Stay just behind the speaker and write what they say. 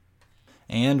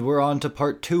And we're on to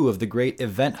part 2 of the great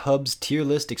Event Hub's tier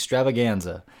list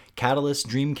extravaganza. Catalyst,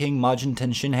 Dream King, Majin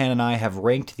Shinhan, and I have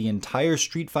ranked the entire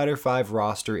Street Fighter V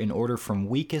roster in order from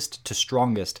weakest to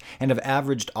strongest, and have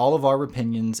averaged all of our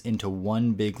opinions into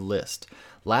one big list.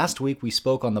 Last week we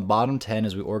spoke on the bottom 10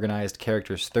 as we organized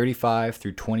characters 35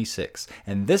 through 26,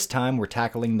 and this time we're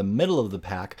tackling the middle of the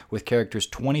pack with characters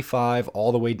 25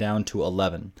 all the way down to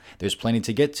 11. There's plenty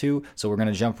to get to, so we're going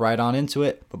to jump right on into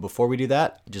it, but before we do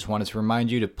that, I just wanted to remind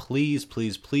you to please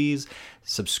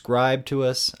subscribe to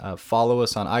us, follow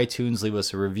us on iTunes, leave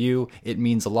us a review. It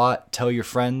means a lot. Tell your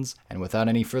friends, and without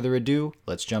any further ado,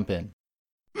 let's jump in.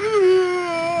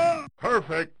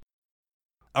 Perfect.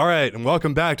 All right, and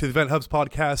welcome back to the Event Hubs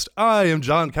podcast. I am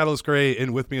John Catalyst Gray,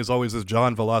 and with me as always is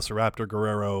John Velociraptor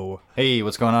Guerrero. Hey,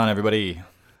 what's going on, everybody?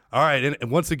 All right,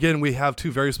 and once again, we have two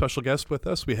very special guests with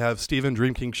us. We have Steven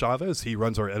Dream King Chavez. He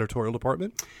runs our editorial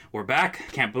department. We're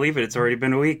back. Can't believe it. It's already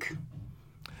been a week.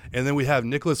 And then we have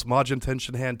Nicholas Majin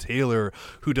Shinhan Taylor,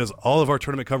 who does all of our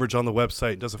tournament coverage on the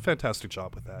website and does a fantastic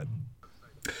job with that.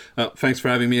 Thanks for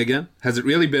having me again. Has it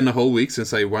really been a whole week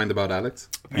since I whined about Alex?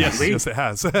 Yes, it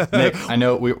has. Nick, I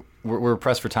know we're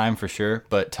pressed for time for sure,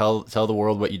 but tell the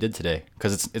world what you did today,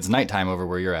 because it's nighttime over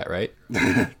where you're at, right?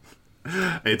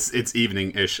 It's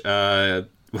evening-ish. Well,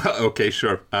 okay,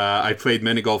 sure. I played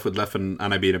mini golf with Leffen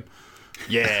and I beat him.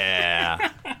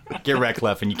 Yeah. Get wrecked,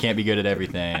 Leffen. You can't be good at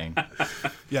everything.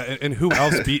 Yeah, and who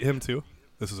else beat him too?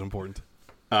 This is important.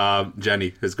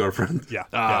 Jenny, his girlfriend. Yeah.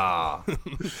 Ah. Yeah.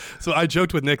 So I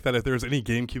joked with Nick that if there's any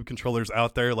GameCube controllers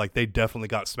out there, like they definitely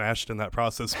got smashed in that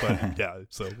process. But yeah,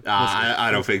 so I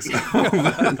don't think so.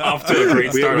 Off to a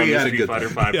great start on the Street Fighter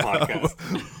V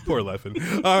podcast. Poor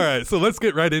Leffen. All right, so let's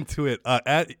get right into it.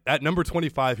 At number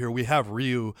 25 here, we have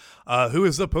Ryu, who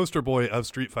is the poster boy of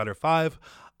Street Fighter V.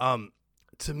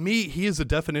 To me, he is a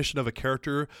definition of a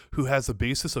character who has a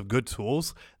basis of good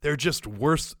tools. They're just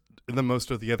worse than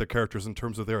most of the other characters in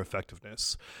terms of their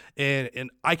effectiveness. And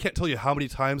I can't tell you how many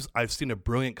times I've seen a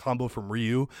brilliant combo from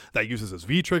Ryu that uses his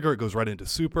V-trigger, it goes right into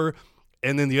super,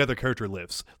 and then the other character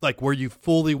lives. Like where you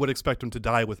fully would expect him to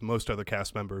die with most other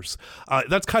cast members.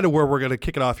 That's kind of where we're going to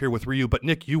kick it off here with Ryu. But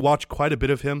Nick, you watch quite a bit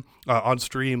of him on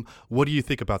stream. What do you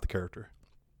think about the character?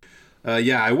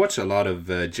 Yeah, I watch a lot of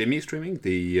Jimmy streaming,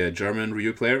 the German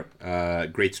Ryu player.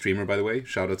 Great streamer, by the way.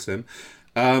 Shout out to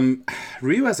him.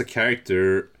 Ryu as a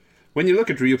character, when you look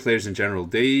at Ryu players in general,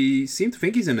 they seem to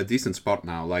think he's in a decent spot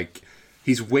now. Like,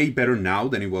 he's way better now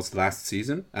than he was last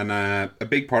season. And a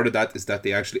big part of that is that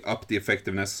they actually upped the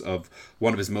effectiveness of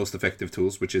one of his most effective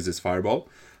tools, which is his Fireball.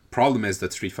 Problem is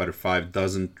that Street Fighter V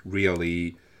doesn't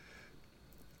really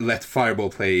let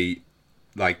Fireball play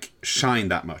like shine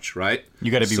that much, right?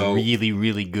 You got to be really,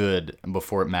 really good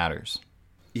before it matters.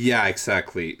 Yeah,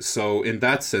 exactly. So in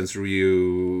that sense,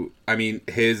 Ryu, I mean,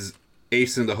 his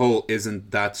ace in the hole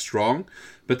isn't that strong,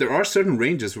 but there are certain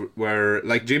ranges where,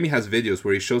 like Jamie has videos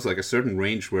where he shows like a certain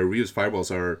range where Ryu's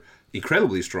fireballs are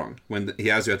incredibly strong when he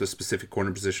has you at a specific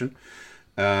corner position.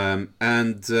 And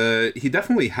he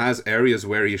definitely has areas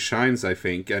where he shines, I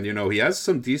think. And, you know, he has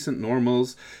some decent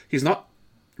normals. He's not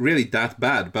really that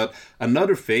bad. But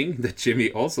another thing that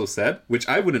Jimmy also said, which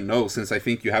I wouldn't know since I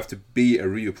think you have to be a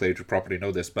Ryu player to properly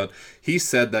know this, but he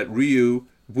said that Ryu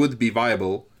would be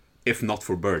viable if not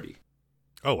for Birdie.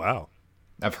 Oh, wow.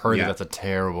 I've heard that that's a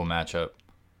terrible matchup.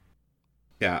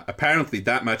 Yeah, apparently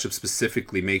that matchup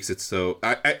specifically makes it so,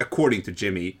 according to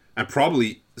Jimmy, and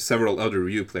probably several other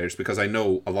Ryu players, because I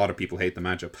know a lot of people hate the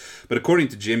matchup, but according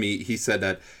to Jimmy, he said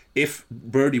that if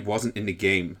Birdie wasn't in the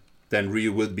game, then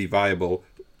Ryu would be viable.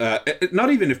 Not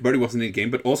even if Birdie wasn't in the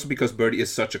game, but also because Birdie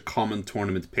is such a common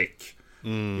tournament pick.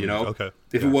 You know? Okay.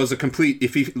 If it was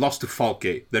if he lost to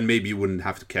Falke, then maybe you wouldn't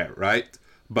have to care, right?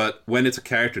 But when it's a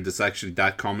character that's actually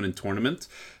that common in tournament,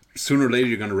 sooner or later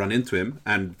you're going to run into him.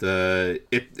 And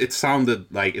it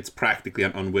sounded like it's practically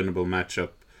an unwinnable matchup,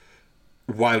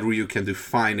 while Ryu can do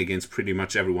fine against pretty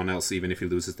much everyone else, even if he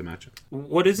loses the matchup.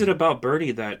 What is it about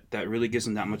Birdie that really gives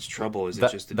him that much trouble? Is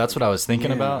it just that's what I was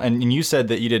thinking about. And you said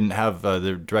that you didn't have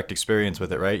the direct experience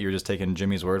with it, right? You were just taking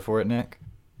Jimmy's word for it, Nick?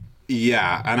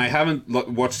 Yeah, and I haven't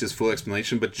watched his full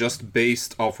explanation, but just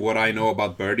based off what I know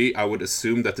about Birdie, I would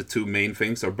assume that the two main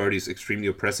things are Birdie's extremely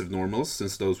oppressive normals,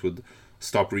 since those would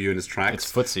stop Ryu in his tracks.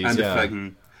 It's footsies, and yeah.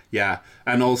 Yeah,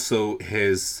 and also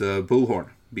his bullhorn,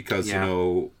 because, you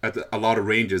know, at a lot of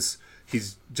ranges,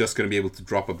 he's just going to be able to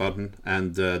drop a button,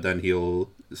 and then he'll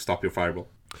stop your fireball.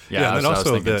 Yeah, and then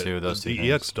also those two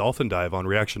the EX Dolphin Dive on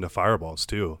reaction to fireballs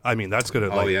too. I mean, that's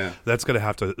gonna that's gonna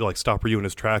have to like stop Ryu in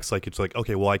his tracks. Like it's like,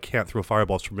 okay, well, I can't throw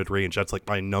fireballs from mid range. That's like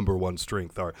my number one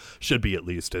strength, or should be at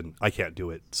least, and I can't do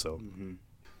it. So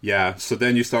Yeah, so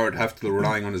then you have to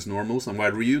relying on his normals, and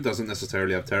while Ryu doesn't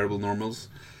necessarily have terrible normals,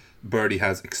 Birdie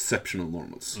has exceptional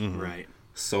normals. Right.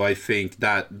 So I think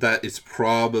that is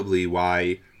probably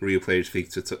why Ryu players think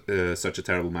it's such a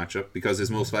terrible matchup, because his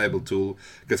most valuable tool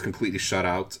gets completely shut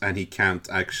out, and he can't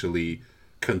actually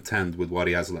contend with what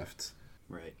he has left.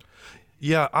 Right.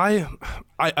 Yeah,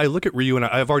 I look at Ryu, and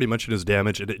I've already mentioned his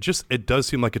damage, and it does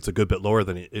seem like it's a good bit lower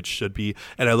than it should be.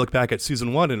 And I look back at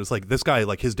season 1, and it's like this guy,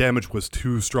 like his damage was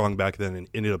too strong back then, and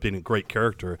ended up being a great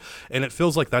character. And it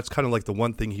feels like that's kind of like the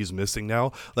one thing he's missing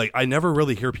now. Like I never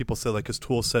really hear people say like his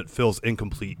tool set feels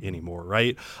incomplete anymore,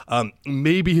 right?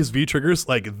 Maybe his V triggers,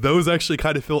 like those actually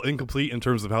kind of feel incomplete in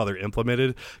terms of how they're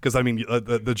implemented. Because I mean,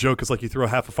 the joke is like you throw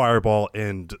half a fireball,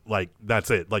 and like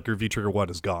that's it. Like your V trigger 1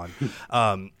 is gone.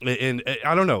 And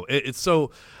I don't know. It's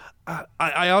so.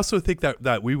 I also think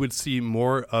that we would see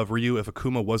more of Ryu if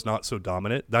Akuma was not so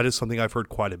dominant. That is something I've heard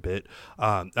quite a bit.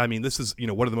 I mean, this is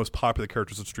one of the most popular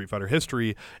characters in Street Fighter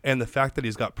history, and the fact that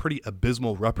he's got pretty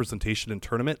abysmal representation in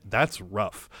tournament, that's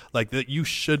rough. Like that, you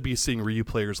should be seeing Ryu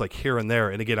players like here and there.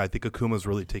 And again, I think Akuma's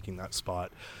really taking that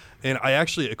spot. And I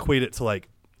actually equate it to like,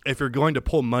 if you're going to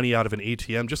pull money out of an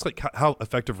ATM, just like how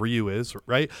effective Ryu is,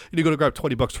 right? You go to grab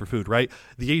 $20 for food, right?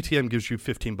 The ATM gives you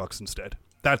 $15 instead.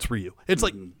 That's Ryu. It's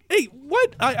like, hey,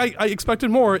 what? I expected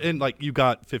more, and like you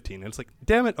got 15. And it's like,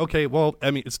 damn it. Okay, well,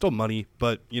 I mean, it's still money,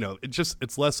 but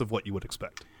it's less of what you would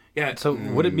expect. Yeah. So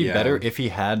would it be better if he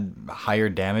had higher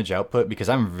damage output? Because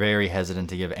I'm very hesitant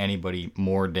to give anybody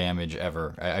more damage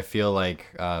ever. I feel like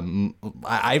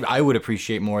I would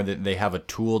appreciate more that they have a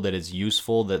tool that is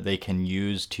useful that they can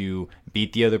use to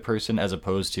beat the other person, as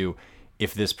opposed to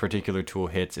if this particular tool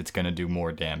hits, it's going to do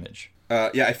more damage.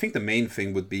 Yeah, I think the main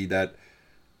thing would be that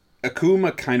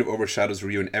Akuma kind of overshadows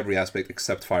Ryu in every aspect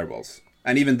except fireballs.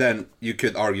 And even then, you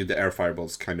could argue the air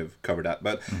fireballs kind of cover that.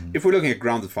 But if we're looking at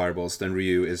grounded fireballs, then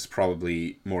Ryu is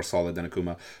probably more solid than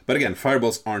Akuma. But again,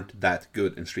 fireballs aren't that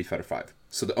good in Street Fighter V.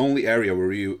 So the only area where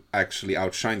Ryu actually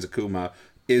outshines Akuma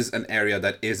is an area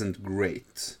that isn't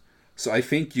great. So I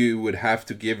think you would have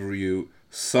to give Ryu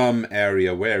some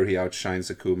area where he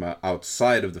outshines Akuma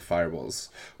outside of the fireballs.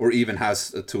 Or even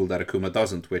has a tool that Akuma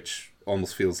doesn't, which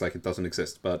almost feels like it doesn't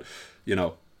exist. But,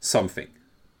 something.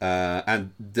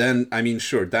 And then, I mean,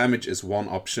 sure, damage is one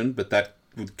option, but that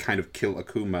would kind of kill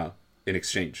Akuma in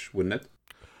exchange, wouldn't it?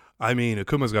 I mean,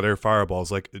 Akuma's got air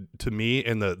fireballs. Like, to me,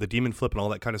 and the demon flip and all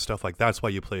that kind of stuff, like, that's why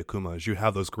you play Akuma, is you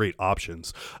have those great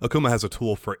options. Akuma has a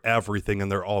tool for everything,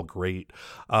 and they're all great.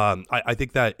 I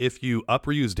think that if you up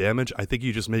Ryu's damage, I think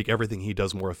you just make everything he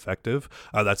does more effective.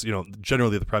 That's,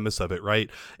 generally the premise of it, right?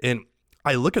 And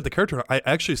I look at the character, I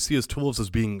actually see his tools as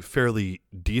being fairly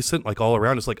decent, like all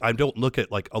around. It's like, I don't look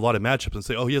at like a lot of matchups and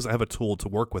say, oh, he doesn't have a tool to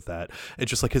work with that. It's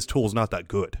just like his tool is not that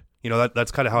good. That's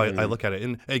kind of how I look at it.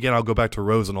 And again, I'll go back to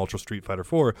Rose in Ultra Street Fighter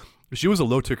 4. She was a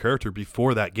low tier character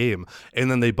before that game, and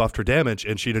then they buffed her damage,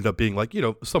 and she ended up being like,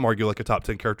 some argue like a top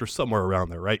 10 character somewhere around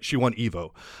there, right? She won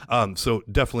Evo. So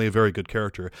definitely a very good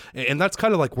character. And that's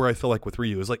kind of like where I feel like with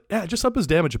Ryu is like, yeah, just up his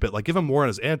damage a bit. Like give him more on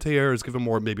his anti-airs, give him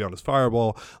more maybe on his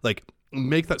fireball, like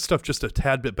make that stuff just a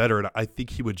tad bit better, and I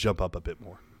think he would jump up a bit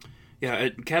more. Yeah,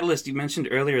 Catalyst, you mentioned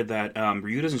earlier that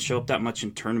Ryu doesn't show up that much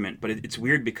in tournament, but it's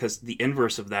weird because the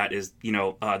inverse of that is, the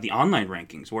online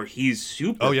rankings where he's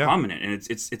super prominent, and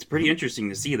it's pretty interesting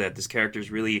to see that this character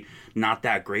is really not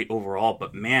that great overall,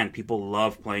 but man, people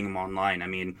love playing him online. I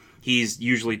mean, he's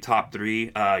usually top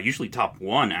 3, usually top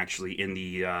 1 actually in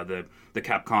the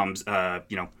Capcom's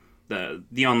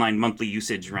the online monthly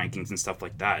usage rankings and stuff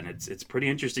like that, and it's pretty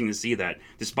interesting to see that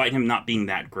despite him not being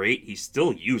that great, he's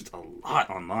still used a lot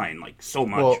online, like so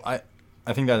much. Well,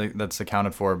 I think that's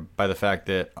accounted for by the fact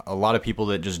that a lot of people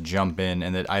that just jump in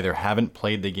and that either haven't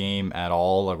played the game at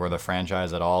all or the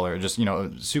franchise at all, or just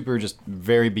super just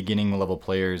very beginning level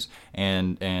players,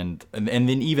 and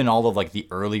then even all of like the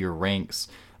earlier ranks.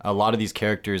 A lot of these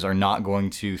characters are not going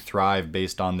to thrive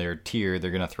based on their tier. They're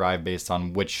going to thrive based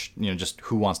on which, just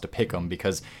who wants to pick them,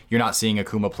 because you're not seeing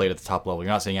Akuma played at the top level.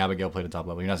 You're not seeing Abigail played at the top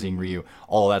level. You're not seeing Ryu,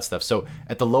 all of that stuff. So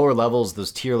at the lower levels,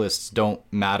 those tier lists don't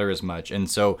matter as much. And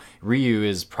so Ryu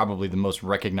is probably the most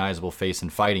recognizable face in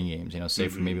fighting games,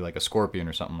 save for maybe like a Scorpion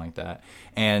or something like that.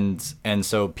 And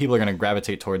so people are going to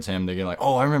gravitate towards him. They're going to like,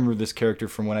 oh, I remember this character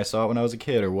from when I saw it when I was a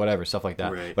kid or whatever, stuff like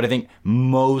that. Right. But I think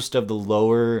most of the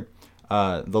lower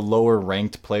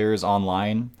ranked players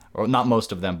online or not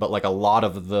most of them, but like a lot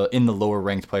of the in the lower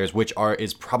ranked players, which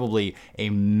is probably a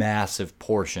massive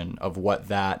portion of what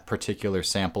that particular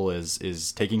sample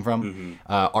is taking from,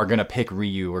 are going to pick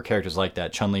Ryu or characters like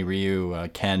that, Chun-Li, Ryu,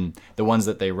 Ken, the ones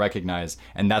that they recognize,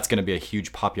 and that's going to be a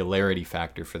huge popularity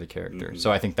factor for the character.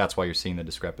 So I think that's why you're seeing the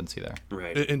discrepancy there.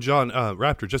 Right. And John,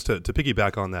 Raptor, just to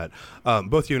piggyback on that,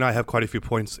 both you and I have quite a few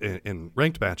points in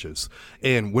ranked matches,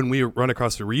 and when we run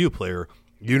across a Ryu player,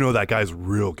 you know that guy's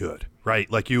real good, right?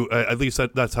 Like you, at least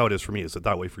that's how it is for me. Is it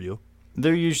that way for you?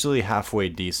 They're usually halfway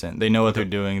decent. They know what they're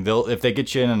doing. If they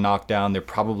get you in a knockdown, they're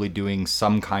probably doing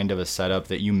some kind of a setup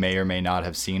that you may or may not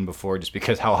have seen before, just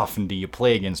because how often do you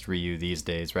play against Ryu these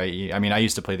days, right? I mean, I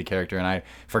used to play the character, and I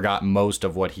forgot most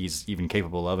of what he's even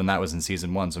capable of, and that was in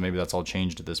Season 1, so maybe that's all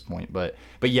changed at this point. But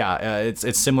yeah,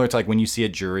 it's similar to like when you see a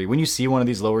Jury. When you see one of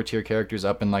these lower tier characters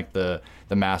up in like the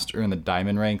Master and the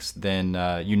Diamond ranks, then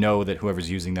you know that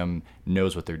whoever's using them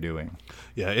knows what they're doing.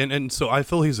 Yeah, and so I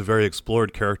feel he's a very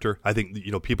explored character. I think,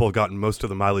 you know, people have gotten most of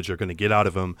the mileage they're going to get out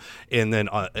of him, and then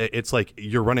it's like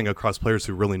you're running across players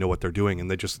who really know what they're doing,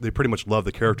 and they pretty much love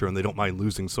the character, and they don't mind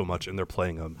losing so much, and they're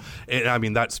playing him. And I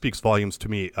mean, that speaks volumes to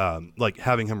me. Like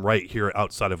having him right here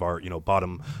outside of our, you know,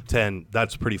 bottom 10,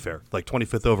 that's pretty fair. Like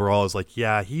 25th overall is like,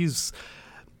 yeah, he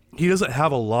doesn't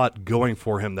have a lot going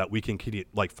for him that we can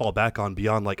like fall back on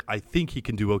beyond like, I think he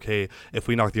can do okay if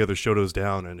we knock the other Shotos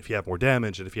down, and if he had more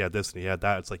damage, and if he had this and he had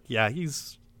that, it's like, yeah,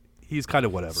 he's kind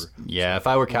of whatever. Yeah, if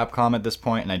I were Capcom at this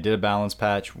point and I did a balance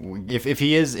patch, if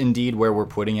he is indeed where we're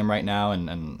putting him right now,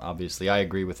 and obviously I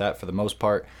agree with that for the most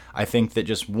part, I think that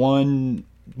just one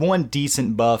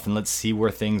decent buff and let's see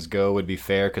where things go would be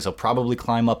fair, because he'll probably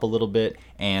climb up a little bit,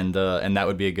 and that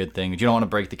would be a good thing. But you don't want to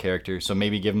break the character, so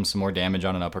maybe give him some more damage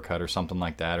on an uppercut or something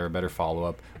like that, or a better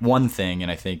follow-up. One thing,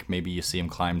 and I think maybe you see him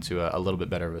climb to a little bit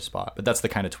better of a spot. But that's the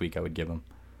kind of tweak I would give him.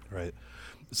 Right.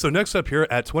 So next up here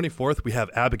at 24th, we have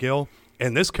Abigail.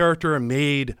 And this character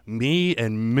made me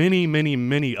and many, many,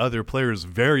 many other players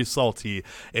very salty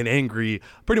and angry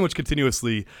pretty much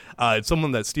continuously. It's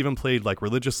someone that Steven played like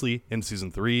religiously in Season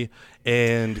 3,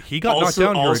 and he got knocked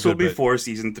down here also a good before bit.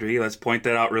 Season 3. Let's point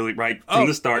that out really right from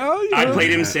the start. I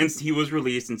played him since he was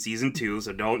released in Season 2,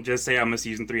 so don't just say I'm a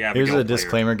Season 3 Abigail Here's a player.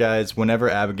 disclaimer, guys.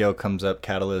 Whenever Abigail comes up,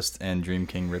 Catalyst and Dream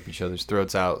King rip each other's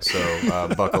throats out,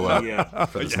 so buckle up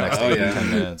for this next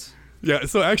 10 minutes. Yeah,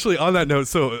 so actually on that note,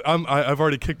 so I've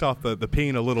already kicked off the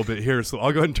pain a little bit here, so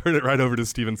I'll go ahead and turn it right over to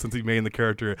Steven since he made the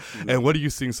character. And what are you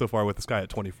seeing so far with this guy at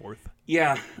 24th?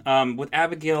 Yeah, with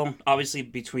Abigail, obviously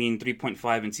between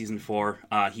 3.5 and Season 4,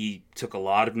 he took a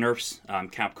lot of nerfs.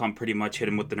 Capcom pretty much hit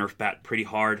him with the nerf bat pretty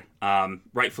hard,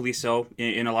 rightfully so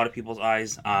in a lot of people's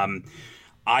eyes.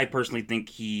 I personally think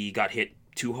he got hit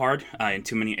too hard in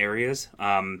too many areas.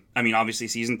 I mean, obviously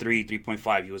Season 3,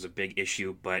 3.5, he was a big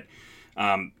issue, but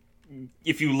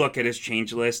if you look at his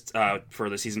change list for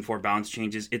the Season 4 balance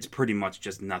changes, it's pretty much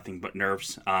just nothing but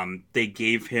nerfs. They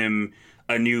gave him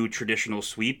a new traditional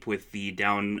sweep with the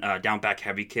down back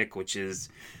heavy kick, which is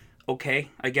okay,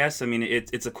 I guess. I mean,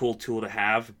 it's a cool tool to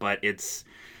have, but it's,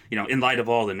 you know, in light of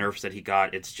all the nerfs that he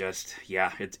got, it's just,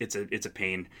 yeah, it's a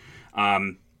pain.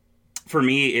 For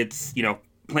me, it's, you know,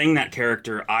 playing that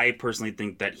character, I personally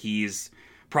think that he's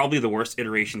probably the worst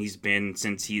iteration he's been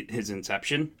since his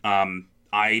inception.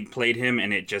 I played him,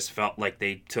 and it just felt like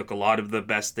they took a lot of the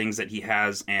best things that he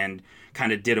has and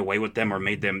kind of did away with them or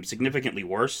made them significantly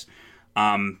worse.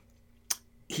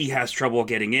 He has trouble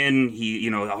getting in.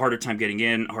 A harder time getting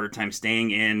in, a harder time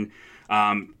staying in.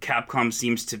 Capcom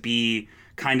seems to be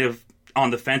kind of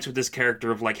on the fence with this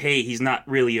character of like, hey, he's not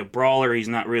really a brawler, he's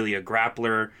not really a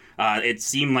grappler. It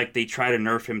seemed like they try to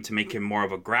nerf him to make him more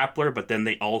of a grappler, but then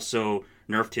they also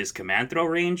nerfed his command throw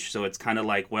range, so it's kind of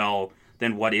like, well,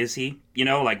 then what is he? You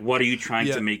know, like, what are you trying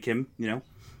to make him, you know?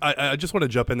 I just want to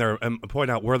jump in there and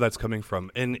point out where that's coming from.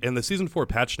 In the Season 4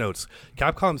 patch notes,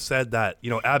 Capcom said that,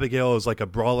 you know, Abigail is like a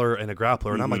brawler and a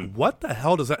grappler. And I'm like, what the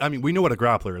hell does that... I mean, we know what a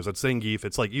grappler is. It's Zangief.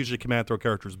 It's like usually command throw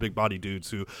characters, big body dudes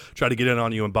who try to get in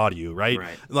on you and body you, right?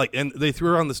 Like, and they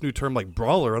threw around this new term like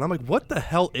brawler. And I'm like, what the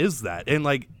hell is that? And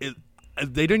like...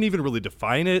 they didn't even really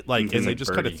define it, like, and they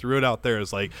just kind of threw it out there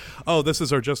as like, oh, this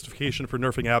is our justification for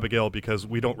nerfing Abigail because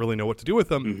we don't really know what to do with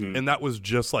them. And that was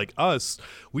just like us.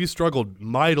 We struggled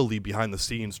mightily behind the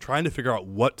scenes trying to figure out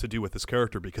what to do with this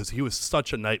character because he was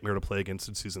such a nightmare to play against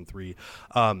in Season 3.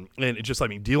 And it just, I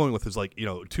mean, dealing with his, like, you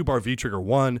know, 2-bar V-trigger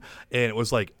 1, and it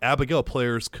was like Abigail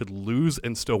players could lose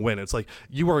and still win. It's like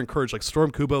you were encouraged, like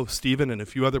Storm Kubo, Steven, and a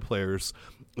few other players,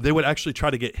 they would actually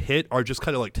try to get hit or just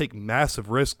kind of like take massive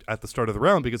risk at the start of the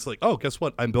round because like, oh, guess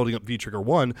what? I'm building up V-trigger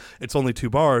 1. It's only 2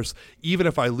 bars. Even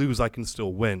if I lose, I can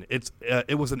still win.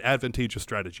 It was an advantageous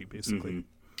strategy, basically.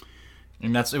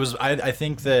 And I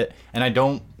think that, and I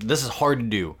don't, this is hard to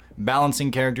do. Balancing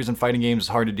characters in fighting games is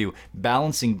hard to do.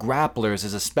 Balancing grapplers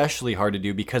is especially hard to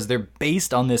do because they're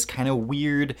based on this kind of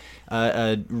weird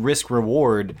risk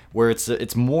reward where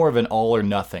it's more of an all or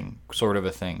nothing sort of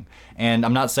a thing. And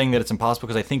I'm not saying that it's impossible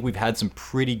because I think we've had some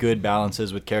pretty good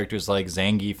balances with characters like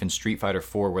Zangief in Street Fighter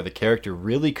 4 where the character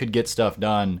really could get stuff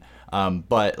done,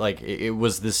 but like it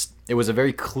was a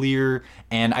very clear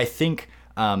and I think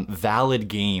valid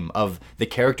game of the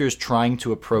characters trying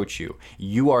to approach you.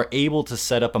 You are able to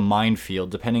set up a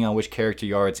minefield depending on which character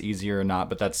you are. It's easier or not,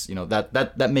 but that's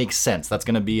that makes sense. That's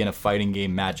going to be in a fighting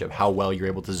game matchup how well you're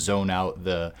able to zone out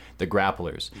the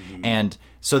grapplers. Mm-hmm. And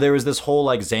so there was this whole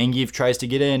like Zangief tries to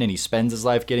get in and he spends his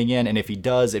life getting in, and if he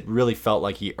does, it really felt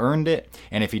like he earned it,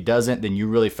 and if he doesn't, then you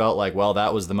really felt like, well,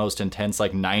 that was the most intense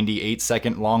like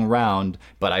 98-second long round,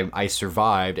 but I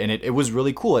survived, and it was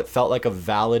really cool. It felt like a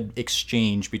valid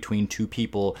exchange between two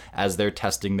people as they're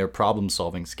testing their problem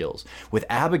solving skills. With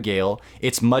Abigail,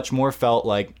 it's much more felt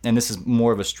like, and this is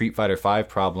more of a Street Fighter V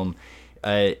problem,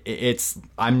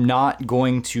 I'm not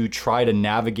going to try to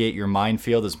navigate your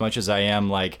minefield as much as I am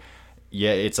like,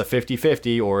 yeah, it's a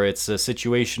 50-50 or it's a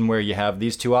situation where you have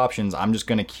these two options. I'm just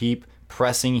going to keep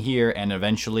pressing here and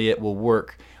eventually it will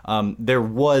work. There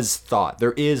is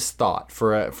thought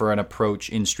for an approach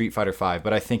in Street Fighter V,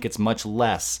 but I think it's much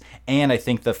less. And I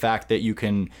think the fact that you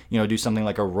can, do something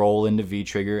like a roll into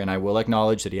V-trigger, and I will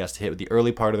acknowledge that he has to hit with the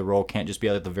early part of the roll, can't just be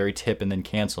at the very tip and then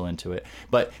cancel into it.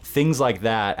 But things like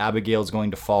that, Abigail's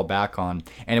going to fall back on.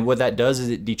 And what that does is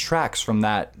it detracts from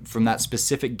that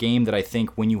specific game that I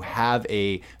think when you have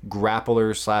a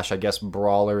grappler / I guess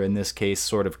brawler in this case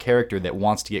sort of character that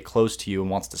wants to get close to you and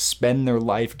wants to spend their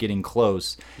life getting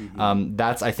close,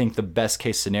 that's, I think, the best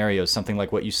case scenario. Something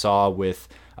like what you saw with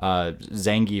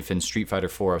Zangief in Street Fighter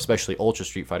 4, especially Ultra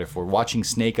Street Fighter 4. Watching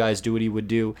Snake Eyes do what he would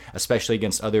do, especially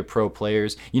against other pro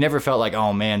players, you never felt like,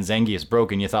 oh man, Zangief's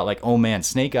broken. You thought like, oh man,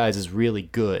 Snake Eyes is really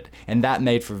good. And that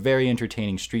made for very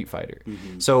entertaining Street Fighter.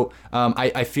 Mm-hmm. So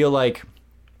I feel like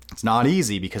it's not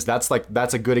easy because that's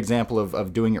a good example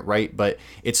of doing it right, but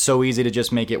it's so easy to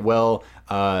just make it, well,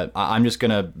 I'm just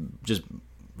going to just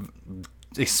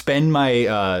expend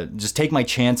my just take my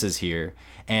chances here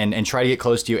and try to get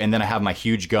close to you, and then I have my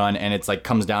huge gun and it's like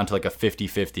comes down to like a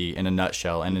 50-50 in a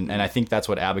nutshell, and I think that's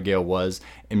what Abigail was.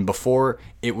 And before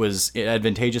it was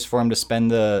advantageous for him to spend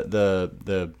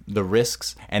the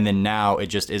risks, and then now it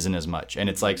just isn't as much, and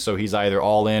it's like, so he's either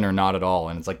all in or not at all,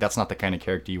 and it's like that's not the kind of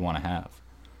character you want to have.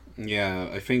 Yeah,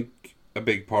 I think a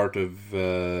big part of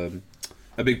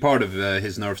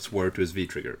his nerfs were to his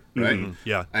V-trigger, right? Mm-hmm.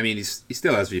 Yeah. I mean, he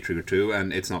still has V-trigger too,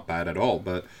 and it's not bad at all,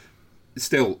 but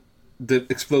still, the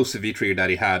explosive V-trigger that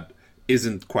he had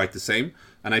isn't quite the same.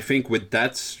 And I think with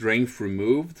that strength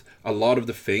removed, a lot of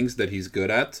the things that he's good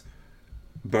at,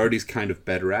 Birdie's kind of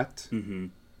better at. Mm-hmm.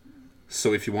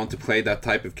 So if you want to play that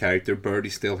type of character, Birdie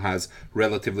still has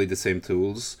relatively the same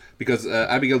tools. Because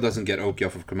Abigail doesn't get Oki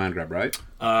off of command grab, right?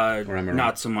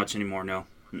 Not so much anymore, no.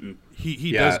 Mm-mm.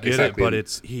 He does get exactly.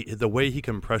 It, but the way he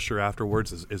can pressure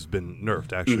afterwards has been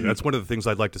nerfed. Actually, mm-hmm. That's one of the things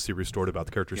I'd like to see restored about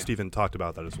the character. Yeah. Steven talked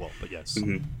about that as well. But yes,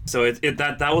 mm-hmm. So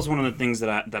that was one of the things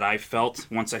that I felt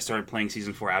once I started playing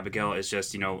Season 4 Abigail. Is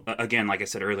just, again, like I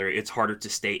said earlier, it's harder to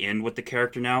stay in with the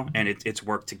character now, and it's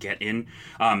work to get in.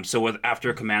 So after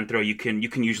a command throw, you can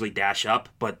usually dash up,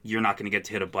 but you're not going to get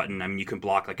to hit a button. I mean, you can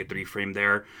block like a 3-frame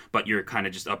there, but you're kind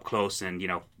of just up close, and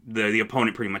the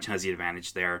opponent pretty much has the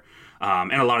advantage there.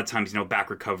 And a lot of times, back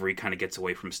recovery kind of gets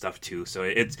away from stuff too. So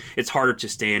it's harder to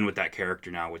stay in with that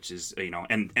character now, which is,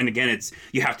 and again,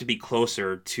 you have to be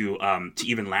closer to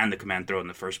even land the command throw in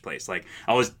the first place. Like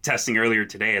I was testing earlier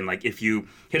today, and like if you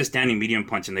hit a standing medium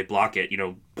punch and they block it,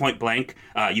 point blank,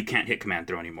 you can't hit command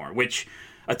throw anymore, which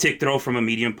a tick throw from a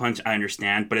medium punch, I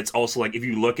understand, but it's also like if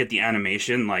you look at the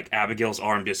animation, like Abigail's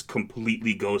arm just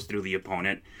completely goes through the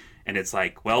opponent. And it's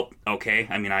like, well, okay.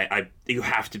 I mean, you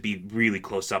have to be really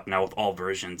close up now with all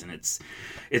versions, and it's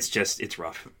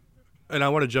rough. And I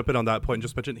want to jump in on that point and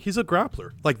just mention he's a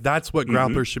grappler. Like that's what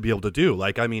grapplers should be able to do.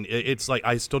 Like, I mean, it's like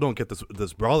I still don't get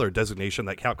this brawler designation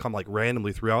that Capcom like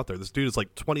randomly threw out there. This dude is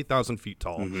like 20,000 feet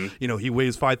tall. Mm-hmm. He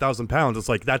weighs 5,000 pounds. It's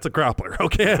like that's a grappler.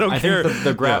 Okay, I care. Think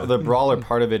the brawler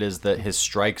part of it is that his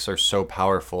strikes are so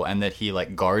powerful and that he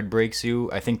like guard breaks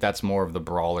you. I think that's more of the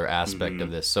brawler aspect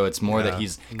of this. So it's more that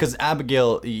he's, because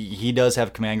Abigail, he does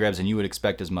have command grabs and you would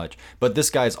expect as much, but this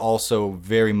guy's also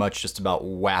very much just about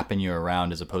whapping you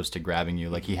around as opposed to grabbing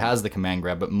you. Like he has the command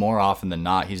grab, but more often than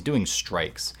not he's doing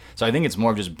strikes. So I think it's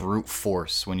more of just brute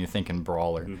force when you're thinking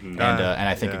brawler. And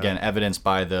I think again evidenced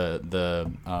by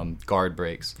the guard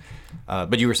breaks.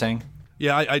 But you were saying?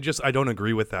 Yeah, I don't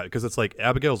agree with that because it's like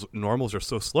Abigail's normals are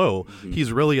so slow. Mm-hmm.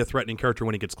 He's really a threatening character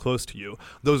when he gets close to you.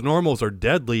 Those normals are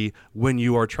deadly when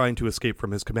you are trying to escape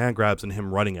from his command grabs and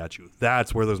him running at you.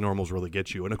 That's where those normals really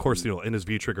get you. And of course, in his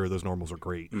V trigger, those normals are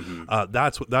great. Mm-hmm.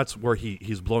 That's where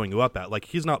he's blowing you up at. Like,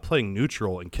 he's not playing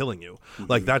neutral and killing you. Mm-hmm.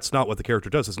 Like, that's not what the character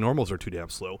does. His normals are too damn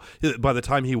slow. By the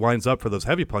time he winds up for those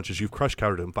heavy punches, you've crush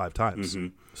countered him 5 times.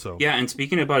 Mm-hmm. So yeah, and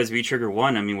speaking about his V trigger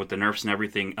 1, I mean, with the nerfs and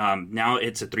everything, now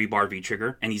it's a 3-bar V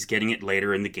trigger, and he's getting it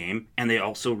later in the game, and they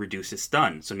also reduce his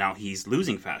stun, so now he's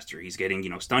losing faster. He's getting,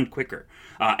 stunned quicker.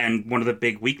 And one of the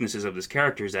big weaknesses of this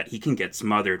character is that he can get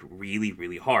smothered really,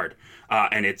 really hard,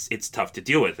 and it's tough to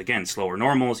deal with. Again, slower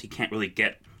normals, he can't really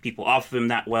get people off of him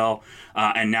that well,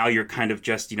 and now you're kind of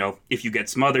just, if you get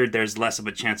smothered, there's less of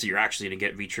a chance that you're actually going to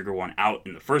get V-Trigger 1 out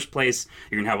in the first place.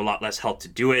 You're going to have a lot less health to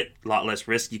do it, a lot less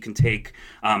risk you can take.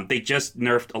 They just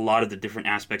nerfed a lot of the different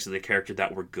aspects of the character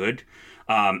that were good,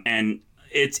 and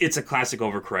it's a classic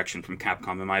overcorrection from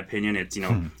Capcom, in my opinion. It's,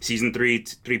 Season 3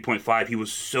 to 3.5, he was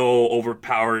so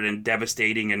overpowered and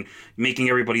devastating and making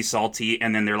everybody salty,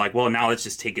 and then they're like, well, now let's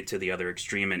just take it to the other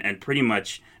extreme and pretty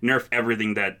much nerf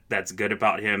everything that's good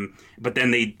about him. But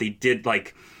then they did,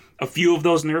 like, a few of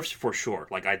those nerfs for sure.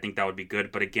 Like, I think that would be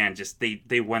good. But again, just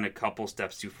they went a couple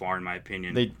steps too far, in my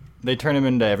opinion. They turn him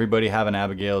into everybody having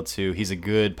Abigail too. He's a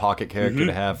good pocket character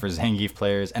to have for Zangief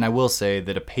players. And I will say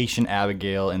that a patient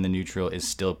Abigail in the neutral is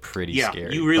still pretty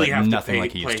scary. You really have to play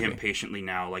him patiently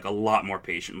now, like a lot more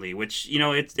patiently, which,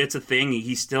 it's a thing.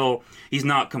 He's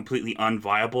not completely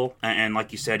unviable. And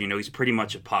like you said, he's pretty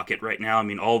much a pocket right now. I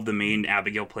mean, all of the main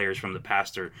Abigail players from the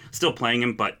past are still playing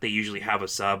him, but they usually have a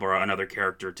sub or another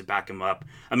character to back him up.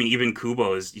 I mean, even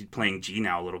Kubo is playing G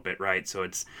now a little bit, right? So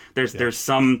there's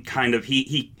some kind of,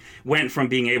 he went from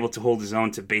being able to hold his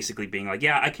own to basically being like,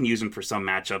 yeah, I can use him for some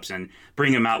matchups and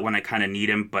bring him out when I kind of need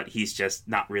him, but he's just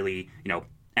not really,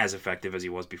 as effective as he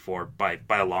was before by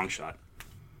a long shot.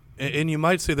 And you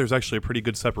might say there's actually a pretty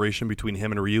good separation between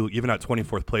him and Ryu, even at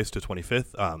 24th place to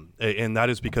 25th. And that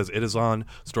is because Itazan,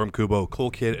 Storm Kubo,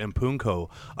 Cool Kid, and Punko,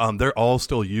 they're all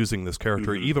still using this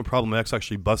character. Mm-hmm. Even Problem X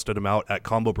actually busted him out at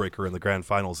Combo Breaker in the Grand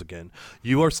Finals again.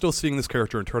 You are still seeing this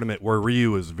character in tournament where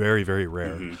Ryu is very, very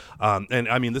rare. Mm-hmm. And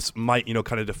I mean, this might,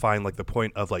 kind of define like the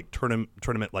point of like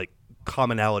tournament like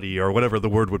commonality or whatever the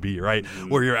word would be, right? Mm-hmm.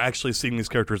 Where you're actually seeing these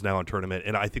characters now in tournament,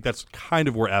 and I think that's kind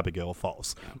of where Abigail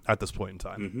falls at this point in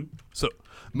time. Mm-hmm. So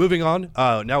moving on,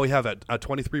 now we have at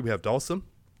 23 we have Dhalsim.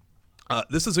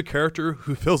 This is a character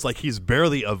who feels like he's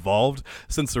barely evolved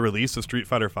since the release of Street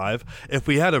Fighter V. If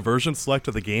we had a version select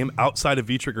of the game outside of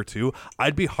V-Trigger 2,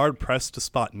 I'd be hard-pressed to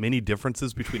spot many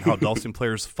differences between how Dhalsim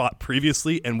players fought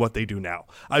previously and what they do now.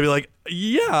 I'd be like,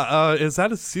 yeah, is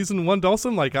that a Season 1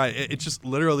 Dhalsim? Like, it just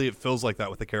literally, it feels like that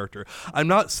with the character. I'm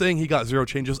not saying he got 0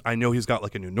 changes. I know he's got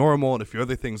like a new normal and a few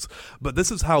other things, but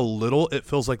this is how little it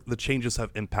feels like the changes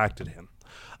have impacted him.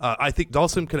 I think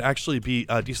Dhalsim could actually be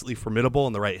decently formidable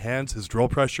in the right hands. His drill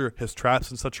pressure, his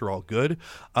traps, and such are all good.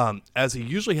 As he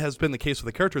usually has been the case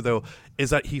with the character, though,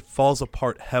 is that he falls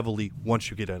apart heavily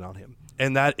once you get in on him.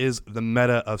 And that is the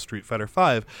meta of Street Fighter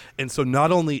V. And so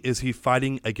not only is he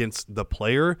fighting against the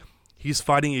player, he's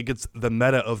fighting against the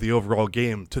meta of the overall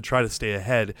game to try to stay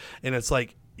ahead. And it's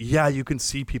like, yeah, you can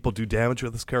see people do damage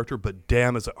with this character, but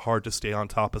damn, is it hard to stay on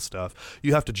top of stuff.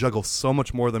 You have to juggle so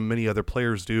much more than many other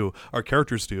players do, or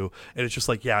characters do, and it's just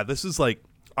like, yeah, this is like,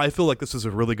 I feel like this is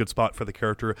a really good spot for the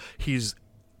character. He's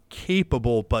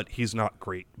capable, but he's not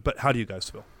great. But how do you guys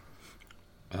feel?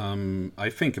 I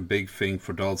think a big thing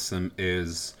for Dhalsim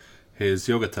is his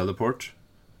Yoga Teleport.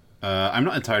 I'm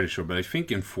not entirely sure, but I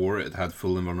think in 4 it had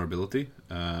full invulnerability.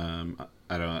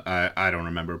 I don't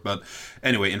remember, but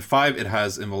anyway, in 5 it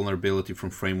has invulnerability from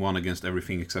frame 1 against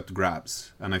everything except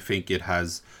grabs, and I think it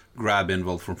has grab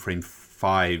invul from frame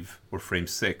 5 or frame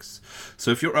 6.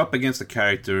 So if you're up against a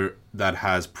character that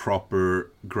has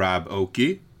proper grab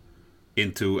Oki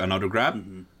into another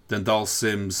grab, then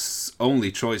Dhalsim's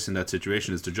only choice in that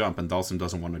situation is to jump, and Dhalsim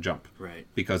doesn't want to jump. Right.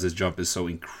 Because his jump is so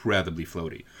incredibly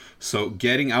floaty. So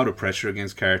getting out of pressure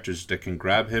against characters that can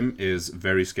grab him is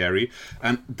very scary.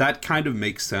 And that kind of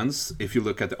makes sense if you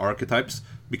look at the archetypes,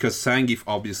 because Zangief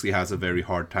obviously has a very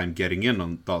hard time getting in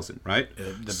on Dhalsim, right?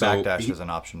 The backdash is an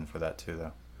option for that too,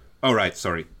 though. Oh, right,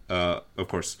 sorry. Of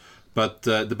course. But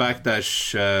the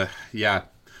backdash, yeah,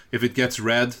 if it gets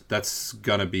red, that's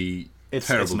gonna be... It's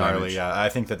gnarly, damage. Yeah. I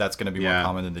think that's going to be more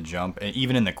common than the jump. And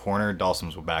even in the corner,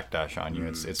 Dhalsim's will backdash on you.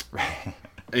 It's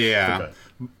yeah.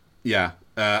 Okay. Yeah,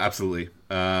 absolutely.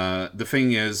 The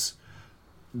thing is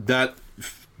that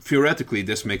theoretically,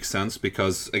 this makes sense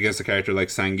because against a character like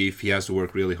Zangief, he has to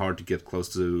work really hard to get close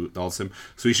to Dhalsim,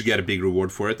 so he should get a big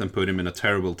reward for it and put him in a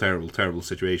terrible, terrible, terrible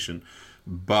situation.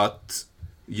 But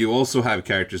you also have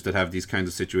characters that have these kinds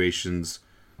of situations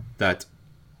that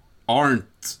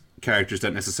aren't characters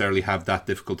that necessarily have that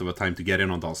difficult of a time to get in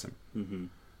on Dhalsim. Mm-hmm.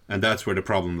 And that's where the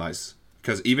problem lies.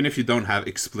 Because even if you don't have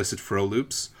explicit throw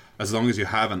loops, as long as you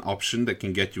have an option that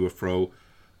can get you a throw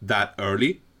that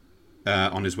early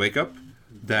on his wake up,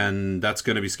 then that's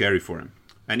going to be scary for him.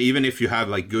 And even if you have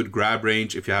like good grab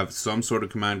range, if you have some sort of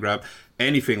command grab,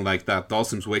 anything like that,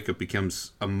 Dhalsim's wake up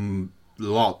becomes a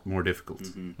lot more difficult.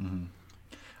 Mm-hmm. Mm-hmm.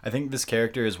 I think this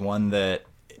character is one that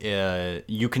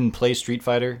you can play Street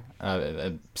Fighter.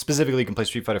 Specifically, you can play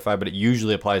Street Fighter 5, but it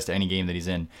usually applies to any game that he's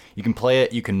in. You can play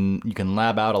it, you can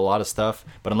lab out a lot of stuff,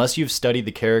 but unless you've studied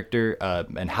the character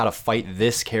and how to fight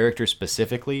this character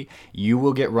specifically, you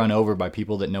will get run over by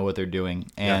people that know what they're doing.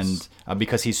 And yes.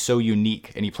 Because he's so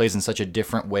unique and he plays in such a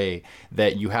different way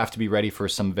that you have to be ready for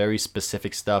some very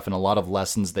specific stuff and a lot of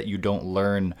lessons that you don't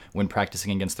learn when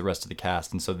practicing against the rest of the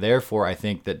cast. And so therefore, I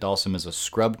think that Dhalsim is a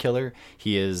scrub killer.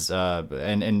 He is,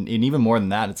 and even more than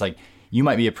that, it's like, you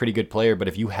might be a pretty good player, but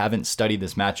if you haven't studied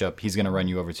this matchup, he's going to run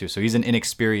you over too. So he's an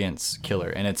inexperienced killer.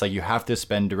 And it's like you have to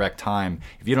spend direct time.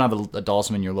 If you don't have a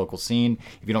Dhalsim in your local scene,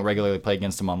 if you don't regularly play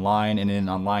against him online, and in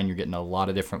online you're getting a lot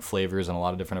of different flavors and a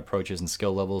lot of different approaches and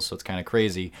skill levels, so it's kind of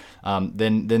crazy,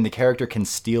 then the character can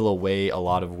steal away a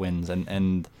lot of wins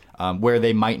and where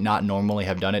they might not normally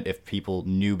have done it if people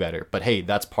knew better. But hey,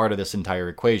 that's part of this entire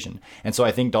equation. And so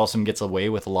I think Dhalsim gets away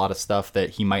with a lot of stuff that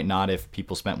he might not if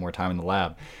people spent more time in the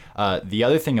lab. The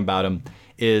other thing about him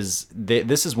is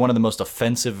this is one of the most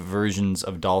offensive versions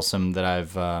of Dhalsim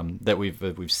that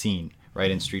we've seen,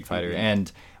 right, in Street Fighter. Mm-hmm.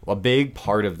 And a big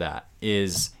part of that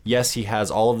is, yes, he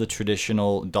has all of the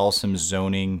traditional Dhalsim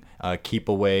zoning, keep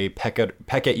away, peck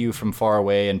at you from far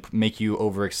away and make you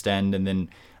overextend and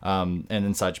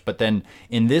then such. But then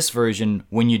in this version,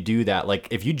 when you do that, like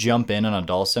if you jump in on a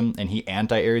Dhalsim and he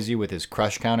anti-airs you with his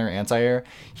crush counter anti-air,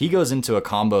 he goes into a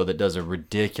combo that does a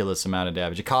ridiculous amount of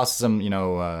damage. It costs him,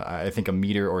 I think a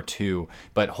meter or two,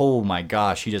 but oh my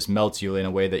gosh, he just melts you in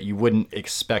a way that you wouldn't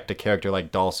expect a character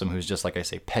like Dhalsim, who's just, like I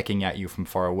say, pecking at you from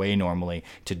far away normally,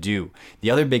 to do. The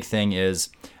other big thing is,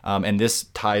 and this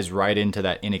ties right into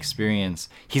that inexperience,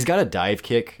 he's got a dive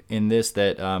kick in this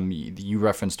that you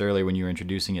referenced earlier when you were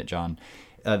introducing it, John,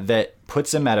 that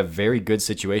puts him at a very good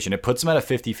situation. It puts him at a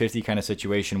 50-50 kind of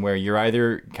situation where you're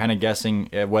either kind of guessing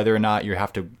whether or not you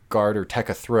have to guard or tech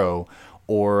a throw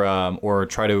or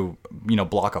try to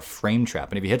block a frame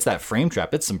trap. And if he hits that frame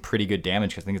trap, it's some pretty good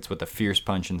damage. I think it's with the fierce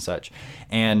punch and such.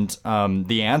 And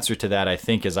the answer to that, I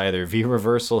think, is either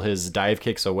V-reversal his dive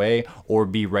kicks away or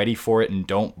be ready for it and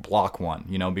don't block one.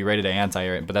 Be ready to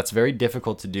anti-air it. But that's very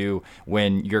difficult to do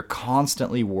when you're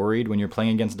constantly worried when you're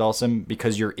playing against Dhalsim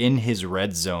because you're in his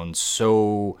red zone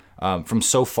from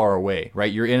so far away,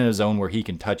 right? You're in a zone where he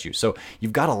can touch you. So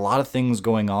you've got a lot of things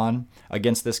going on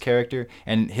against this character,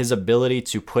 and his ability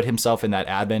to put himself in that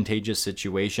advantageous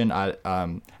situation at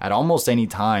almost any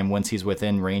time once he's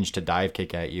within range to dive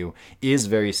kick at you is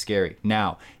very scary.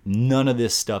 Now, none of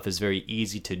this stuff is very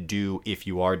easy to do if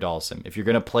you are Dhalsim. If you're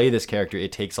going to play this character,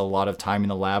 it takes a lot of time in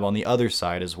the lab on the other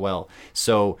side as well.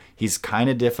 So he's kind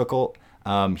of difficult.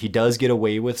 He does get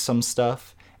away with some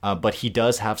stuff. But he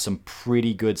does have some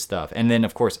pretty good stuff. And then,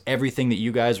 of course, everything that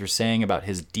you guys were saying about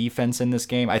his defense in this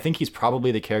game, I think he's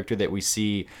probably the character that we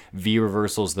see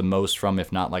V-reversals the most from,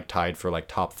 if not like tied for like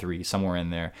top 3, somewhere in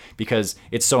there. Because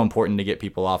it's so important to get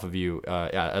people off of you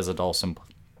as a Dhalsim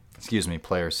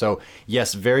player. So,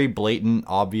 yes, very blatant,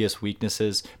 obvious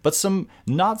weaknesses, but some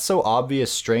not so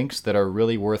obvious strengths that are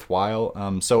really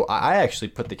worthwhile. So I actually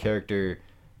put the character...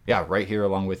 right here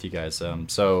along with you guys.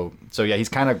 So yeah, he's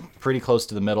kind of pretty close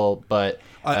to the middle, but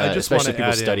I just especially want to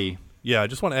people study. Yeah, I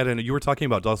just want to add in, you were talking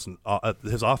about Dhalsim,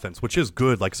 his offense, which is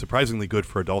good, like surprisingly good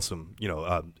for a Dhalsim,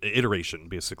 iteration,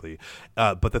 basically.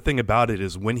 But the thing about it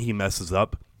is when he messes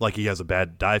up, like he has a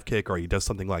bad dive kick or he does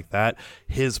something like that,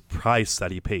 his price that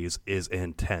he pays is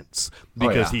intense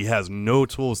because he has no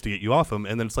tools to get you off him.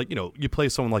 And then it's like, you play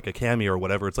someone like a Cammy or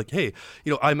whatever. It's like, hey,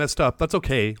 I messed up. That's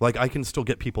okay. Like I can still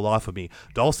get people off of me.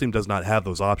 Dhalsim does not have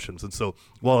those options. And so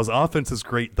while his offense is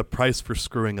great, the price for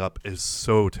screwing up is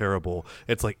so terrible.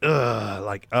 It's like,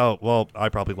 oh, well, I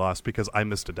probably lost because I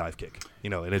missed a dive kick,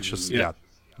 and it's just, yeah.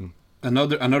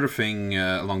 Another thing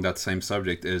along that same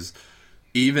subject is,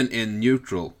 even in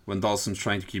neutral, when Dhalsim's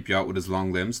trying to keep you out with his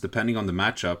long limbs, depending on the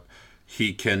matchup,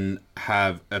 he can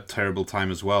have a terrible time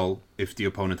as well if the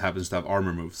opponent happens to have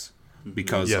armor moves.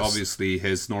 Because obviously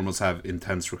his normals have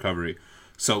intense recovery.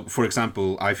 So, for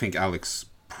example, I think Alex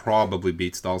probably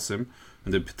beats Dhalsim.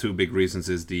 And the two big reasons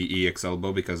is the EX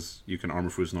elbow, because you can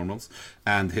armor through his normals,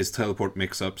 and his teleport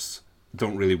mix-ups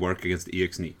don't really work against the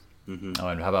EX knee. Oh,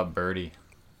 and how about Birdie?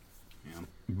 Yeah.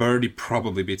 Birdie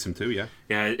probably beats him too, yeah.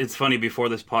 Yeah, it's funny, before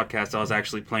this podcast, I was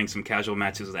actually playing some casual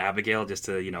matches with Abigail just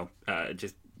to,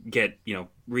 just get,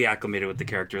 reacclimated with the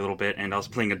character a little bit, and I was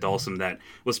playing a Dhalsim that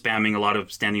was spamming a lot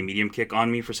of standing medium kick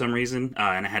on me for some reason,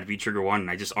 and I had V-Trigger 1,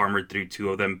 and I just armored through 2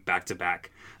 of them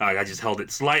back-to-back. I just held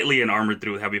it slightly and armored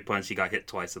through with heavy punch. He got hit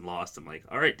twice and lost. I'm like,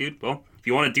 all right, dude, well, if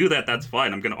you want to do that, that's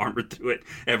fine. I'm going to armor through it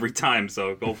every time,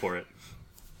 so go for it.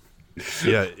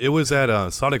 Yeah, it was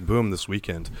at Sonic Boom this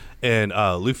weekend, and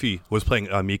Luffy was playing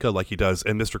Mika like he does,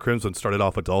 and Mr. Crimson started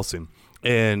off with Dhalsim.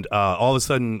 And all of a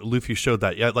sudden, Luffy showed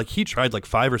that, he tried like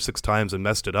 5 or 6 times and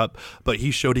messed it up, but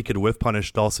he showed he could whiff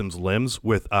punish Dhalsim's limbs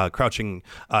with crouching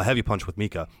heavy punch with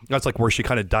Mika. That's like where she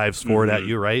kind of dives forward at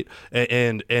you, right?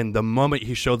 And the moment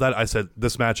he showed that, I said,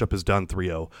 this matchup is done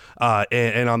 3-0.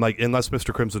 And I'm like, unless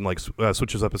Mr. Crimson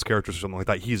switches up his characters or something like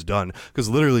that, he's done. Because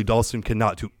literally, Dhalsim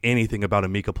cannot do anything about a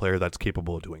Mika player that's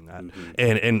capable of doing that.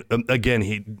 And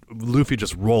again, Luffy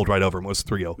just rolled right over him. It was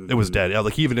 3-0. It was dead.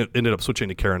 Like, he even ended up switching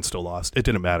to Karen, still lost. It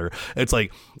didn't matter. It's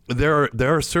like there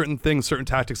are certain things, certain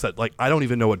tactics that like I don't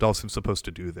even know what Dhalsim's supposed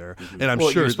to do there, and I'm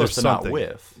sure there's something. Not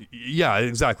whiff. Yeah,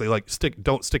 exactly. Like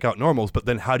don't stick out normals, but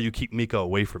then how do you keep Mika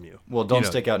away from you? Well, don't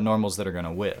stick out normals that are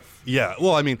gonna whiff. Yeah.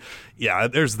 Well, I mean, yeah.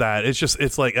 There's that.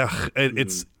 It's like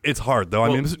it's hard though.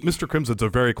 Well, I mean, Mr. Crimson's a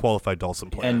very qualified Dhalsim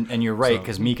player, and you're right,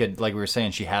 because Mika, like we were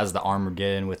saying, she has the armor get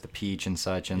in with the Peach and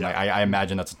such, and like I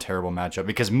imagine that's a terrible matchup,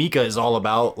 because Mika is all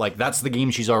about like that's the game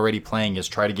she's already playing, is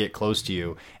try to get close to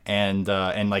you and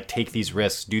like take these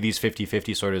risks, do these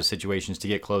 50-50 sort of situations to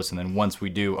get close, and then once we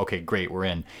do, okay, great, we're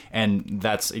in. And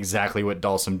that's exactly what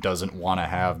Dhalsim doesn't want to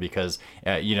have, because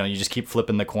you just keep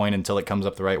flipping the coin until it comes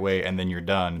up the right way, and then you're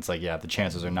done. It's like, the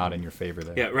chances are not in your favor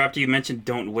there. Yeah, Raptor, you mentioned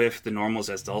don't whiff the normals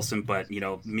as Dhalsim, but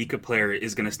Mika player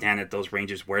is going to stand at those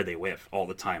ranges where they whiff all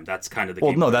the time. That's kind of the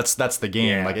game. Well, no, that's the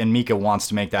game. Yeah. Like, and Mika wants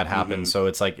to make that happen, so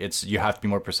it's like you have to be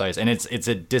more precise, and it's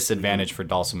a disadvantage for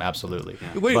Dhalsim, absolutely.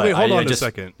 Yeah. Wait, hold on a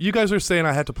second. You guys are saying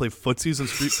I had to play footsies in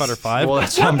Street Fighter 5? Well,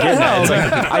 that's what I'm getting at. It's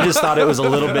like, I just thought it was a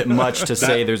little bit much to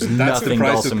say there's nothing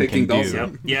Dhalsim can do.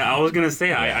 Yep. Yeah, I was going to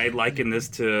say, I liken this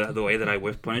to the way that I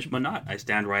whiff punish Manat. I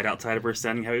stand right outside of her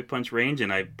standing heavy punch range,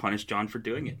 and I punish John for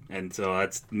doing it. And so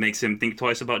that makes him think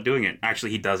twice about doing it.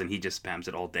 Actually, he doesn't. He just spams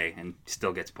it all day and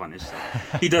still gets punished. So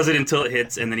he does it until it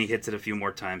hits, and then he hits it a few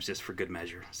more times just for good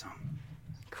measure. So.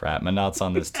 Crap, Manat's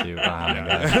on this too.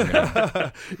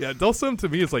 Yeah, Dhalsim to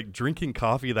me is like drinking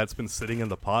coffee that's been sitting in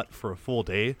the pot for a full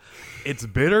day. It's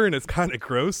bitter and it's kind of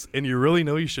gross, and you really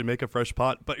know you should make a fresh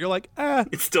pot, but you're like,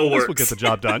 it still works. This will get the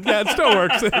job done. Yeah, it still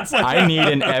works. It's like, I need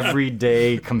an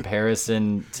everyday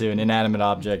comparison to an inanimate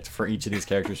object for each of these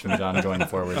characters from John going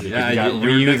forward. You got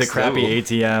Ryu, the crappy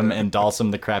ATM, and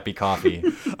Dhalsim, the crappy coffee.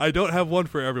 I don't have one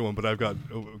for everyone, but I've got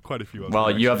quite a few.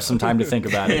 Well, you have some time to think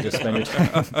about it. Just spend your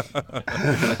time.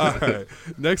 All right.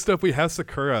 Next up, we have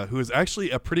Sakura, who is actually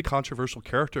a pretty controversial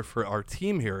character for our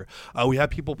team here. We had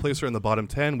people place her in the bottom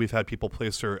 10. We've had people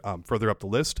place her further up the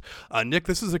list. Nick,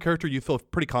 this is a character you feel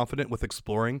pretty confident with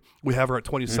exploring. We have her at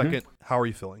 22nd. How are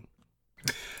you feeling?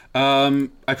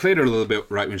 I played her a little bit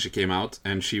right when she came out,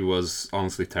 and she was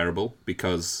honestly terrible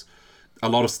because a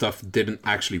lot of stuff didn't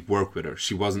actually work with her.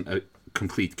 She wasn't a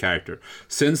complete character.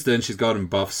 Since then, she's gotten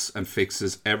buffs and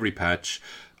fixes every patch.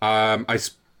 I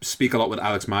speak a lot with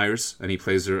Alex Myers, and he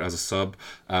plays her as a sub.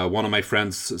 One of my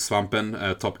friends, Svampen,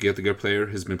 a top Guilty Gear player,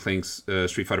 has been playing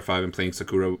Street Fighter 5 and playing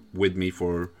Sakura with me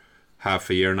for half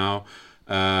a year now.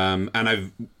 And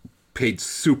I've paid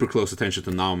super close attention to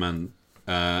Nauman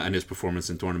and his performance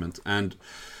in tournament. And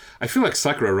I feel like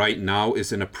Sakura right now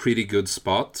is in a pretty good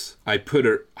spot. I put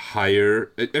her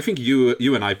higher. I think you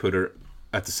and I put her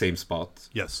at the same spot.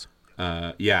 Yes.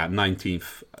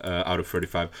 19th out of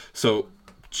 35. So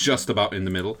just about in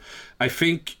the middle. I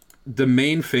think the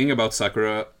main thing about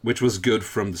Sakura, which was good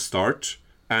from the start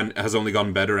and has only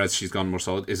gotten better as she's gotten more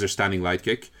solid, is her standing light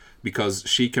kick, because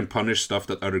she can punish stuff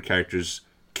that other characters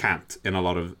can't in a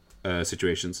lot of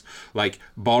situations. Like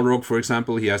Balrog, for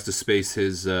example, he has to space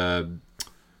his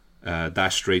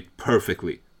dash straight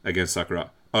perfectly against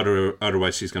Sakura.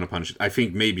 Otherwise, she's going to punish it. I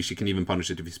think maybe she can even punish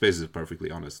it if he spaces it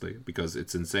perfectly, honestly, because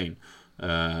it's insane.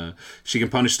 She can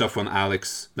punish stuff on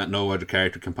Alex that no other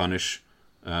character can punish.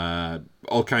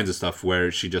 All kinds of stuff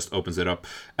where she just opens it up.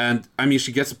 And, I mean,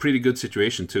 she gets a pretty good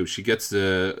situation, too. She gets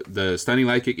the standing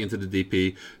light kick into the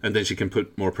DP, and then she can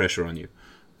put more pressure on you.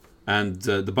 And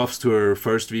the buffs to her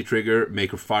first V-trigger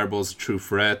make her fireballs a true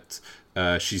threat.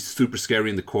 She's super scary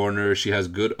in the corner. She has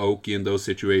good Oki in those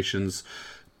situations.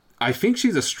 I think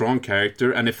she's a strong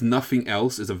character, and if nothing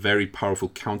else, is a very powerful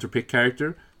counterpick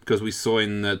character. Because we saw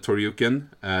in Toryuken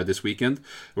this weekend,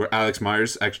 where Alex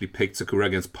Myers actually picked Sakura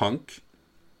against Punk,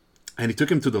 and he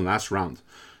took him to the last round.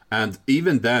 And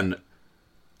even then,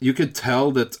 you could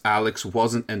tell that Alex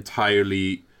wasn't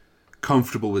entirely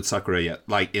comfortable with Sakura yet,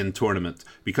 like in tournament,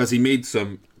 because he made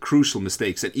some crucial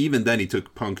mistakes, and even then he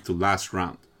took Punk to last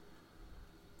round.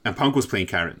 And Punk was playing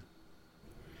Karen.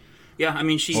 Yeah, I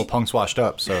mean, Well, Punk's washed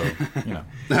up, so, you know.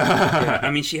 Yeah, I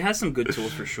mean, she has some good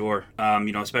tools for sure.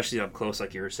 Especially up close,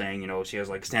 like you were saying. She has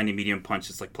like standing medium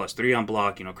punch. It's like +3 on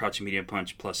block. Crouching medium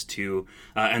punch +2.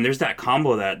 And there's that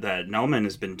combo that Nelman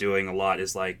has been doing a lot.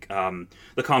 Is like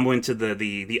the combo into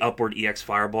the upward EX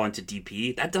fireball into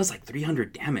DP. That does like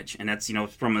 300 damage, and that's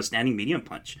from a standing medium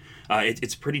punch.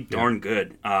 It's pretty darn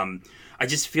good. I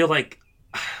just feel like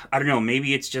I don't know.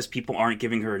 Maybe it's just people aren't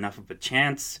giving her enough of a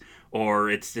chance. Or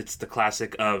it's the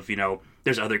classic of,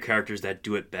 there's other characters that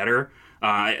do it better.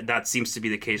 That seems to be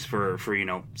the case for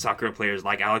Sakura players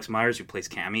like Alex Myers, who plays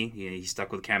Cammy. He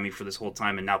stuck with Cammy for this whole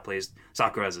time and now plays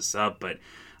Sakura as a sub. But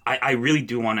I really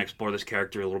do want to explore this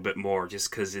character a little bit more, just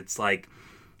because it's like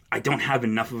I don't have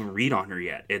enough of a read on her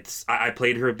yet. I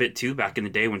played her a bit too back in the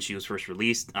day when she was first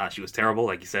released. She was terrible,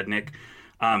 like you said, Nick.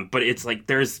 But it's like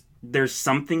there's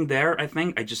something there, I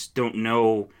think. I just don't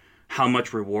know how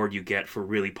much reward you get for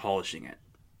really polishing it.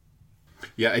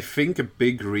 Yeah, I think a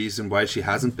big reason why she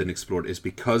hasn't been explored is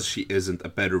because she isn't a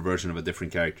better version of a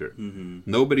different character. Mm-hmm.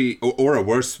 Nobody, or a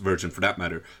worse version for that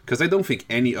matter, because I don't think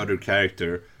any other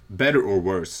character, better or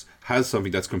worse, has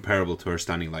something that's comparable to her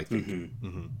standing light kick. Mm-hmm.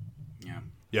 Mm-hmm.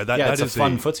 Yeah, it's a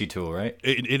fun footsie tool, right?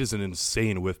 It is an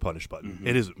insane whiff punish button. Mm-hmm.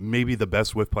 It is maybe the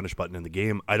best whiff punish button in the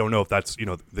game. I don't know if that's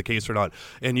the case or not.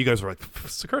 And you guys are like,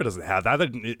 Sakura doesn't have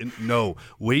that. No,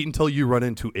 wait until you run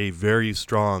into a very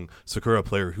strong Sakura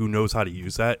player who knows how to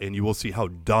use that, and you will see how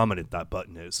dominant that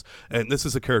button is. And this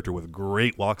is a character with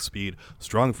great walk speed,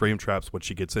 strong frame traps. When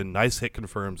she gets in, nice hit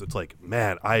confirms. It's like,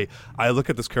 man, I look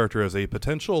at this character as a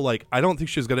potential. Like, I don't think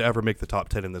she's going to ever make the top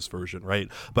 10 in this version, right?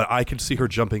 But I can see her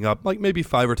jumping up like maybe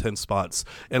 5 or 10 spots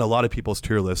in a lot of people's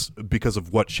tier lists because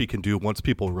of what she can do once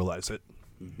people realize it.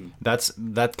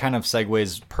 That kind of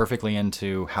segues perfectly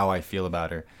into how I feel about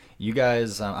her. You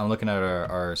guys, I'm looking at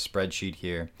our spreadsheet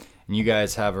here, and you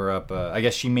guys have her up. I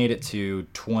guess she made it to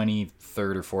 23rd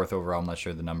or 4th overall. I'm not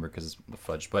sure the number because it's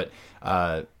fudge, but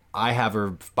I have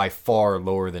her by far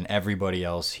lower than everybody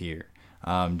else here.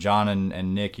 John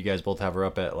and Nick, you guys both have her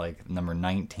up at like number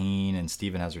 19, and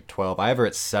Steven has her 12. I have her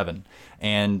at 7,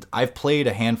 and I've played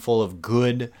a handful of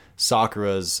good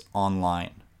Sakuras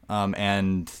online.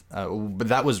 But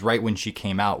that was right when she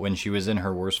came out, when she was in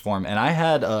her worst form, and I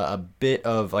had a bit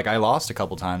of I lost a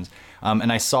couple times,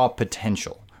 and I saw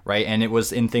potential. Right, and it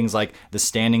was in things like the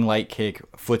standing light kick,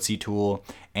 footsie tool,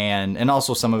 and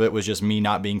also some of it was just me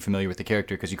not being familiar with the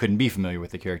character because you couldn't be familiar with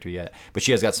the character yet. But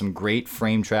she has got some great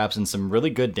frame traps and some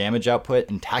really good damage output,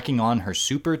 and tacking on her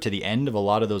super to the end of a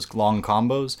lot of those long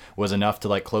combos was enough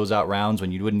to close out rounds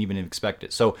when you wouldn't even expect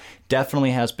it. So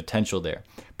definitely has potential there.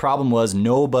 Problem was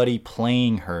nobody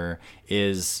playing her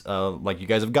is like you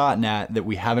guys have gotten at, that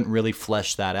we haven't really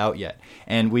fleshed that out yet.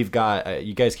 And we've got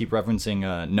you guys keep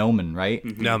referencing Noman, right?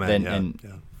 Mm-hmm.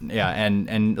 Noman, yeah,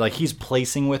 and he's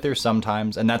placing with her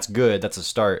sometimes, and that's good. That's a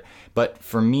start. But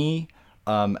for me,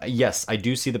 yes, I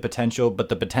do see the potential, but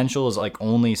the potential is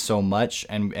only so much,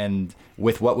 and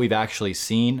with what we've actually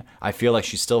seen, I feel like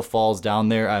she still falls down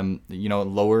there,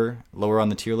 lower on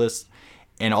the tier list.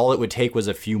 And all it would take was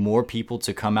a few more people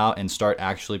to come out and start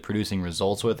actually producing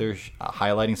results with her,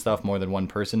 highlighting stuff, more than one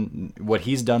person. What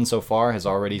he's done so far has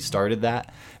already started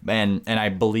that. And I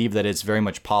believe that it's very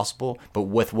much possible. But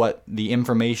with what the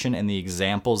information and the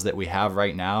examples that we have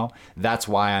right now, that's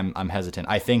why I'm hesitant.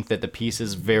 I think that the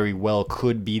pieces very well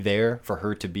could be there for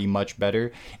her to be much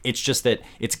better. It's just that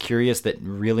it's curious that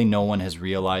really no one has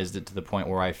realized it to the point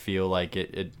where I feel like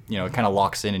it kind of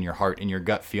locks in your heart, in your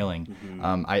gut feeling.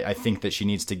 Mm-hmm. I think that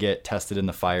she needs to get tested in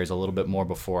the fires a little bit more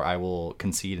before I will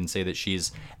concede and say that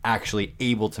she's actually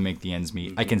able to make the ends meet.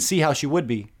 Mm-hmm. I can see how she would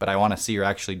be, but I want to see her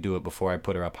actually do it before I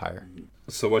put her up higher.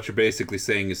 So what you're basically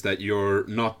saying is that you're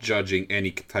not judging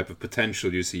any type of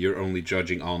potential you see, you're only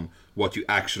judging on what you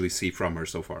actually see from her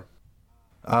so far.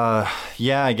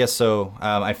 Yeah, I guess so.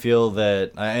 I feel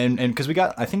that, and because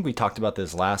I think we talked about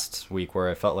this last week,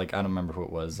 where I felt like, I don't remember who it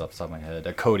was off the top of my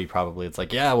head, Cody probably. It's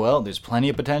there's plenty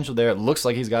of potential there. It looks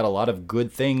like he's got a lot of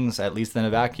good things, at least in a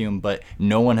vacuum, but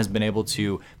no one has been able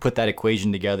to put that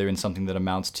equation together in something that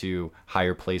amounts to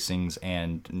higher placings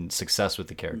and success with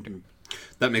the character.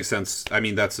 That makes sense. I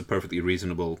mean, that's a perfectly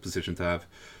reasonable position to have.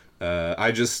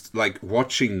 I just like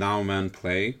watching Nauman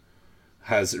play.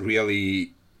 has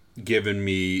really given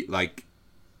me like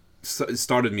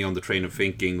started me on the train of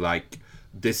thinking like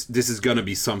this is gonna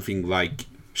be something like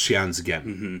Xian's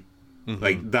Gen.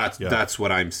 Like that's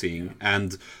what I'm seeing.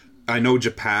 And I know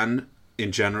Japan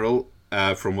in general,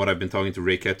 from what I've been talking to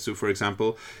Reiketsu, for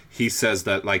example, he says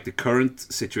that like the current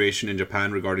situation in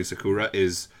Japan regarding Sakura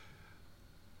is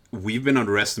we've been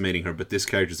underestimating her, but this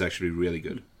character is actually really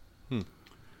good.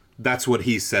 That's what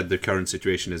he said the current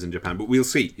situation is in Japan, but we'll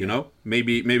see. You know,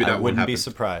 maybe that wouldn't happen. Wouldn't be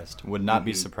surprised. Would not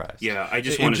be surprised. Yeah, I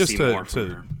just want to see more from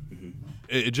her.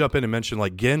 Jump in and mention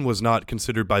like Gen was not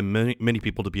considered by many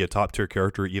people to be a top tier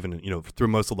character, even through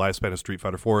most of the lifespan of Street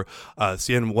Fighter 4.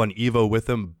 Cien won Evo with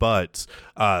him, but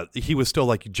he was still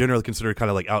like generally considered kind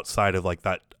of like outside of like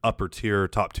that upper tier,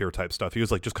 top tier type stuff. He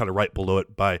was like just kind of right below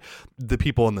it by the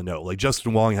people in the know. Like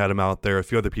Justin Wong had him out there. A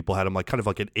few other people had him like kind of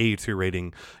like an A tier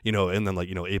rating, and then like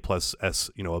A plus S,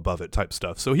 above it type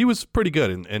stuff. So he was pretty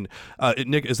good. And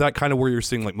Nick, is that kind of where you're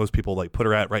seeing like most people like put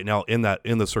her at right now in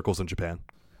the circles in Japan?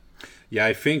 Yeah,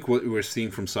 I think what we're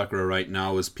seeing from Sakura right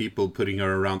now is people putting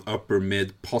her around upper,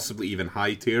 mid, possibly even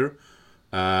high tier.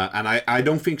 And I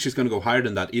don't think she's going to go higher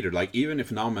than that either. Like, even if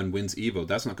Nauman wins Evo,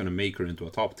 that's not going to make her into a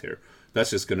top tier.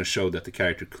 That's just going to show that the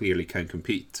character clearly can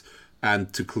compete.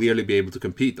 And to clearly be able to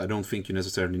compete, I don't think you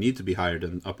necessarily need to be higher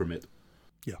than upper mid.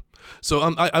 Yeah. So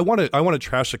I want to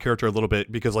trash the character a little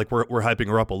bit because like we're hyping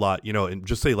her up a lot, and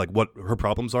just say like what her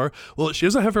problems are. Well, she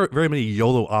doesn't have very many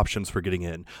YOLO options for getting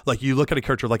in. Like you look at a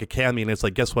character like a Cammy and it's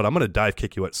like, guess what? I'm going to dive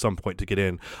kick you at some point to get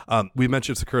in. We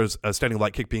mentioned Sakura's standing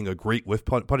light kick being a great whiff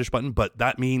punish button, but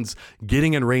that means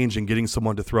getting in range and getting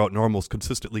someone to throw out normals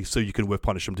consistently so you can whiff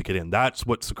punish them to get in. That's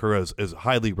what Sakura is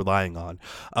highly relying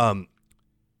on.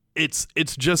 It's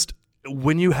just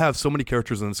when you have so many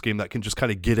characters in this game that can just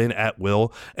kind of get in at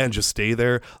will and just stay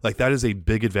there, like that is a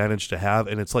big advantage to have,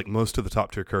 and it's like most of the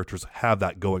top tier characters have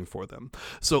that going for them.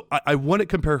 So I wouldn't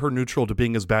compare her neutral to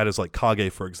being as bad as like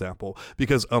Kage, for example,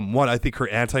 because one, I think her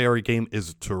anti-air game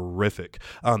is terrific.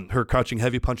 Her crouching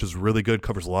heavy punch is really good,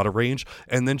 covers a lot of range,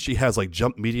 and then she has like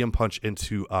jump medium punch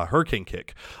into hurricane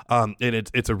kick, and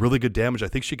it's a really good damage. I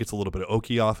think she gets a little bit of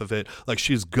Oki off of it. Like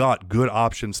she's got good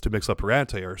options to mix up her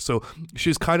anti-air, so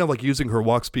she's kind of like using her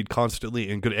walk speed constantly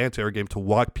and good anti-air game to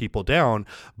walk people down,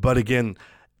 but again,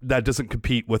 that doesn't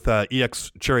compete with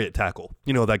EX Chariot Tackle,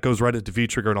 that goes right into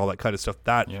V-Trigger and all that kind of stuff.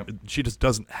 That she just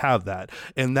doesn't have that,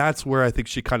 and that's where I think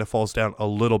she kind of falls down a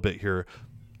little bit here.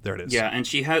 There it is. Yeah, and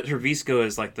she has her Visco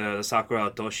is like the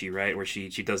Sakura Otoshi, right? Where she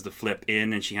does the flip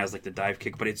in and she has like the dive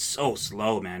kick, but it's so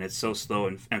slow, man. It's so slow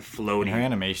and floaty. And her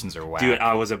animations are whack. Dude,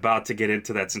 I was about to get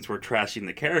into that since we're trashing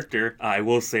the character. I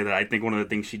will say that I think one of the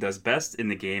things she does best in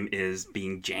the game is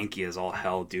being janky as all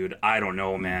hell, dude. I don't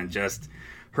know, man. Just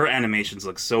her animations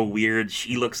look so weird.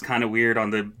 She looks kind of weird on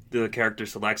the character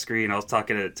select screen. I was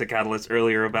talking to Catalyst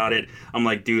earlier about it. I'm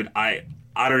like, dude, I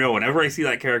don't know. Whenever I see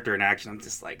that character in action, I'm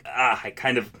just like, I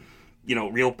kind of,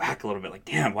 reel back a little bit. Like,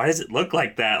 damn, why does it look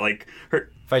like that? Like her.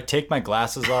 If I take my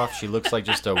glasses off, she looks like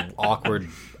just a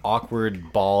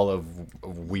awkward ball of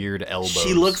weird elbows.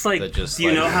 She looks like. Do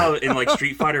you know how in like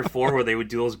Street Fighter 4 where they would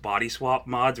do those body swap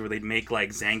mods where they'd make like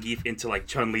Zangief into like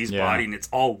Chun-Li's body and it's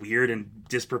all weird and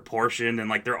disproportioned and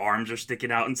like their arms are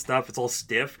sticking out and stuff. It's all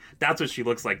stiff. That's what she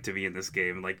looks like to me in this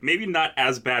game. Like maybe not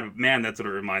as bad, but man, that's what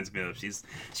it reminds me of.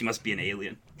 She must be an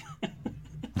alien.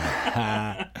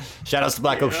 Shout outs to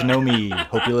Black Oak Shinomi.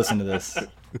 Hope you listen to this.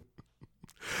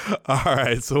 All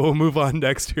right, so we'll move on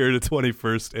next here to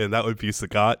 21st, and that would be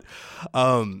Sagat.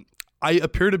 I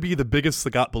appear to be the biggest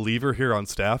Sagat believer here on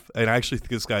staff, and I actually think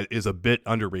this guy is a bit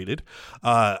underrated.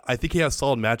 I think he has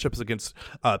solid matchups against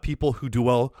people who do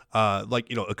well, like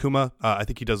Akuma. I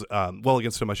think he does well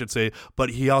against him, I should say,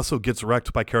 but he also gets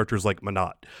wrecked by characters like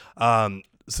Menat.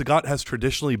 Sagat has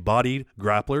traditionally bodied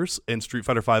grapplers, and Street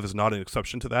Fighter V is not an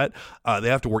exception to that. They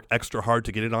have to work extra hard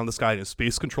to get it on this guy, and his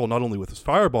space control, not only with his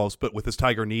fireballs, but with his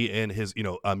Tiger Knee and his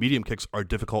medium kicks are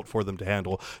difficult for them to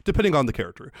handle, depending on the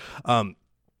character. And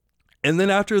then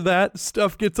after that,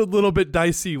 stuff gets a little bit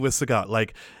dicey with Sagat.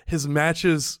 Like, his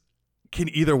matches can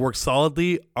either work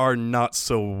solidly or not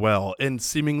so well, and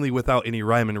seemingly without any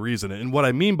rhyme and reason. And what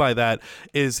I mean by that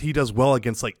is he does well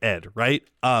against, like, Ed, right?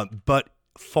 But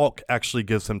Falk actually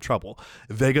gives him trouble.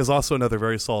 Vega's also another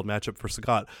very solid matchup for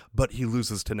Sagat, but he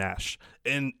loses to Nash.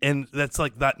 And that's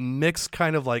like that mix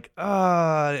kind of like,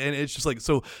 and it's just like,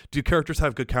 so do characters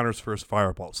have good counters for his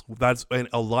fireballs? And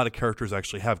a lot of characters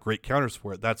actually have great counters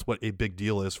for it. That's what a big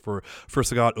deal is for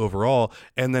Sagat overall.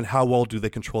 And then how well do they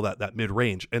control that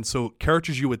mid-range? And so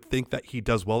characters you would think that he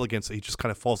does well against, he just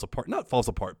kind of falls apart. Not falls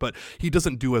apart, but he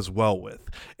doesn't do as well with.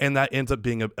 And that ends up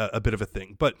being a bit of a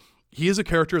thing. But he is a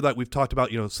character that we've talked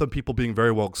about, some people being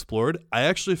very well explored. I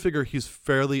actually figure he's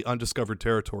fairly undiscovered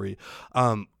territory,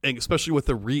 and especially with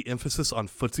the re-emphasis on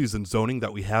footsies and zoning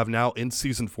that we have now in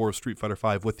Season 4 of Street Fighter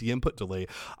V with the input delay.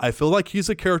 I feel like he's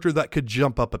a character that could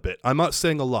jump up a bit. I'm not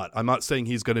saying a lot. I'm not saying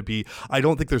he's going to be, I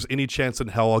don't think there's any chance in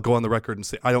hell, I'll go on the record and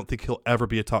say, I don't think he'll ever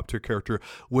be a top tier character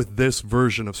with this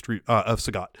version of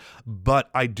Sagat. But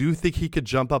I do think he could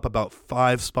jump up about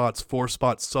 5 spots, 4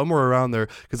 spots, somewhere around there,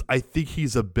 because I think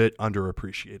he's a bit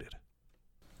underappreciated.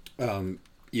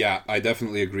 Yeah, I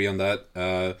definitely agree on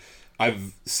that.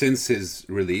 Since his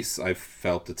release, I've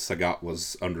felt that Sagat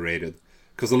was underrated,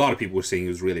 because a lot of people were saying he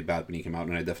was really bad when he came out,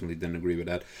 and I definitely didn't agree with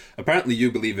that. Apparently,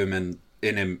 you believe in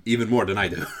him even more than I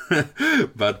do.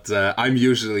 But I'm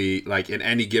usually, like, in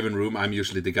any given room, I'm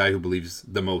usually the guy who believes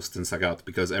the most in Sagat,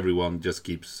 because everyone just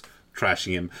keeps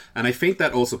trashing him. And I think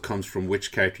that also comes from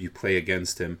which character you play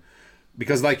against him.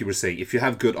 Because like you were saying, if you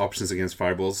have good options against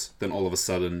fireballs, then all of a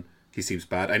sudden he seems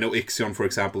bad. I know Ixion, for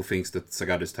example, thinks that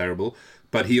Sagat is terrible,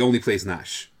 but he only plays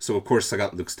Nash. So of course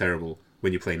Sagat looks terrible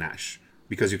when you play Nash,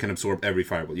 because you can absorb every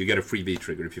fireball. You get a free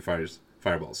V-trigger if you fires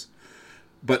fireballs.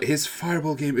 But his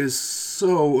fireball game is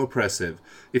so oppressive.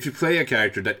 If you play a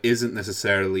character that isn't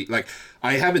necessarily... Like,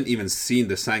 I haven't even seen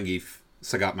the Zangief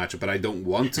Sagat matchup, but I don't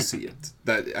want to see it.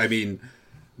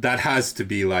 That has to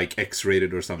be like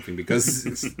X-rated or something, because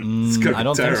it's I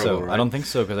don't terrible, think so. right? I don't think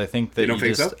so, because I think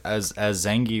that so? as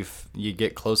Zangief, you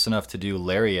get close enough to do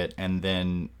Lariat, and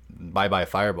then bye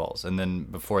fireballs, and then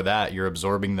before that you're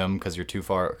absorbing them because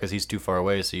he's too far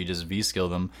away. So you just V-skill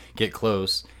them, get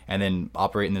close, and then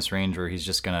operate in this range where he's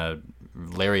just gonna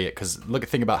Lariat. Because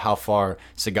think about how far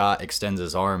Sagat extends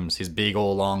his arms, his big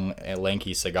old long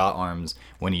lanky Sagat arms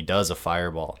when he does a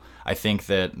fireball. I think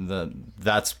that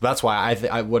that's why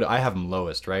I have him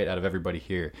lowest, right, out of everybody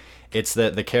here. It's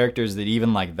that the characters that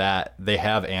even like that, they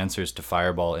have answers to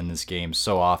fireball in this game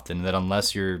so often that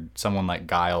unless you're someone like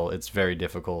Guile, it's very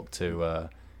difficult to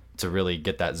really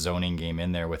get that zoning game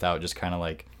in there without just kind of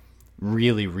like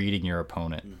really reading your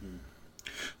opponent. Mm-hmm.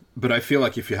 But I feel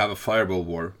like if you have a fireball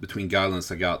war between Guile and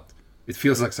Sagat, it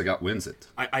feels like Sagat wins it.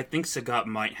 I think Sagat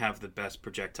might have the best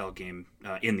projectile game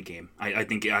in the game. I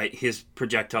think his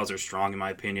projectiles are strong, in my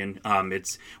opinion.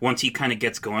 It's once he kind of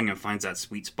gets going and finds that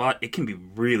sweet spot, it can be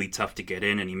really tough to get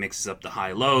in, and he mixes up the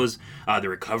high lows. The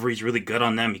recovery's really good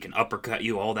on them. He can uppercut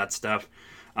you, all that stuff.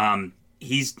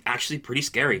 He's actually pretty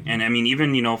scary. And I mean,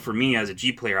 even, for me as a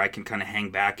G player, I can kind of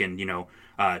hang back and,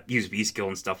 use V-skill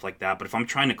and stuff like that. But if I'm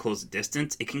trying to close the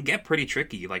distance, it can get pretty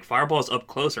tricky. Like, fireballs up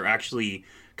close are actually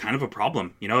kind of a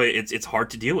problem. It's hard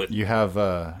to deal with. You have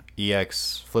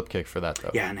EX flip kick for that,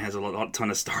 though. Yeah, and has a ton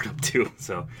of startup too.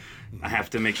 So I have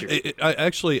to make sure.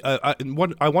 I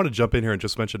want to jump in here and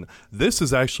just mention, this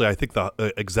is actually, I think,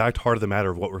 the exact heart of the matter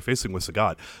of what we're facing with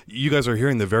Sagat. You guys are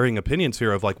hearing the varying opinions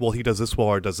here of like, well, he does this well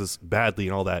or does this badly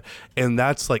and all that. And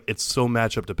that's like, it's so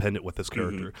matchup dependent with this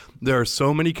character. Mm-hmm. There are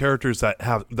so many characters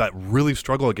that really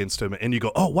struggle against him, and you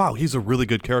go, oh, wow, he's a really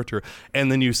good character.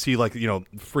 And then you see like,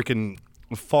 freaking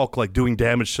Falk like doing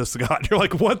damage to Sagat. You're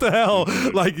like, what the hell?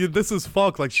 Like, this is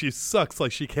Falk. Like, she sucks.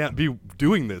 Like, she can't be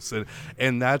doing this.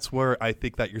 And that's where I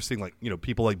think that you're seeing like,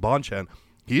 people like Bonchan.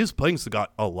 He is playing Sagat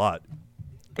a lot.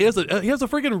 He has a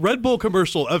freaking Red Bull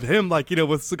commercial of him, like,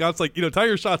 with Sagat's like,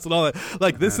 tire shots and all that.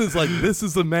 Like, this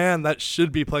is a man that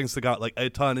should be playing Sagat like a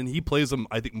ton, and he plays him,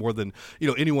 I think, more than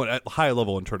anyone at high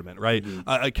level in tournament, right?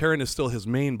 Mm-hmm. Karin is still his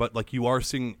main, but like you are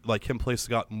seeing like him play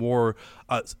Sagat more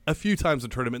a few times in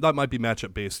tournament. That might be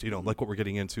matchup based, like what we're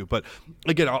getting into. But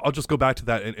again, I'll just go back to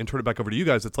that and turn it back over to you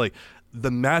guys. It's like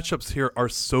the matchups here are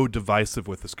so divisive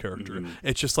with this character. Mm-hmm.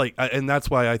 It's just like, and that's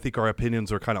why I think our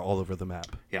opinions are kind of all over the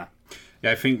map. Yeah.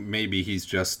 Yeah, I think maybe he's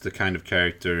just the kind of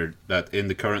character that in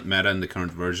the current meta, in the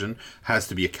current version, has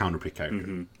to be a counterpick character.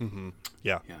 Mm-hmm. Mm-hmm.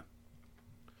 Yeah,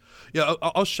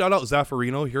 I'll shout out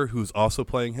Zaffarino here, who's also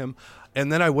playing him.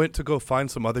 And then I went to go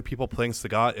find some other people playing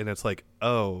Sagat, and it's like,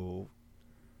 oh,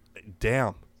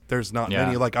 damn. There's not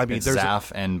many. Like, I mean, it's there's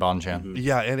Zaf and Bonchan. Mm-hmm.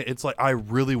 Yeah, and it's like, I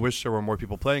really wish there were more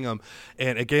people playing him.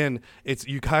 And again,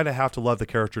 you kind of have to love the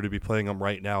character to be playing him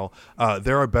right now.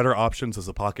 There are better options as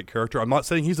a pocket character. I'm not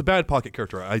saying he's a bad pocket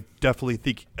character. I definitely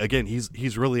think, again,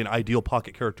 he's really an ideal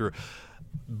pocket character.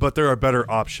 But there are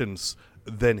better options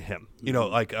than him.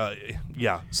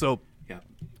 So...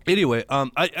 Anyway,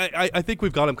 I think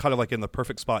we've got him kind of like in the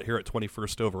perfect spot here at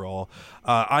 21st overall.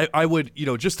 I would,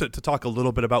 just to talk a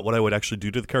little bit about what I would actually do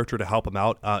to the character to help him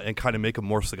out and kind of make him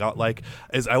more Sagat-like,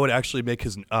 is I would actually make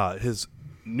his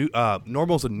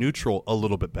normals and neutral a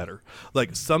little bit better.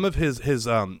 Like some of his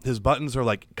buttons are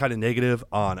like kind of negative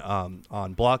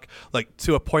on block, like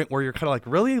to a point where you're kind of like,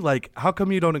 really, like how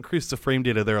come you don't increase the frame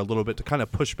data there a little bit to kind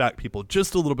of push back people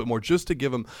just a little bit more, just to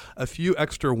give them a few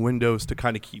extra windows to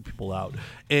kind of keep people out.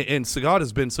 And Sagat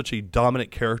has been such a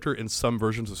dominant character in some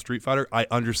versions of Street Fighter. I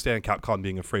understand Capcom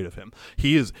being afraid of him.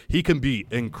 He can be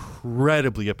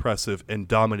incredibly oppressive and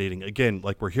dominating, again,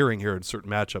 like we're hearing here in certain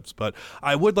matchups, but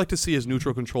I would like to see his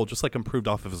neutral control just like improved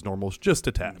off of his normals just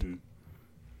a tad. Mm-hmm.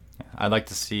 I'd like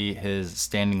to see his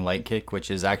standing light kick,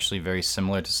 which is actually very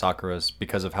similar to Sakura's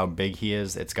because of how big he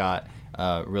is. It's got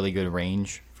really good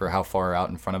range for how far out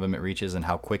in front of him it reaches and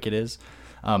how quick it is.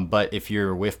 But if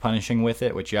you're whiff punishing with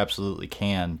it, which you absolutely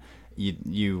can,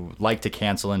 you like to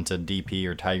cancel into DP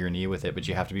or Tiger Knee with it, but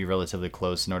you have to be relatively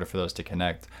close in order for those to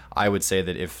connect. I would say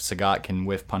that if Sagat can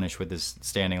whiff punish with his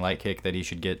standing light kick, that he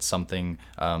should get something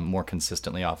more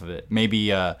consistently off of it.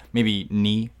 Maybe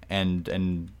knee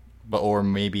or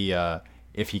maybe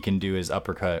if he can do his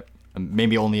uppercut.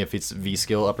 Maybe only if it's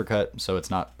V-skill uppercut, so it's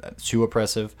not too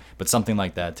oppressive, but something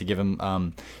like that to give him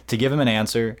an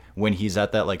answer when he's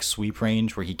at that like sweep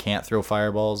range where he can't throw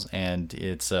fireballs, and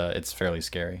it's fairly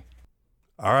scary.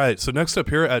 All right, so next up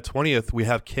here at 20th we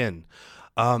have Ken.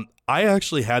 I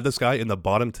actually had this guy in the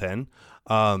bottom 10.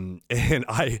 And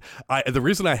I the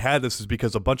reason I had this is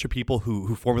because a bunch of people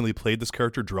who formerly played this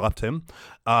character dropped him.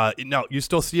 Now you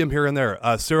still see him here and there.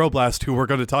 Ceroblast, who we're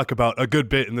going to talk about a good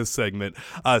bit in this segment,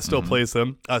 still plays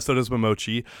him. So does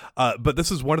Momochi. But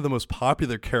this is one of the most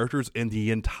popular characters in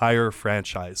the entire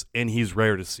franchise, and he's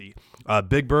rare to see.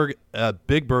 Big Bird and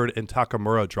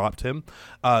Takamura dropped him,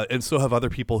 and so have other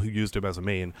people who used him as a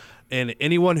main. And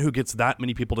anyone who gets that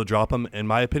many people to drop him, in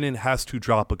my opinion, has to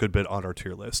drop a good bit on our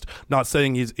tier list. Not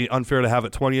saying he's unfair to have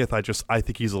at 20th. I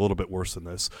think he's a little bit worse than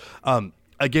this.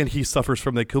 Again, he suffers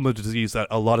from the Akuma disease that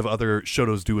a lot of other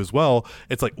Shotos do as well.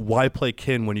 It's like, why play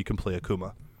Ken when you can play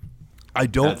Akuma?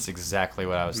 That's exactly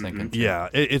what I was thinking. Too. Yeah,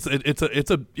 it's a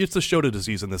Shota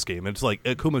disease in this game. It's like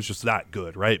Akuma's just that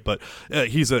good, right? But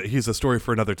he's a story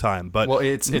for another time. But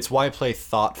it's why play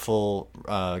thoughtful,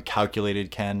 calculated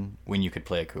Ken when you could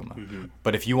play Akuma. Mm-hmm.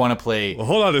 But if you want to play,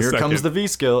 hold on a second. Here comes the V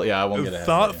skill. Yeah, I won't get ahead.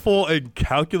 Thoughtful and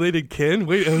calculated Ken.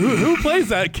 Wait, who plays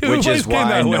that? Which is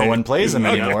why no one plays him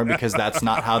anymore because that's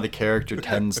not how the character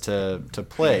tends to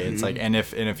play. It's like, and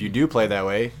if you do play that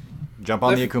way, jump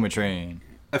on the Akuma train.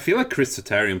 I feel like Chris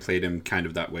Tatarian played him kind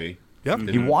of that way. Yeah,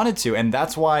 he wanted to, and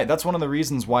that's one of the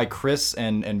reasons why Chris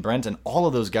and Brent and all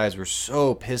of those guys were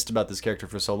so pissed about this character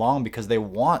for so long, because they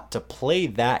want to play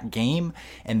that game,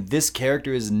 and this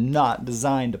character is not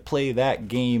designed to play that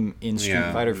game in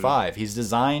Street Fighter V. He's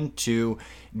designed to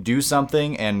do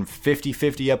something and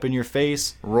 50-50 up in your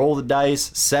face, roll the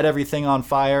dice, set everything on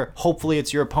fire. Hopefully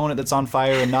it's your opponent that's on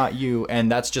fire and not you, and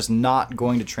that's just not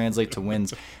going to translate to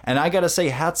wins. And I gotta say,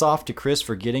 hats off to Chris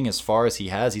for getting as far as he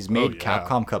has. He's made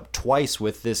Capcom Cup twice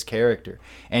with this character,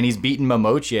 and he's beaten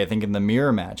Momochi, I think, in the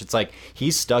mirror match. It's like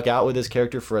he's stuck out with this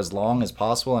character for as long as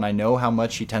possible, and I know how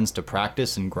much he tends to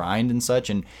practice and grind and such,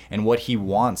 and what he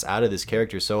wants out of this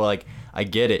character. So like, I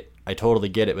get it. I totally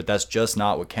get it, but that's just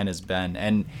not what Ken has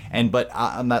been. But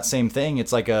on that same thing,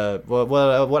 it's like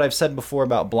what I've said before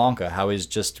about Blanca, how he's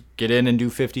just get in and do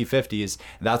 50-50s.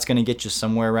 That's going to get you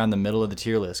somewhere around the middle of the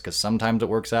tier list, because sometimes it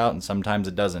works out and sometimes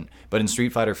it doesn't. But in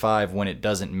Street Fighter V, when it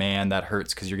doesn't, man, that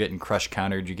hurts, because you're getting crush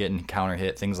countered, you're getting counter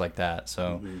hit, things like that.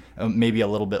 So maybe a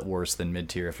little bit worse than mid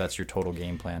tier if that's your total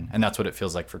game plan, and that's what it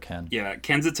feels like for Ken. Yeah,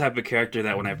 Ken's the type of character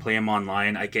that when I play him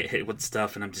online, I get hit with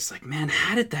stuff, and I'm just like, man,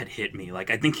 how did that hit me?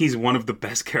 Like, I think he's one of the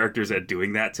best characters at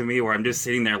doing that to me, where I'm just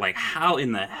sitting there like, how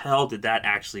in the hell did that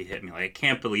actually hit me? Like, I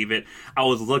can't believe it. I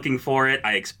was looking for it,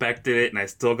 I expected it, and I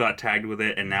still got tagged with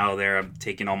it, and now I'm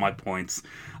taking all my points.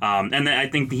 And then I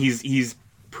think he's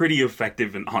pretty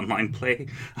effective in online play.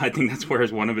 I think that's where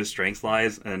one of his strengths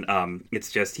lies, and it's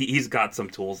just he's got some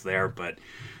tools there. But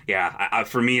yeah,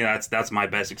 for me, that's my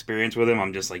best experience with him.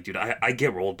 I'm just like, dude, I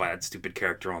get rolled by that stupid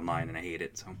character online, and I hate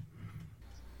it. So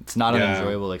it's not an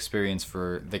enjoyable experience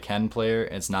for the Ken player.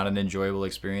 It's not an enjoyable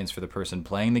experience for the person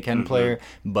playing the Ken player,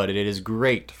 but it is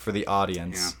great for the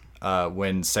audience.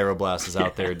 When Ceroblast is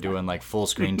out there doing like full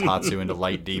screen Tatsu into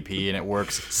light DP, and it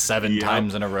works 7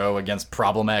 times in a row against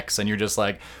Problem X, and you're just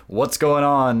like, what's going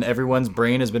on? Everyone's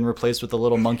brain has been replaced with a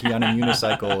little monkey on a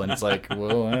unicycle, and it's like,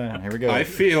 well, here we go. I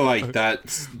feel like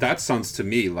that sounds to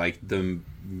me like the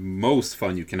most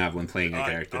fun you can have when playing a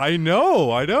character. I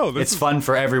know. It's fun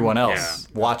for everyone else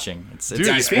watching. Dude,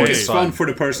 I think it's fun for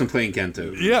the person playing Ken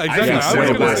too. Yeah, exactly. I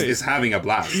think Ceroblast is having a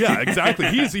blast. Yeah, exactly.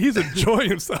 He's enjoying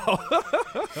himself.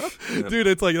 Dude,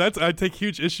 it's like I take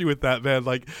huge issue with that, man.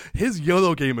 Like his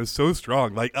YOLO game is so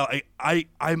strong. Like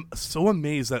I'm so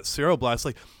amazed that Ceroblast,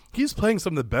 like, he's playing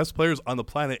some of the best players on the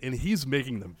planet, and he's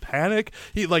making them panic.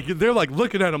 They're like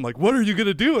looking at him like, "What are you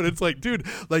gonna do?" And it's like, dude,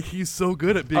 like he's so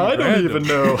good at being. I don't even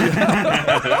know.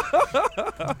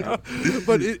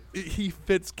 But he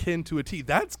fits Ken to a T.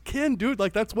 That's Ken, dude.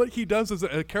 Like that's what he does as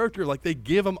a character. Like they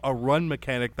give him a run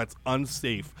mechanic that's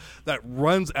unsafe, that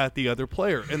runs at the other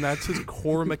player, and that's his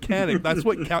core mechanic. That's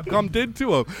what Capcom did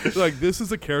to him. Like this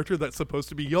is a character that's supposed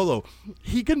to be YOLO.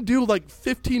 He can do like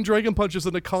 15 Dragon Punches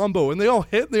in a combo, and they all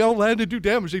hit. They all land and do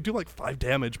damage. They do like 5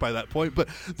 damage by that point, but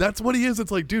that's what he is.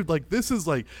 It's like, dude, like this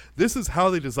is how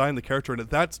they design the character, and if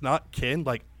that's not Ken,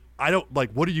 like I don't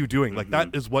like. What are you doing? Like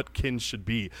that is what Ken should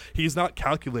be. He's not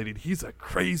calculated. He's a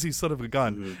crazy son of a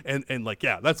gun, and like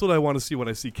that's what I want to see when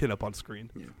I see Ken up on screen.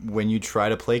 When you try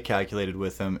to play calculated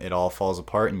with him, it all falls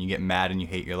apart, and you get mad and you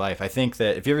hate your life. I think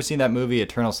that if you ever seen that movie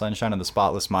Eternal Sunshine of the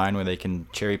Spotless Mind, where they can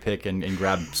cherry pick and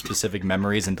grab specific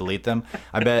memories and delete them,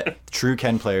 I bet true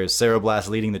Ken players, Ceroblast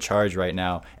leading the charge right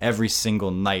now, every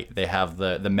single night they have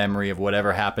the memory of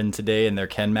whatever happened today in their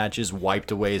Ken matches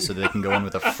wiped away so they can go in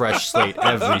with a fresh slate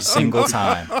every single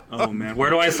time. Oh man, where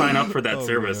do I sign up for that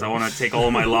service? Man. I want to take all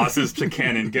of my losses to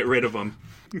Ken and get rid of them.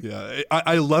 Yeah,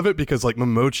 I love it because like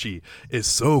Momochi is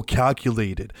so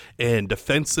calculated and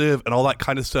defensive and all that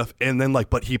kind of stuff, and then like,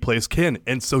 but he plays Ken,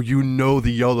 and so you know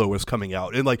the YOLO is coming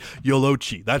out, and like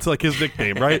Yolochi, that's like his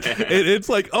nickname, right? It's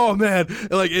like, oh man,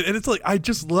 and like, and it's like I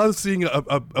just love seeing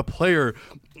a player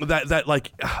that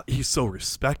like he's so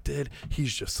respected,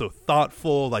 he's just so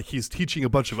thoughtful, like he's teaching a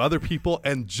bunch of other people,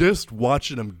 and just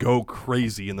watching him go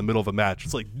crazy in the middle of a match,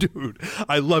 it's like, dude,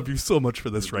 I love you so much for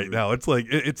this right now. It's like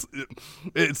it's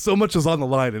so much is on the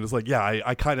line, and it's like, yeah,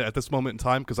 I kind of at this moment in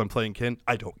time, because I'm playing Ken,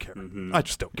 I don't care. I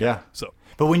just don't care. Yeah. So,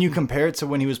 but when you compare it to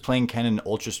when he was playing Ken in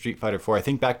Ultra Street Fighter 4, I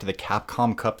think back to the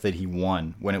Capcom Cup that he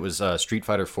won when it was Street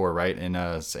Fighter 4, right,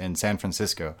 in San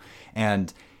Francisco,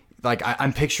 and like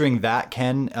I'm picturing that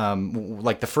Ken,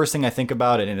 like the first thing I think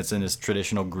about it, and it's in his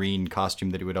traditional green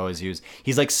costume that he would always use.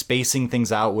 He's like spacing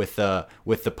things out with the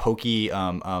pokey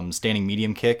standing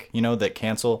medium kick, you know, that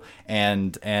cancel,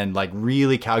 and like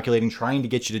really calculating, trying to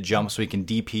get you to jump so he can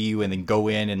DP you and then go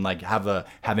in and like have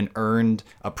an earned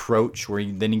approach where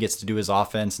then he gets to do his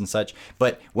offense and such.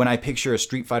 But when I picture a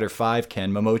Street Fighter 5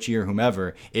 Ken, Momochi or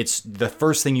whomever, it's the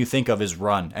first thing you think of is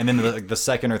run, and then the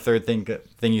second or third thing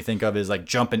you think of is like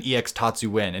jump and EX Tatsu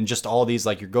win, and just all these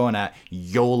like you're going at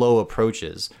YOLO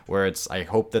approaches where it's I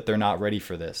hope that they're not ready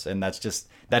for this, and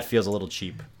that feels a little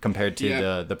cheap compared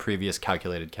to the previous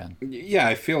calculated Ken. Yeah,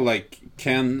 I feel like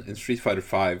Ken in Street Fighter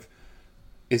 5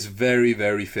 is very,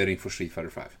 very fitting for Street Fighter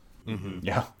 5.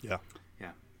 Yeah.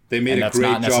 They made a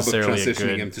great job of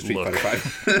transitioning him to Street Fighter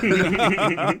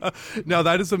 5. Now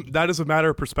that is a matter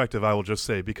of perspective, I will just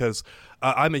say, because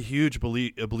I'm a huge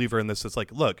believer in this. It's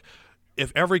like, look,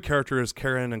 if every character is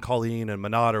Karen and Colleen and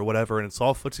Manat or whatever, and it's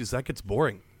all footsies, that gets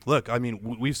boring. Look, I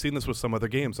mean, we've seen this with some other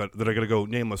games that are going to go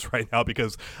nameless right now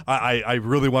because I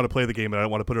really want to play the game and I don't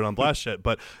want to put it on blast yet,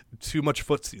 but too much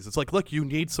footsies. It's like, look, you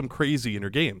need some crazy in your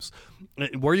games.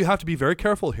 Where you have to be very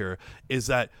careful here is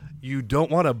that you don't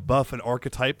want to buff an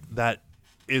archetype that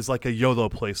is like a YOLO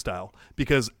play style,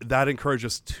 because that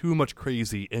encourages too much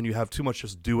crazy and you have too much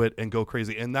just do it and go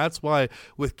crazy. And that's why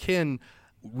with Ken,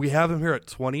 we have him here at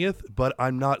 20th, but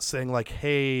I'm not saying like,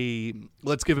 hey,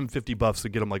 let's give him 50 buffs to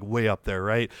get him like way up there,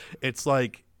 right? It's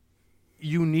like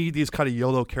you need these kind of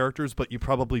YOLO characters, but you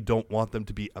probably don't want them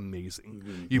to be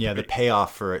amazing. The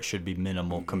payoff for it should be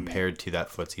minimal compared to that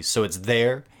footsie. So it's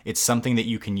there. It's something that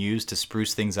you can use to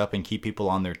spruce things up and keep people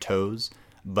on their toes,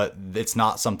 but it's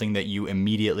not something that you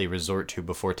immediately resort to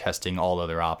before testing all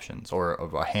other options or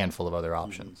a handful of other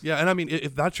options. Yeah, and I mean,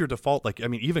 if that's your default, like, I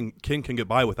mean, even King can get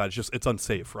by with that. It's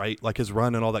unsafe, right? Like his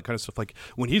run and all that kind of stuff. Like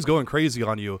when he's going crazy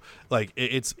on you, like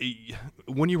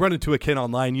when you run into a Ken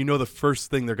online, you know the first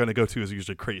thing they're going to go to is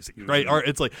usually crazy, right? Or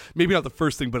it's like maybe not the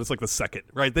first thing, but it's like the second,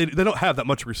 right? They don't have that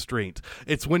much restraint.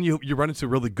 It's when you run into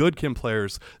really good Ken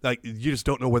players that you just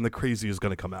don't know when the crazy is going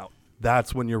to come out.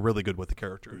 That's when you're really good with the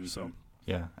character. So.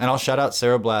 Yeah, and I'll shout out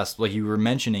Ceroblast, like you were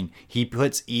mentioning. He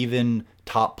puts even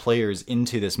top players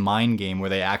into this mind game where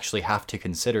they actually have to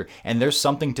consider, and there's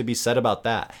something to be said about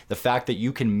that. The fact that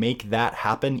you can make that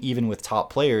happen even with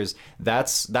top players,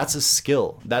 that's a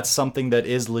skill. That's something that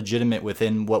is legitimate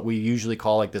within what we usually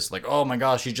call like this, like, oh my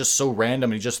gosh, he's just so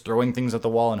random and he's just throwing things at the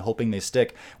wall and hoping they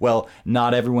stick. Well,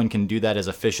 not everyone can do that as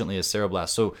efficiently as Ceroblast.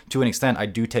 So to an extent, I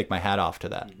do take my hat off to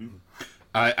that. Mm-hmm.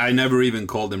 I never even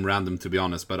called him random, to be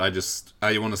honest, but I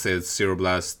want to say that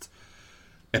Ceroblast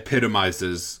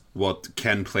epitomizes what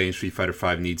Ken play in Street Fighter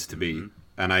V needs to be.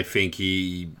 and I think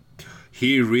he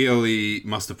really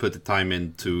must have put the time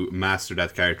in to master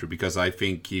that character, because I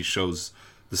think he shows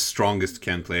the strongest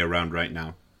Ken play around right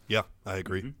now. Yeah, I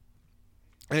agree. Mm-hmm.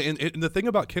 And the thing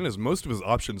about Ken is most of his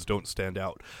options don't stand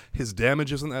out. His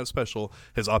damage isn't that special.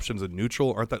 His options in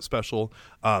neutral aren't that special.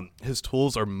 His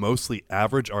tools are mostly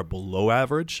average or below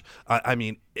average. I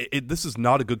mean, this is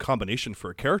not a good combination for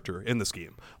a character in this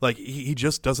game. Like, he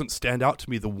just doesn't stand out to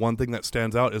me. The one thing that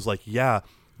stands out is, like, yeah,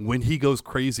 when he goes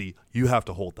crazy, you have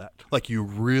to hold that. Like, you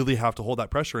really have to hold that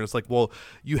pressure. And it's like, well,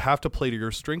 you have to play to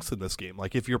your strengths in this game.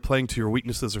 Like, if you're playing to your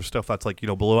weaknesses or stuff that's, like, you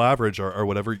know, below average or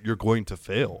whatever, you're going to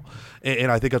fail.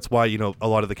 And I think that's why, you know, a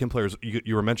lot of the Ken players,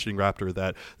 you were mentioning, Raptor,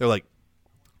 that they're like,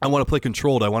 I want to play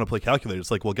controlled, I want to play calculated. It's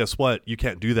like, well, guess what? You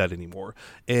can't do that anymore.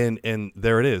 And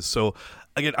there it is. So,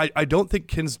 again, I don't think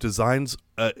Ken's designs,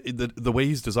 the way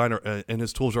he's designed and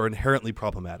his tools are inherently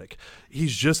problematic.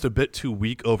 He's just a bit too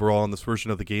weak overall in this version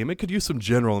of the game. It could use some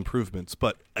general improvements.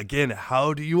 But, again,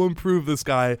 how do you improve this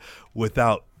guy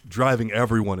without driving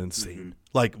everyone insane? Mm-hmm.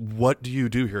 Like, what do you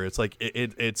do here? It's like,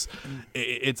 it's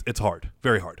hard.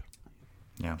 Very hard.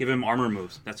 Yeah. Give him armor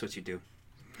moves. That's what you do.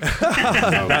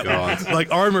 Oh God!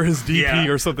 Like armor his DP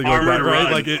or something like that,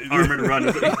 right? Like armored run.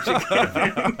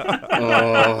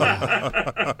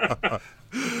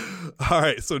 All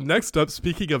right. So next up,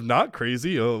 speaking of not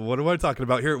crazy, what am I talking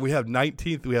about here? We have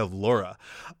 19th. We have Laura,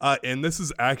 and this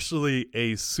is actually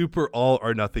a super all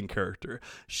or nothing character.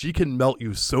 She can melt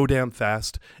you so damn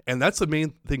fast, and that's the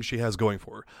main thing she has going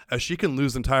for her. As she can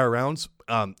lose entire rounds,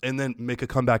 and then make a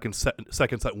comeback in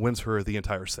seconds that wins her the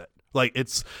entire set. Like,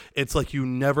 it's like you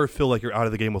never feel like you're out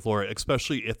of the game with Laura,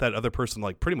 especially if that other person,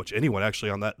 like pretty much anyone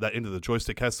actually on that end of the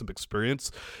joystick, has some experience.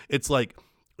 It's like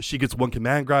she gets one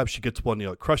command grab, she gets one, you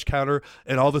know, crush counter,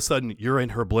 and all of a sudden you're in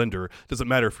her blender. Doesn't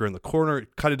matter if you're in the corner,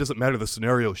 it kind of doesn't matter the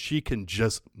scenario. She can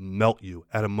just melt you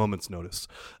at a moment's notice.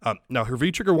 Now, her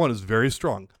V-Trigger 1 is very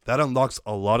strong. That unlocks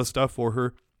a lot of stuff for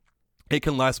her. It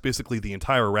can last basically the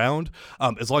entire round,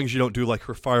 as long as you don't do like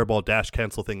her fireball dash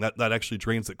cancel thing. That actually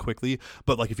drains it quickly.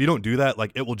 But like if you don't do that,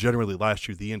 like it will generally last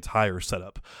you the entire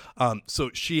setup. So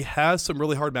she has some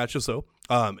really hard matches though.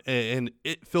 And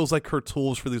it feels like her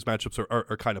tools for these matchups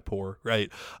are kind of poor, right?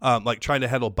 Like trying to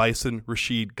handle Bison,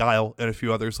 Rashid, Guile, and a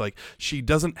few others. Like she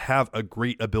doesn't have a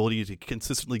great ability to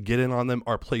consistently get in on them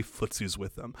or play footsies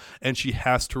with them. And she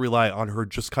has to rely on her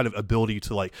just kind of ability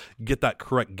to like get that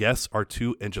correct guess or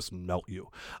two and just melt you.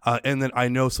 And then I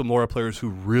know some Laura players who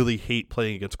really hate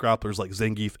playing against grapplers like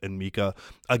Zangief and Mika.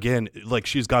 Again, like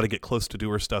she's got to get close to do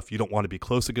her stuff. You don't want to be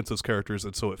close against those characters.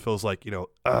 And so it feels like, you know,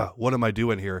 what am I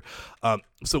doing here?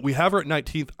 So we have her at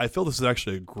 19th. I feel this is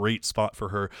actually a great spot for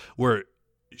her where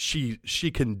she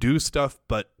can do stuff,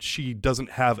 but she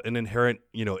doesn't have an inherent,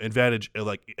 you know, advantage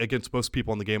like against most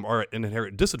people in the game, or an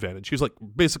inherent disadvantage. She's like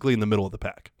basically in the middle of the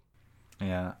pack.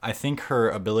 Yeah, I think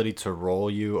her ability to roll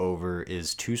you over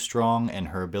is too strong, and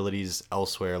her abilities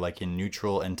elsewhere, like in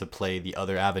neutral and to play the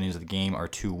other avenues of the game, are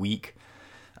too weak.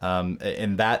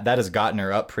 And that has gotten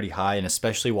her up pretty high, and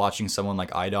especially watching someone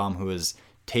like IDOM who has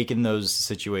taken those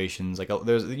situations, like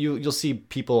you'll see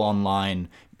people online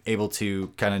able to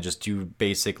kind of just do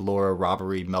basic Laura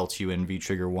robbery, melt you in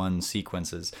V-Trigger 1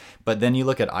 sequences. But then you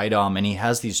look at IDOM and he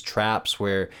has these traps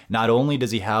where not only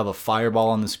does he have a fireball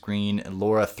on the screen,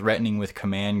 Laura threatening with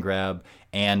command grab,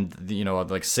 and you know,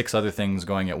 like 6 other things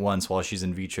going at once while she's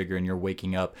in V-Trigger and you're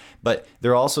waking up. But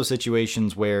there are also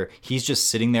situations where he's just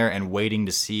sitting there and waiting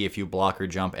to see if you block or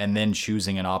jump and then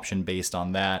choosing an option based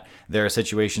on that. There are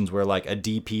situations where like a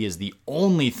DP is the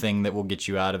only thing that will get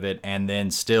you out of it, and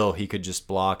then still he could just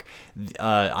block.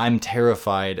 I'm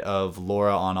terrified of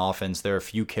Laura on offense. There are a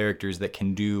few characters that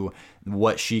can do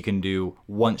what she can do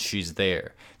once she's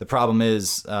there. The problem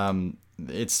is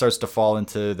it starts to fall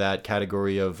into that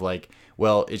category of like,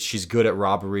 well, she's good at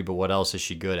robbery, but what else is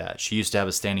she good at? She used to have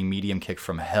a standing medium kick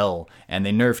from hell, and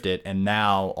they nerfed it, and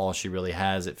now all she really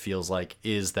has, it feels like,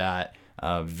 is that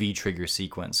V-Trigger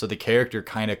sequence. So the character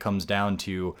kind of comes down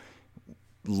to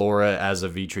Laura as a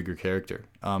V-Trigger character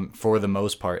for the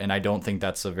most part, and I don't think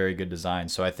that's a very good design.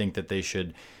 So I think that they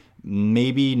should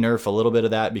maybe nerf a little bit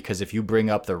of that, because if you bring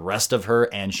up the rest of her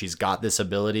and she's got this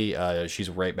ability,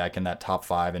 she's right back in that top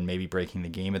 5 and maybe breaking the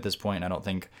game at this point. I don't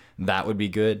think that would be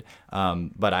good.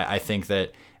 But I think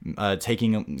that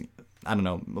taking, I don't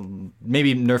know,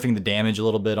 maybe nerfing the damage a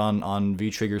little bit on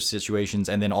V-Trigger situations,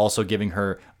 and then also giving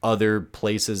her other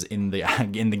places in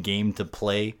the game to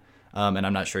play. And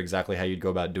I'm not sure exactly how you'd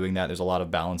go about doing that. There's a lot of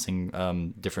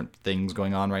balancing different things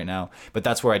going on right now. But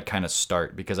that's where I'd kind of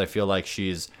start, because I feel like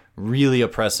she's really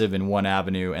oppressive in one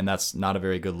avenue, and that's not a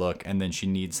very good look. And then she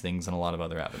needs things in a lot of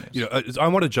other avenues. You know, I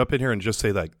want to jump in here and just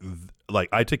say, like like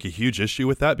I take a huge issue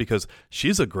with that because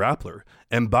she's a grappler,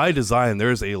 and by design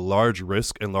there's a large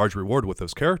risk and large reward with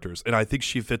those characters, and I think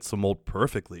she fits the mold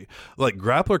perfectly. Like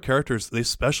grappler characters, they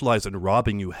specialize in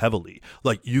robbing you heavily.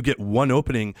 Like you get one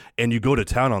opening and you go to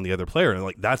town on the other player, and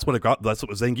like that's what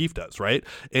Zangief does, right?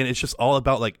 And it's just all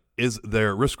about like, is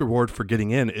their risk reward for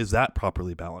getting in, is that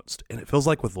properly balanced? And it feels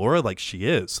like with Laura, like she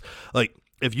is. Like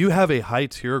if you have a high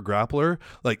tier grappler,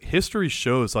 like history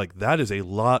shows like that is a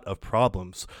lot of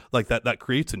problems like that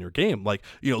creates in your game. Like,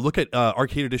 you know, look at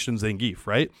Arcade Edition Zangief,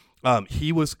 right?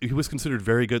 He was considered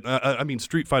very good. I mean,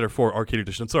 Street Fighter 4 Arcade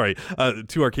Edition. Sorry,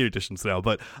 2 Arcade Editions now.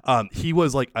 But he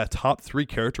was like a top 3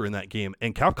 character in that game,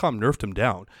 and Capcom nerfed him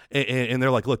down. And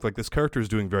they're like, look, like this character is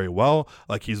doing very well.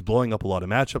 Like he's blowing up a lot of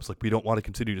matchups. Like we don't want to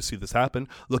continue to see this happen.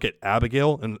 Look at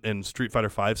Abigail in Street Fighter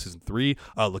 5 Season 3.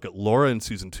 Look at Laura in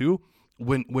Season 2.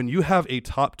 When you have a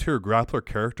top tier grappler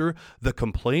character, the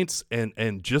complaints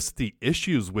and just the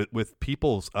issues with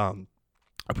people's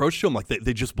approach to them, like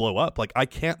they just blow up. Like I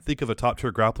can't think of a top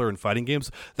tier grappler in fighting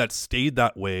games that stayed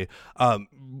that way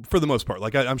for the most part.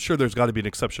 Like I'm sure there's got to be an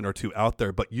exception or two out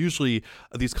there, but usually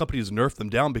these companies nerf them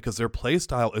down because their play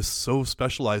style is so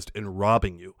specialized in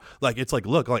robbing you. Like it's like,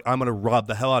 look, like I'm gonna rob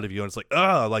the hell out of you, and it's like,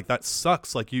 like that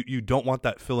sucks. Like you don't want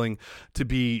that feeling to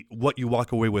be what you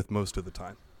walk away with most of the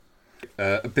time.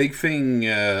 A big thing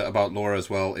about Laura as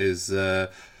well is, and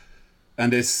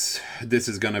this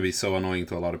is going to be so annoying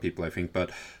to a lot of people, I think, but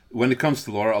when it comes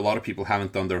to Laura, a lot of people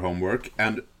haven't done their homework.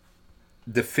 And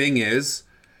the thing is,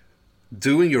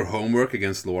 doing your homework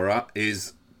against Laura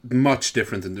is much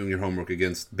different than doing your homework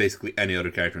against basically any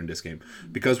other character in this game.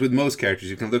 Because with most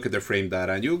characters, you can look at their frame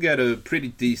data and you'll get a pretty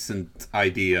decent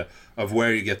idea of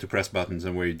where you get to press buttons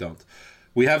and where you don't.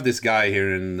 We have this guy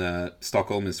here in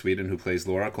Stockholm in Sweden who plays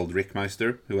Laura called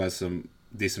Rickmeister, who has some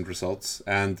decent results.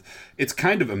 And it's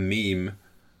kind of a meme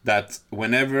that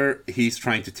whenever he's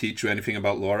trying to teach you anything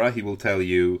about Laura, he will tell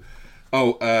you,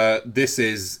 he'll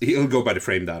go by the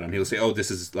frame data and he'll say, oh,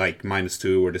 this is like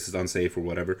 -2 or this is unsafe or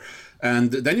whatever.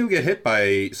 And then you'll get hit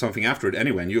by something after it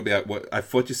anyway. And you'll be like, what? I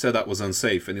thought you said that was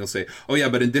unsafe. And he'll say, oh yeah,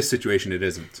 but in this situation it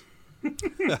isn't.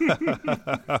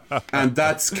 And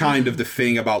that's kind of the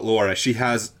thing about Laura. She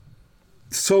has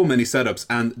so many setups,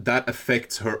 and that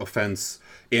affects her offense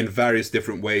in various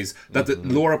different ways. That the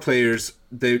Laura players,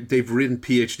 they've written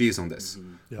PhDs on this,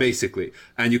 basically.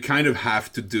 And you kind of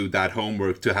have to do that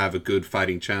homework to have a good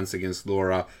fighting chance against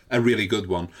Laura, a really good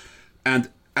one. And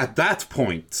at that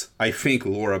point, I think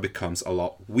Laura becomes a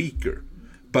lot weaker.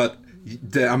 But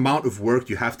the amount of work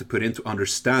you have to put in to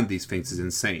understand these things is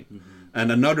insane. And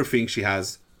another thing she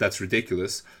has that's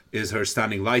ridiculous is her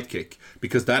standing light kick,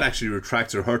 because that actually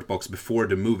retracts her hurt box before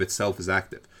the move itself is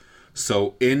active.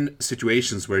 So in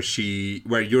situations where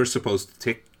you're supposed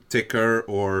to tick her,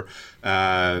 or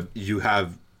you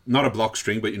have not a block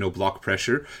string, but block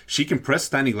pressure, she can press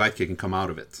standing light kick and come out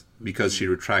of it because she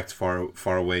retracts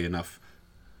far away enough.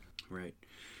 Right.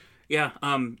 Yeah,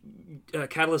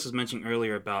 Catalyst was mentioning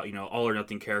earlier about, all or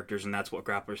nothing characters, and that's what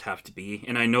grapplers have to be.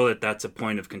 And I know that that's a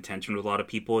point of contention with a lot of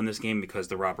people in this game because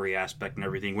the robbery aspect and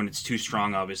everything. When it's too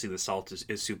strong, obviously the salt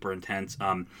is super intense.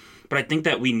 But I think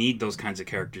that we need those kinds of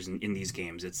characters in these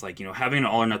games. It's like, having an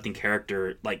all or nothing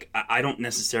character, like, I don't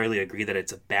necessarily agree that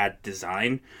it's a bad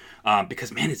design.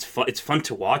 Because man, it's fun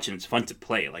to watch and it's fun to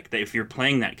play. Like if you're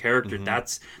playing that character,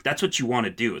 that's what you want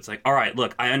to do. It's like, all right,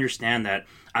 look, I understand that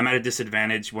I'm at a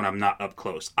disadvantage when I'm not up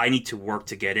close. I need to work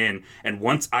to get in, and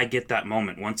once I get that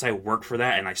moment, once I work for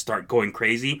that and I start going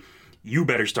crazy, you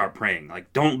better start praying.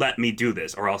 Like, don't let me do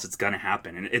this, or else it's gonna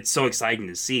happen. And it's so exciting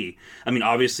to see. I mean,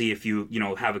 obviously, if you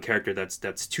have a character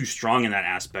that's too strong in that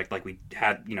aspect, like we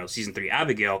had, Season 3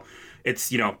 Abigail,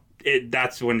 it's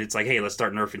that's when it's like, hey, let's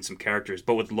start nerfing some characters.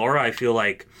 But with Laura, I feel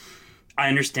like I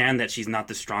understand that she's not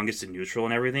the strongest in neutral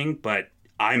and everything, but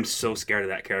I'm so scared of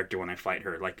that character when I fight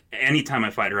her. Like, anytime I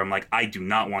fight her, I'm like, I do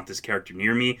not want this character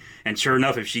near me. And sure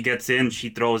enough, if she gets in, she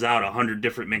throws out 100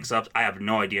 different mix-ups. I have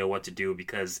no idea what to do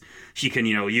because she can,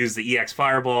 use the EX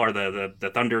Fireball or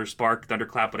the Thunder Spark,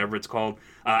 Thunderclap, whatever it's called,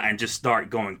 and just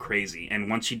start going crazy. And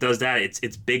once she does that,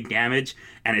 it's big damage,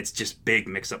 and it's just big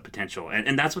mix-up potential.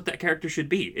 And that's what that character should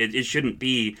be. It shouldn't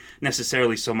be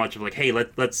necessarily so much of like, hey,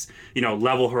 let's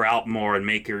level her out more and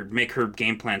make her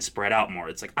game plan spread out more.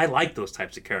 It's like, I like those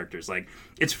types of characters. Like,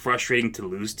 it's frustrating to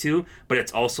lose to, but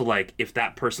it's also like, if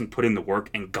that person put in the work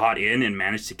and got in and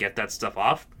managed to get that stuff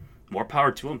off, more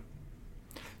power to them.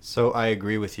 So I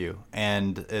agree with you.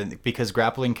 And because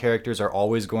grappling characters are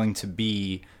always going to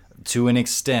be, to an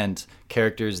extent,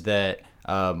 characters that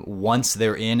once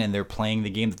they're in and they're playing the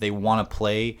game that they want to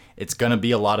play, it's going to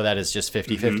be a lot of that is just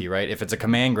 50-50, right? If it's a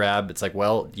command grab, it's like,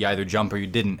 well, you either jump or you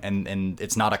didn't. And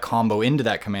it's not a combo into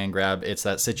that command grab. It's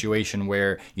that situation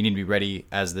where you need to be ready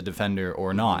as the defender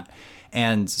or not.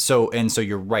 And so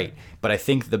you're right. But I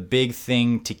think the big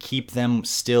thing to keep them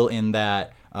still in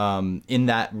that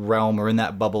realm or in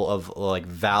that bubble of like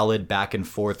valid back and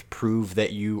forth prove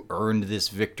that you earned this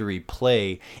victory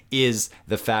play is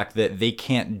the fact that they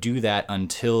can't do that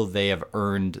until they have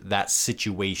earned that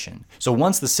situation. So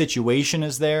once the situation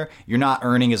is there, you're not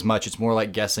earning as much. It's more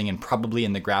like guessing and probably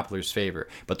in the grappler's favor.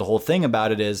 But the whole thing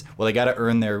about it is, well, they got to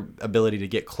earn their ability to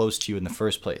get close to you in the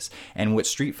first place. And what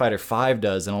Street Fighter V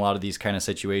does in a lot of these kind of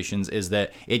situations is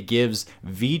that it gives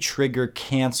V-trigger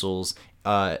cancels.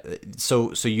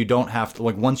 So you don't have to,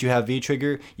 like, once you have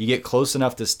V-trigger, you get close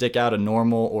enough to stick out a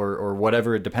normal or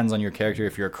whatever. It depends on your character.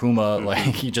 If you're a Kuma,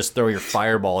 like, you just throw your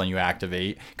fireball and you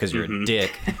activate because you're a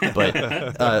dick.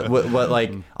 But what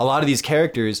like a lot of these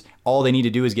characters, all they need to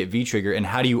do is get V-trigger. And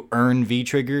how do you earn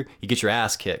V-trigger? You get your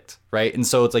ass kicked, right? And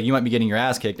so it's like you might be getting your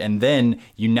ass kicked, and then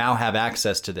you now have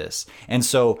access to this. And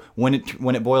so when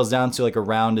it boils down to like a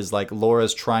round is like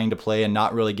Laura's trying to play and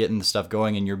not really getting the stuff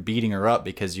going, and you're beating her up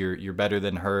because you're better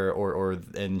than her,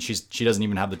 and she doesn't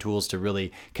even have the tools to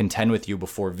really contend with you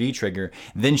before V-trigger.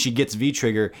 Then she gets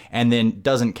V-trigger and then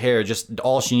doesn't care. Just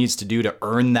all she needs to do to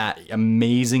earn that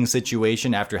amazing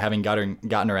situation after having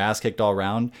gotten her ass kicked all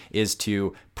round is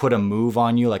to put a move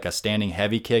on you, like a standing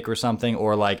heavy kick or something,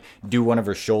 or like do one of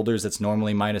her shoulders that's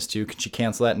normally -2. Could she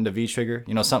cancel that into V-trigger?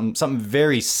 You know, something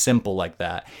very simple like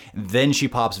that. Then she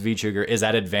pops V-trigger, is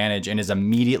at advantage, and is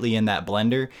immediately in that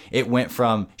blender. It went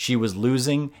from she was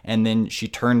losing, and then she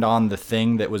turned on the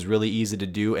thing that was really easy to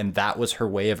do, and that was her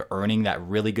way of earning that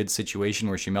really good situation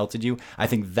where she melted you. I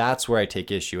think that's where I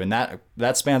take issue, and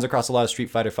that spans across a lot of Street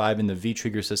Fighter V and the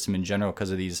V-trigger system in general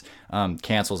because of these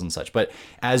cancels and such. But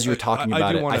as you're talking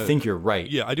about it, I think you're right.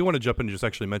 Yeah, I do want to jump in and just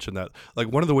actually mention that.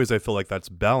 Like, one of the ways I feel like that's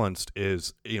balanced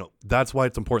is, you know, that's why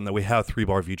it's important that we have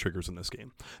 3-bar V triggers in this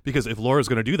game. Because if Laura's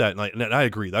going to do that, and I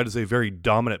agree, that is a very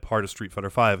dominant part of Street Fighter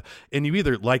V, and you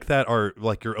either like that or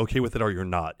like you're okay with it or you're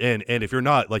not. And if you're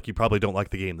not, like, you probably don't like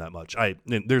the game that much.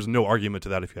 There's no argument to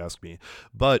that if you ask me.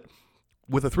 But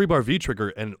with a 3-bar V-trigger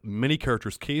and many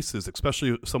characters' cases,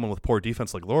 especially someone with poor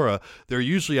defense like Laura, they're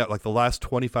usually at like the last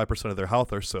 25% of their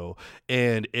health or so.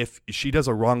 And if she does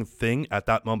a wrong thing at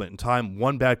that moment in time,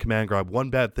 one bad command grab, one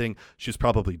bad thing, she's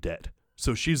probably dead.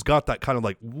 So she's got that kind of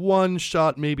like one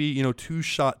shot, maybe, you know,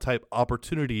 2-shot type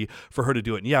opportunity for her to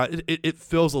do it. And yeah, it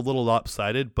feels a little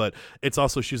lopsided, but it's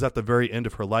also she's at the very end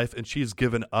of her life and she's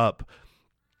given up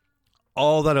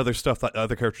all that other stuff that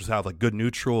other characters have, like good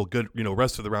neutral, good, you know,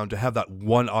 rest of the round, to have that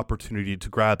one opportunity to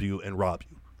grab you and rob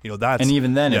you. You know, that's, and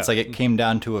even then, it's like it came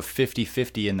down to a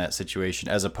 50-50 in that situation,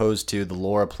 as opposed to the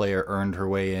Laura player earned her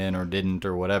way in or didn't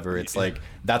or whatever. It's like,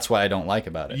 that's what I don't like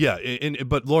about it. Yeah,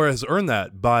 but Laura has earned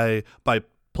that by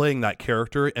playing that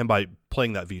character and by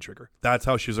playing that V-trigger. That's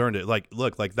how she's earned it. Like,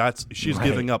 look, like that's, she's right.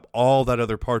 Giving up all that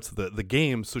other parts of the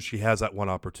game so she has that one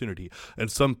opportunity.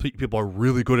 And some people are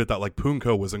really good at that. Like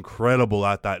Punko was incredible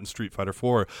at that in Street Fighter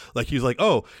 4. Like, he's like,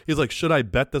 should I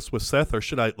bet this with Seth or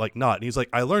should I like not? And he's like,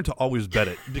 I learned to always bet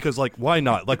it because like, why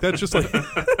not? Like, that's just like,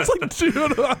 it's like,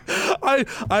 dude,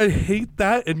 I hate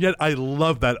that. And yet I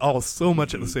love that all so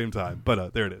much at the same time.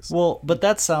 But there it is. Well, but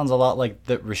that sounds a lot like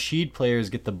the Rashid players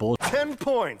get the bullshit 10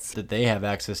 points that they have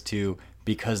access to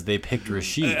because they picked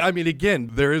Rashid. I mean, again,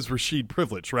 there is Rashid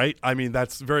privilege, right? I mean,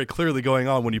 that's very clearly going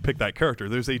on when you pick that character.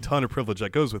 There's a ton of privilege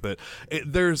that goes with it.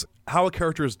 There's how a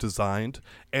character is designed,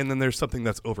 and then there's something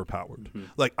that's overpowered. Mm-hmm.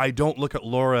 Like, I don't look at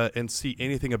Laura and see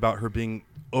anything about her being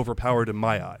overpowered in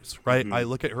my eyes, right? Mm-hmm. I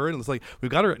look at her and it's like,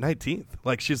 we've got her at 19th.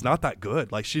 Like, she's not that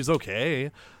good. Like, she's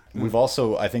okay. We've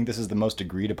also, I think this is the most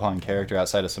agreed upon character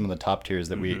outside of some of the top tiers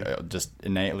that we just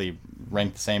innately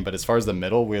rank the same. But as far as the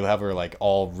middle, we'll have her like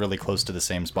all really close to the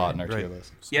same spot in our tier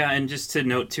list. Yeah, and just to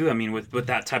note too, I mean, with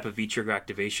that type of V-trigger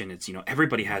activation, it's, you know,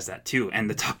 everybody has that too. And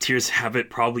the top tiers have it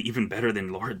probably even better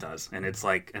than Laura does. And it's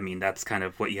like, I mean, that's kind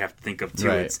of what you have to think of too.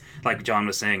 Right. It's like John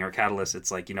was saying, or Catalyst,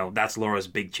 it's like, you know, that's Laura's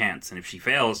big chance. And if she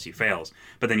fails, she fails.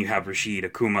 But then you have Rashid,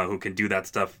 Akuma, who can do that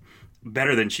stuff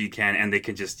better than she can, and they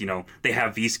can just, you know, they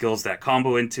have V skills that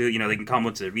combo into, you know, they can combo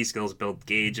into their V skills, build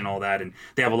gauge and all that, and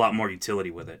they have a lot more utility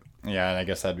with it. Yeah, and I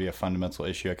guess that'd be a fundamental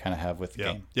issue I kind of have with the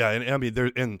game. Yeah, and I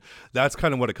mean, and that's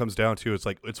kind of what it comes down to. It's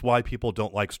like, it's why people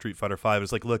don't like Street Fighter V.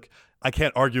 It's like, look, I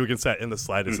can't argue against that in the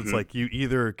slightest. Mm-hmm. It's like, you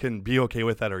either can be okay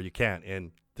with that or you can't,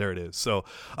 and there it is. So,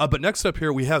 but next up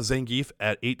here, we have Zangief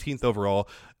at 18th overall.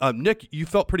 Nick, you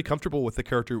felt pretty comfortable with the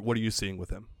character. What are you seeing with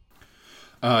him?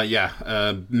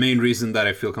 Main reason that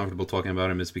I feel comfortable talking about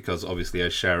him is because obviously I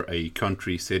share a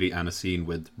country, city, and a scene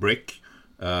with Brick,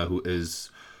 who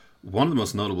is one of the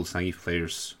most notable Zangief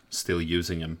players still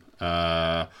using him.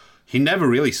 He never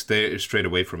really strayed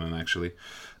away from him, actually.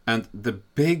 And the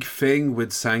big thing with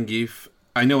Zangief,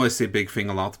 I know I say big thing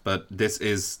a lot, but this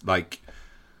is pure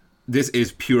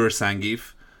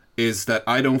Zangief, is that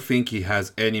I don't think he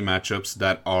has any matchups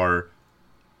that are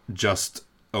just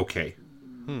okay.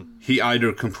 He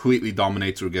either completely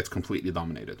dominates or gets completely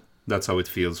dominated. That's how it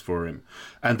feels for him.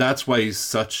 And that's why he's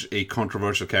such a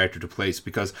controversial character to place,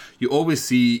 because you always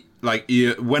see,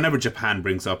 whenever Japan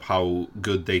brings up how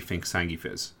good they think Zangief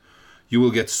is, you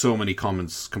will get so many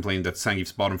comments complaining that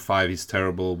Zangief's bottom 5, he's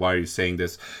terrible, why are you saying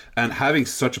this? And having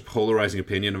such a polarizing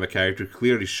opinion of a character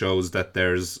clearly shows that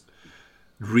there's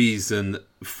reason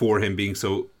for him being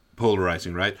so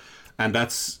polarizing, right? And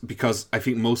that's because I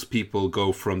think most people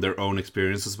go from their own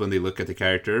experiences when they look at the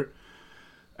character.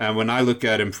 And when I look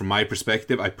at him from my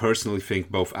perspective, I personally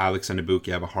think both Alex and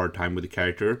Ibuki have a hard time with the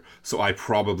character. So I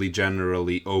probably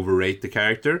generally overrate the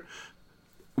character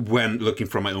when looking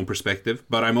from my own perspective.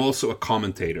 But I'm also a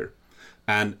commentator.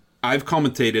 And I've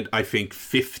commentated, I think,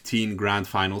 15 grand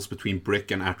finals between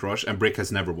Brick and Atrosh, and Brick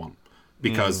has never won.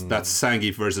 Because that's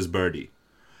Zangief versus Birdie.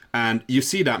 And you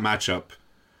see that matchup,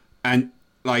 and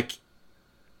I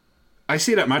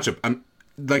see that matchup, and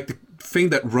the thing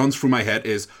that runs through my head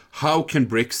is, how can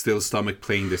Brick still stomach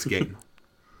playing this game?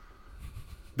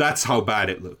 That's how bad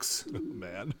it looks. Oh,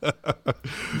 man. Is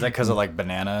that because of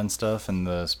banana and stuff and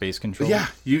the space control? Yeah,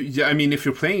 I mean, if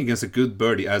you're playing against a good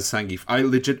Birdie as Zangief, I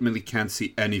legitimately can't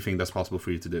see anything that's possible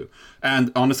for you to do.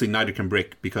 And honestly, neither can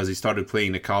Brick, because he started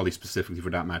playing Necalli specifically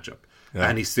for that matchup. Yeah.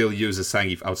 And he still uses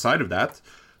Zangief outside of that.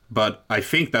 But I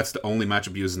think that's the only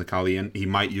matchup he uses Necalli in. He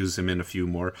might use him in a few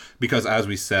more. Because as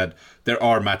we said, there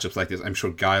are matchups like this. I'm sure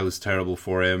Guile is terrible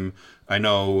for him. I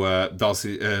know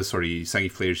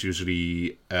Zangief players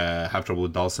usually have trouble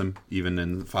with Dhalsim, even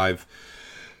in 5.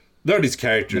 There are these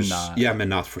characters. Menat. Yeah,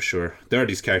 Menat for sure. There are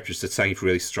these characters that Zangief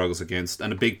really struggles against.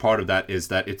 And a big part of that is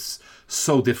that it's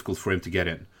so difficult for him to get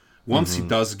in. Once he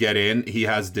does get in, he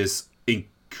has this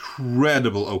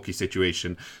incredible Oki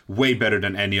situation, way better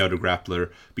than any other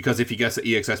grappler, because if he gets an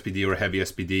EX SPD or a heavy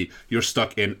SPD, you're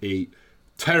stuck in a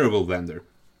terrible blender.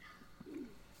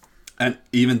 And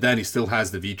even then, he still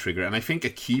has the V-trigger. And I think a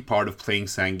key part of playing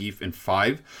Zangief in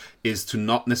 5 is to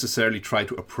not necessarily try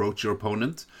to approach your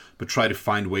opponent, but try to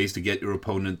find ways to get your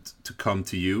opponent to come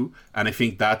to you. And I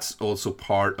think that's also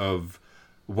part of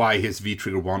why his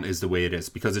V-trigger 1 is the way it is,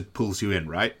 because it pulls you in,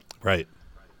 right? Right.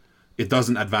 It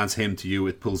doesn't advance him to you,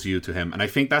 it pulls you to him. And I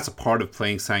think that's a part of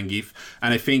playing Zangief.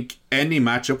 And I think any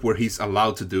matchup where he's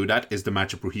allowed to do that is the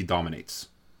matchup where he dominates.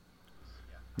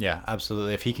 Yeah,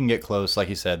 absolutely. If he can get close, like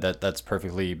you said, that's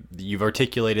perfectly... You've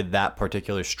articulated that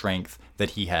particular strength that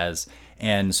he has.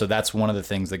 And so that's one of the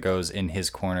things that goes in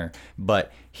his corner.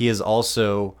 But he is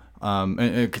also...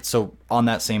 so on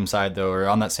that same side, though, or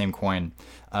on that same coin...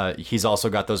 he's also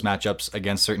got those matchups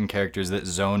against certain characters that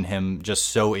zone him just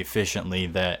so efficiently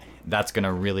that that's going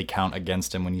to really count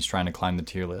against him when he's trying to climb the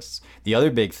tier lists. The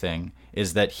other big thing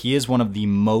is that he is one of the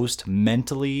most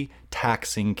mentally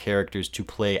taxing characters to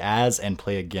play as and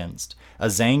play against. A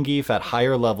Zangief at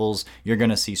higher levels, you're going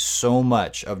to see so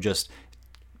much of just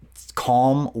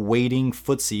calm, waiting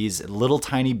footsies, little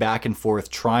tiny back and forth,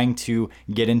 trying to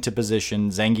get into position.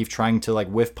 Zangief trying to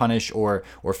whiff punish or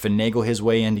finagle his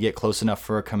way in to get close enough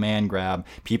for a command grab.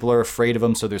 People are afraid of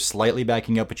him, so they're slightly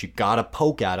backing up, but you gotta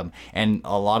poke at him. And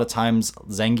a lot of times,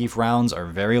 Zangief rounds are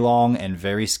very long and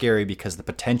very scary because the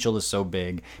potential is so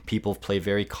big. People play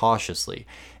very cautiously.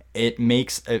 It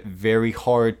makes it very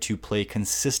hard to play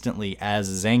consistently as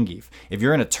Zangief. If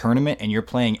you're in a tournament and you're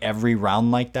playing every round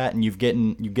like that, and you get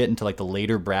into the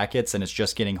later brackets and it's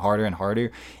just getting harder and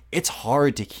harder, it's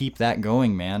hard to keep that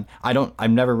going, man.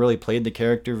 I've never really played the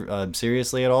character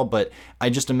seriously at all, but I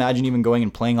just imagine even going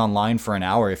and playing online for an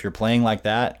hour, if you're playing like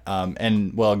that,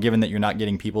 and well, given that you're not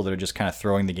getting people that are just kind of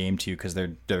throwing the game to you because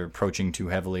they're approaching too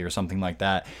heavily or something like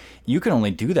that, you can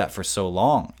only do that for so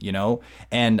long,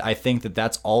 And I think that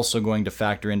that's also going to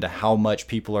factor into how much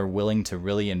people are willing to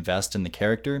really invest in the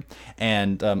character.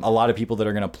 And a lot of people that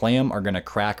are going to play him are going to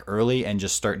crack early and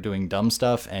just start doing dumb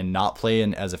stuff and not play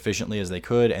as efficiently as they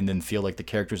could, and then feel like the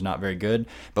character's not very good.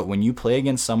 But when you play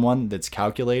against someone that's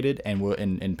calculated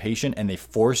and patient, and they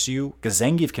force you, because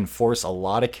Zangief can force a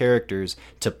lot of characters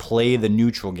to play the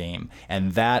neutral game,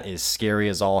 and that is scary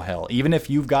as all hell. Even if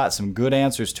you've got some good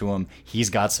answers to him,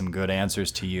 he's got some good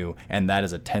answers to you, and that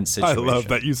is a tense situation. I love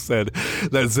that you said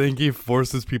that Zangief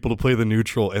forces people to play the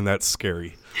neutral, and that's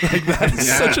scary. Like that's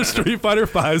such a Street Fighter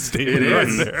V statement right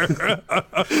there.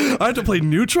 I had to play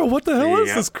neutral. What the hell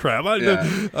is this crap?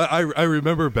 I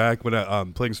remember back when I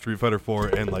playing Street Fighter 4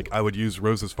 and like I would use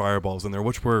Rose's fireballs in there,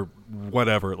 which were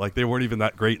whatever. Like they weren't even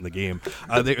that great in the game.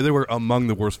 They were among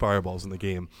the worst fireballs in the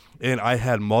game. And I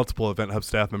had multiple Event Hub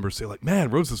staff members say like, "Man,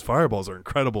 Rose's fireballs are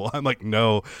incredible." I'm like,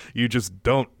 "No, you just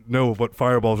don't know what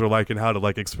fireballs are like and how to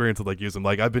like experience it, like use them."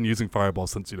 Like I've been using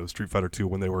fireballs since Street Fighter 2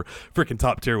 when they were freaking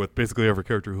top tier with basically every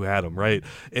character who had them, right?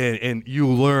 And you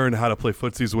learn how to play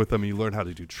footsies with them, and you learn how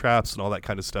to do traps and all that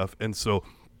kind of stuff. And so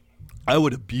I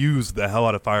would abuse the hell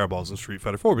out of fireballs in Street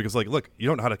Fighter 4 because, like, look, you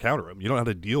don't know how to counter them. You don't know how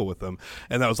to deal with them.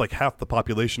 And that was like half the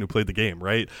population who played the game,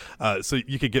 right? So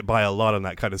you could get by a lot on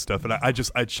that kind of stuff. And I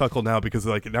chuckle now because,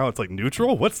 like, now it's like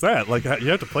neutral? What's that? Like, you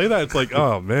have to play that? It's like,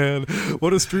 oh, man,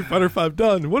 what has Street Fighter 5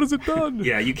 done? What has it done?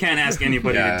 Yeah, you can't ask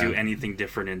anybody to do anything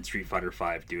different in Street Fighter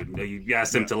 5, dude. You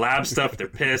ask them to lab stuff, they're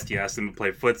pissed. You ask them to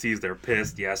play footsies, they're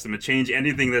pissed. You ask them to change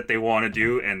anything that they want to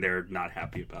do, and they're not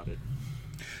happy about it.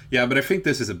 Yeah, but I think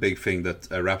this is a big thing that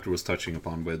Raptor was touching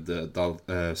upon with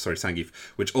Zangief,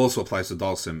 which also applies to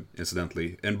Dalsim,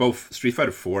 incidentally, in both Street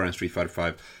Fighter 4 and Street Fighter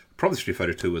 5, probably Street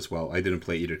Fighter 2 as well. I didn't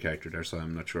play either character there, so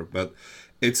I'm not sure. But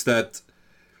it's that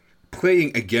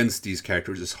playing against these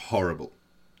characters is horrible.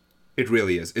 It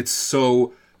really is. It's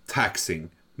so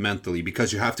taxing mentally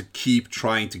because you have to keep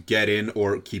trying to get in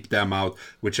or keep them out,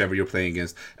 whichever you're playing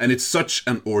against. And it's such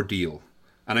an ordeal.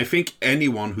 And I think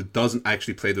anyone who doesn't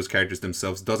actually play those characters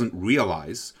themselves doesn't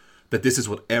realize that this is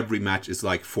what every match is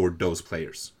like for those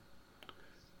players.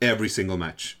 Every single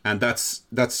match. And that's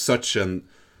such an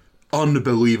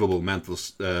unbelievable mental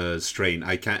strain.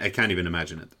 I can't even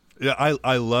imagine it. Yeah,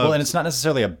 I love... Well, and it's not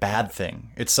necessarily a bad thing.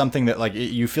 It's something that, like,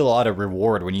 you feel a lot of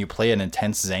reward when you play an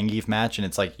intense Zangief match, and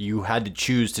it's like you had to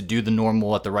choose to do the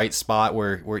normal at the right spot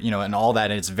where and all that,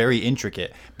 and it's very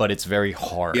intricate, but it's very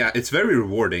hard. Yeah, it's very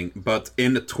rewarding, but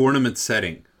in a tournament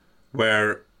setting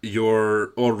where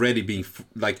you're already being,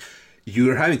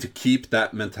 you're having to keep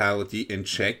that mentality in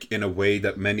check in a way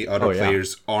that many other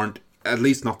players aren't, at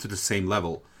least not to the same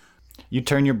level. You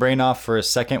turn your brain off for a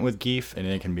second with Geef, and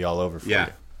it can be all over for you.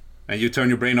 And you turn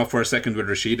your brain off for a second with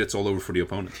Rashid, it's all over for the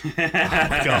opponent. Oh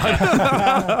my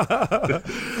god!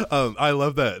 I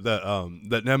love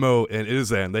that Nemo and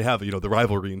Itazan, they have the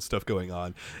rivalry and stuff going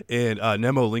on, and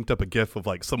Nemo linked up a GIF of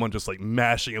like someone just like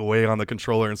mashing away on the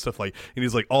controller and stuff and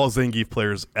he's like all Zangief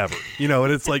players ever,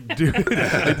 and it's like, dude,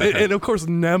 and of course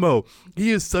Nemo,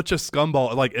 he is such a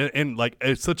scumball, and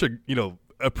it's such a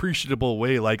appreciable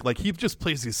way, like he just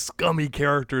plays these scummy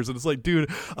characters, and it's like, dude,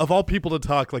 of all people to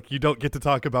talk, like you don't get to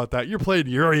talk about that. You're playing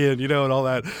Urien, and all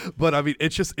that. But I mean,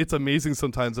 it's amazing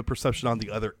sometimes the perception on the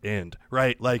other end,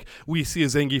 right? Like we see a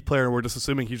Zangief player and we're just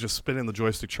assuming he's just spinning the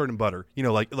joystick churning butter,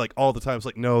 like all the time. It's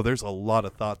like, no, there's a lot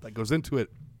of thought that goes into it.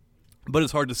 But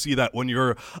it's hard to see that when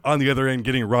you're on the other end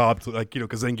getting robbed,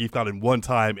 because Zangief got in one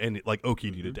time and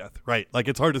Oki'd you to death, right? Like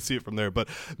it's hard to see it from there. But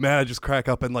man, I just crack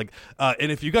up and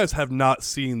and if you guys have not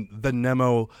seen the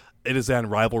Nemo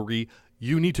Itazan rivalry,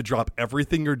 you need to drop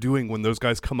everything you're doing when those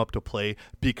guys come up to play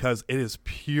because it is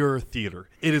pure theater.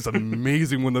 It is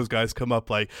amazing when those guys come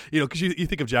up, because you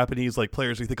think of Japanese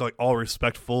players, you think all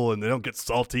respectful and they don't get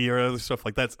salty or other stuff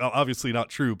like that. That's obviously not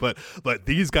true, but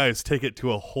these guys take it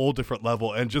to a whole different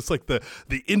level, and just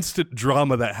the instant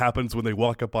drama that happens when they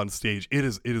walk up on stage, it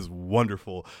is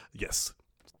wonderful. Yes.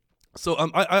 So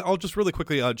I'll just really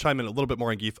quickly chime in a little bit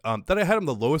more on Geef. That I had him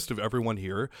the lowest of everyone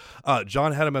here.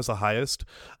 John had him as the highest.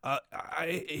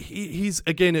 He's,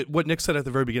 again, what Nick said at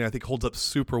the very beginning, I think holds up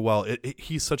super well.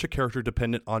 He's such a character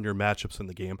dependent on your matchups in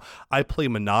the game. I play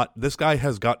Menat. This guy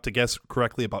has got to guess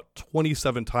correctly about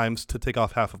 27 times to take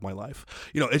off half of my life.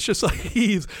 It's just like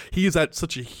he's at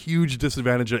such a huge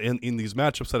disadvantage in these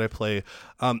matchups that I play.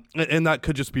 And that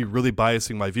could just be really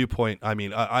biasing my viewpoint. I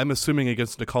mean, I'm assuming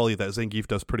against Necalli that Zangief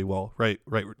does pretty well. Right,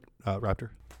 Raptor.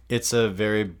 It's a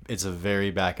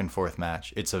very back and forth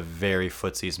match. It's a very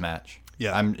footsies match.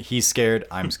 Yeah, he's scared.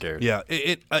 I'm scared. Yeah,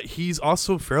 he's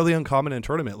also fairly uncommon in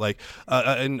tournament.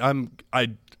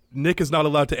 Nick is not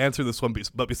allowed to answer this one,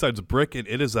 but besides Brick and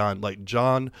Itazan,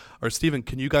 John or Steven,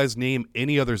 can you guys name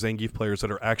any other Zangief players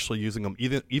that are actually using them,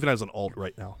 even as an alt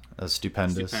right now?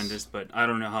 Stupendous, but I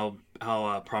don't know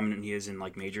how prominent he is in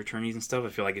major tourneys and stuff. I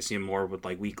feel like I see him more with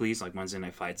weeklies, Wednesday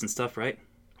night fights and stuff, right?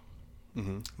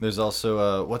 Mm-hmm. There's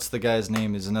also what's the guy's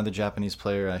name? Is another Japanese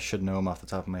player. I should know him off the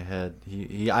top of my head.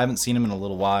 I haven't seen him in a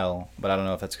little while, but I don't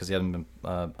know if that's because he hasn't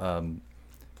been.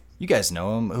 You guys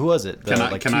know him. Who was it? Can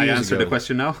I answer the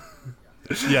question now?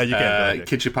 Yeah, you can.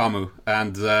 Kichipamu.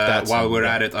 And while we're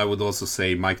at it, I would also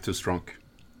say Mike Too Strong.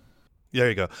 There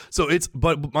you go. So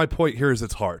but my point here is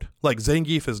it's hard. Like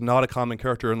Zangief is not a common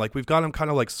character, and like we've got him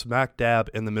kind of like smack dab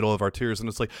in the middle of our tiers, and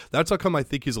it's like that's how come I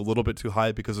think he's a little bit too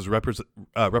high, because his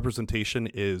representation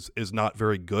is not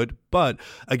very good. But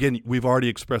again, we've already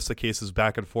expressed the cases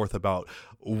back and forth about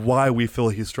why we feel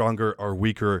he's stronger or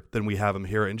weaker than we have him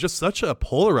here, and just such a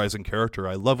polarizing character.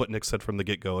 I love what Nick said from the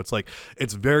get-go. It's like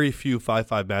it's very few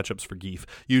 5-5 matchups for Gief.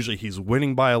 Usually he's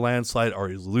winning by a landslide or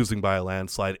he's losing by a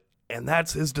landslide. And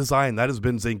that's his design. That has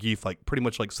been Zangief, like pretty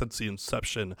much like since the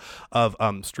inception of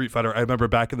Street Fighter. I remember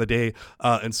back in the day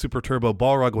in Super Turbo,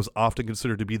 Balrog was often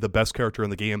considered to be the best character in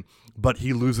the game, but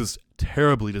he loses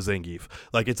terribly to Zangief.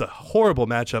 Like it's a horrible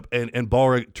matchup, and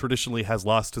Balrog traditionally has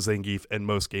lost to Zangief in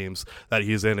most games that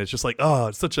he's in. It's just like, oh,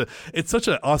 it's such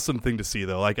an awesome thing to see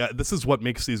though. Like this is what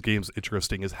makes these games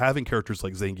interesting, is having characters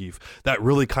like Zangief that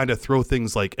really kind of throw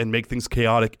things like and make things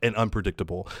chaotic and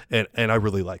unpredictable, and I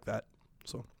really like that.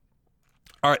 So.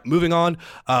 All right, moving on.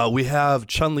 We have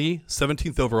Chun-Li,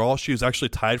 17th overall. She was actually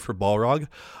tied for Balrog.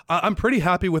 I'm pretty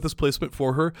happy with this placement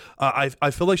for her.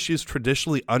 I feel like she's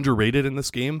traditionally underrated in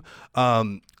this game,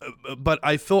 but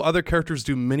I feel other characters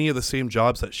do many of the same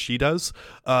jobs that she does,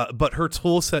 but her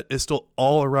tool set is still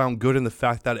all around good in the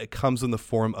fact that it comes in the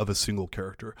form of a single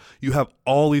character. You have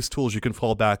all these tools you can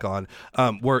fall back on,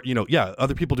 where,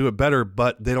 other people do it better,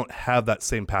 but they don't have that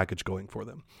same package going for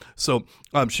them. So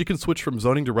she can switch from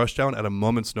zoning to rushdown at a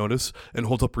moment's notice and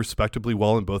holds up respectably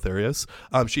well in both areas.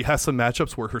 She has some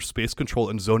matchups where her space control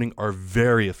and zoning are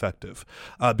very effective.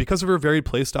 Because of her varied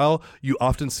playstyle, you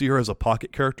often see her as a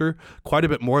pocket character, quite a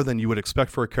bit more than you would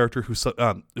expect for a character who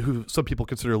some people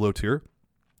consider low tier.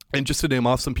 And just to name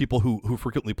off some people who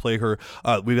frequently play her,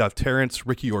 we have Terrence,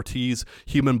 Ricky Ortiz,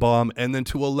 Human Bomb, and then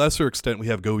to a lesser extent we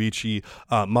have Goichi,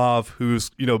 Mav,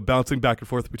 who's bouncing back and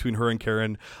forth between her and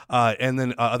Karen, and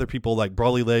then other people like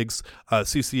Brawly Legs,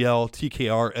 CCL,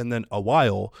 TKR, and then A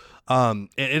While. And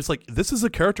it's like this is a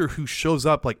character who shows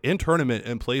up like in tournament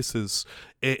and places,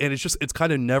 and it's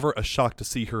kind of never a shock to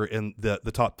see her in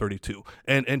the top 32.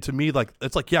 And to me, like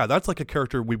it's like, yeah, that's like a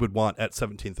character we would want at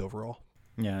 17th overall.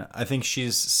 Yeah, I think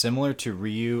she's similar to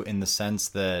Ryu in the sense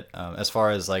that as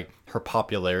far as like her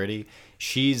popularity,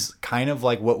 she's kind of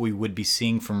like what we would be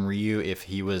seeing from Ryu if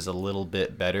he was a little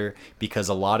bit better, because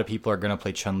a lot of people are going to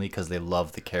play Chun-Li because they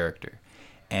love the character.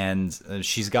 And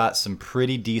she's got some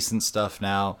pretty decent stuff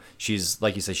now. She's,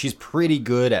 like you said, she's pretty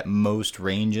good at most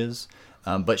ranges,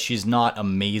 but she's not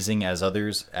amazing as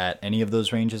others at any of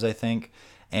those ranges, I think.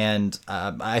 And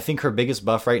I think her biggest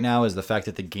buff right now is the fact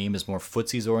that the game is more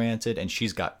footsies oriented, and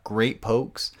she's got great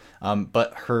pokes,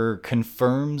 but her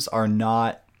confirms are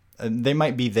not, they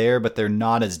might be there, but they're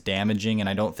not as damaging, and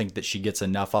I don't think that she gets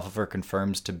enough off of her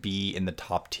confirms to be in the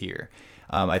top tier.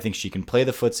 I think she can play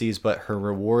the footsies, but her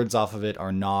rewards off of it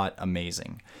are not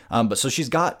amazing. But so she's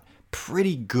got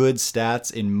pretty good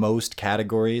stats in most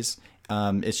categories.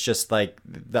 It's just like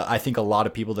I think a lot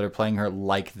of people that are playing her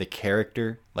like the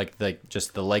character, like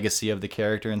just the legacy of the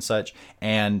character and such,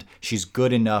 and she's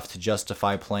good enough to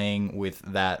justify playing with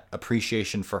that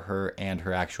appreciation for her and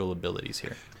her actual abilities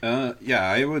here. Yeah,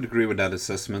 I would agree with that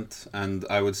assessment, and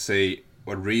I would say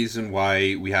a reason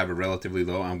why we have her relatively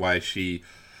low and why she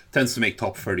tends to make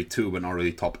top 32 but not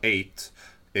really top 8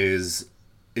 is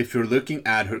if you're looking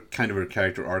at her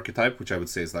character archetype, which I would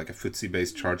say is like a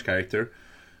footsie-based charge character.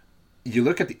 You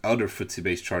look at the other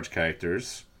footsie-based charge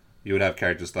characters, you would have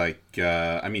characters like,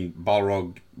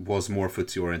 Balrog was more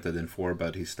footsie-oriented in 4,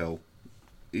 but he's still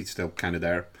kind of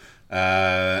there.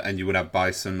 And you would have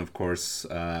Bison, of course,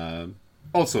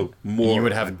 also more. You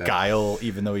would have like Guile,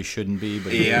 even though he shouldn't be.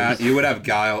 But yeah, you would have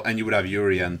Guile, and you would have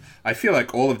Yuri, and I feel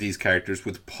like all of these characters,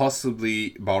 with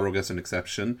possibly Balrog as an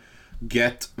exception,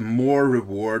 get more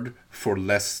reward for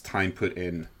less time put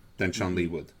in than Chun-Li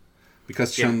would.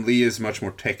 Because Chun-Li is much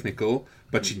more technical,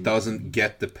 but she doesn't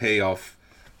get the payoff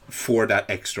for that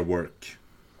extra work.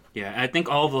 Yeah, I think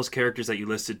all of those characters that you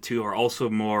listed too are also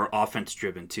more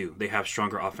offense-driven too. They have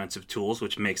stronger offensive tools,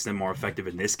 which makes them more effective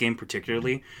in this game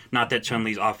particularly. Not that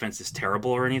Chun-Li's offense is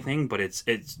terrible or anything, but it's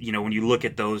when you look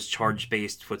at those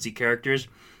charge-based footsie characters,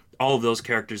 all of those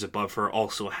characters above her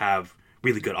also have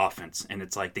really good offense, and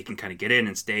it's like they can kind of get in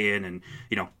and stay in and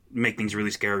make things really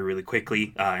scary really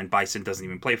quickly. And Bison doesn't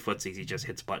even play footsies; he just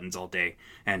hits buttons all day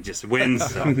and just wins.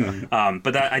 So,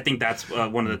 but I think that's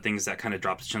one of the things that kind of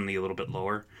drops Chun-Li a little bit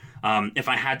lower. If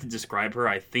I had to describe her,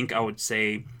 I think I would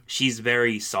say she's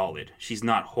very solid. She's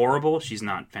not horrible. She's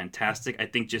not fantastic. I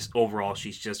think just overall,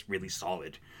 she's just really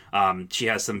solid. She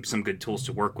has some good tools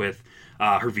to work with.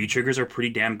 Her V-triggers are pretty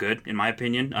damn good, in my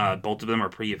opinion. Both of them are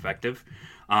pretty effective.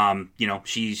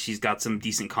 She's got some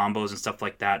decent combos and stuff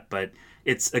like that, but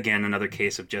it's again another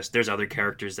case of just there's other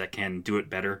characters that can do it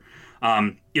better.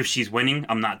 If she's winning,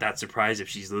 I'm not that surprised. If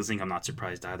she's losing, I'm not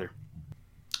surprised either.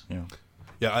 Yeah.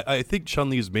 Yeah, I think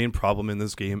Chun-Li's main problem in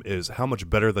this game is how much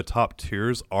better the top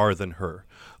tiers are than her.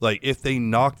 Like, if they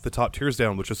knocked the top tiers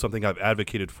down, which is something I've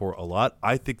advocated for a lot,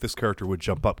 I think this character would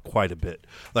jump up quite a bit.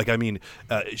 Like, I mean,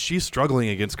 she's struggling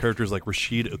against characters like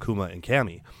Rashid, Akuma, and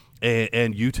Cammy.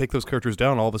 And you take those characters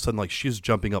down, all of a sudden, like, she's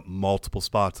jumping up multiple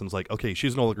spots. And it's like, okay,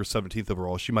 she's no longer 17th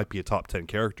overall. She might be a top 10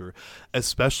 character.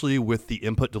 Especially with the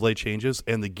input delay changes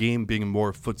and the game being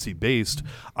more footsie-based,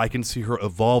 I can see her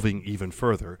evolving even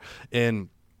further. And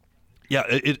yeah,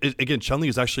 again, Chun-Li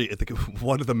is actually, I think,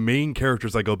 one of the main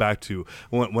characters I go back to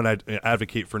when I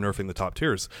advocate for nerfing the top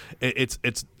tiers.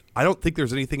 I don't think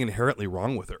there's anything inherently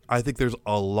wrong with her. I think there's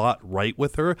a lot right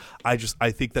with her. I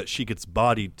think that she gets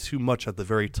bodied too much at the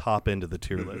very top end of the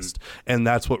tier list, and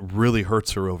that's what really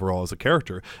hurts her overall as a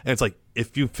character. And it's like,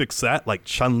 if you fix that, like,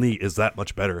 Chun-Li is that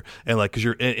much better. And like, because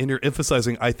you're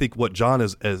emphasizing, I think, what John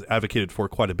has advocated for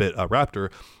quite a bit,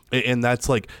 Raptor, and that's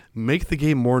like, make the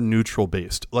game more neutral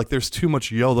based. Like, there's too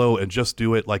much YOLO and just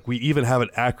do it. Like, we even have an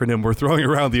acronym we're throwing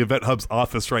around the Event Hub's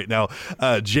office right now,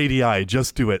 JDI,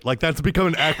 just do it. Like, that's become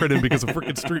an acronym because of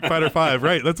freaking Street Fighter 5,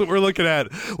 right? That's what we're looking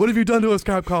at. What have you done to us,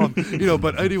 Capcom?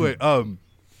 But anyway,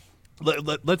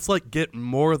 let's like get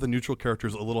more of the neutral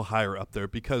characters a little higher up there,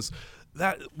 because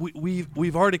that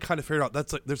we've already kind of figured out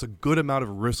that's like, there's a good amount of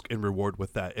risk and reward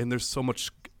with that, and there's so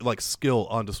much like skill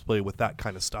on display with that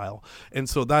kind of style. And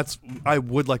so I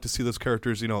would like to see those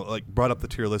characters, like, brought up the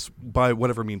tier list by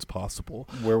whatever means possible.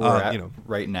 Where we're at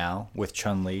right now with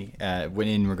Chun-Li, when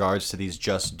in regards to these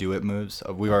just do it moves,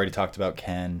 we've already talked about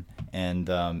Ken, and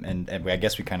I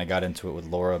guess we kind of got into it with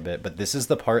Laura a bit, but this is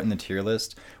the part in the tier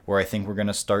list where I think we're going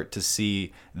to start to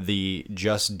see the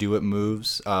just do it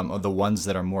moves, or the ones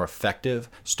that are more effective,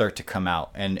 start to come out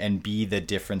and be the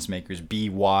difference makers, be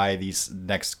why these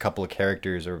next couple of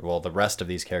characters, or well, the rest of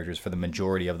these characters, for the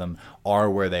majority of them, are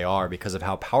where they are because of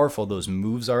how powerful those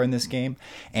moves are in this game.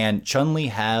 And Chun-Li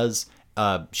has,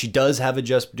 she does have a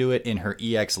just do it in her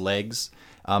EX legs,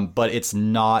 but it's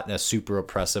not a super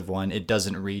oppressive one. It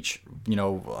doesn't reach,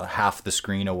 half the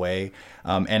screen away.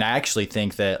 And I actually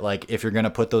think that, like, if you're going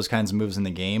to put those kinds of moves in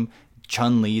the game,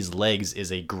 Chun-Li's legs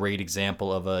is a great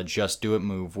example of a just do it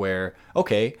move where,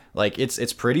 okay, like,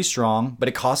 it's pretty strong, but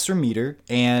it costs her meter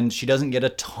and she doesn't get a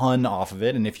ton off of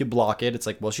it. And if you block it, it's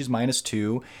like, well, she's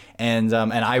 -2. And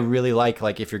I really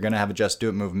like if you're going to have a just do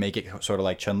it move, make it sort of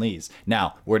like Chun-Li's.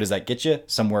 Now, where does that get you?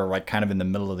 Somewhere like kind of in the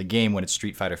middle of the game when it's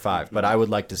Street Fighter 5. But I would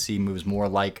like to see moves more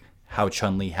like how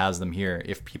Chun-Li has them here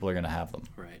if people are going to have them.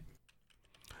 Right.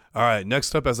 All right,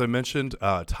 next up, as I mentioned,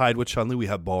 tied with Chun-Li, we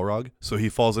have Balrog. So he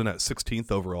falls in at 16th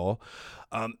overall.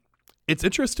 It's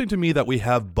interesting to me that we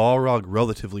have Balrog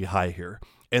relatively high here.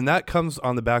 And that comes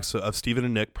on the backs of Steven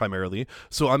and Nick primarily.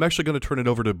 So I'm actually going to turn it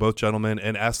over to both gentlemen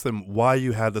and ask them why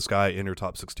you had this guy in your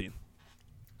top 16.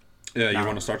 You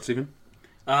want to start, Steven?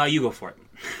 You go for it.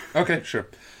 Okay, sure.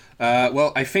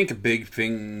 Well, I think a big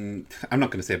thing... I'm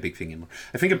not going to say a big thing anymore.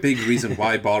 I think a big reason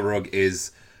why Balrog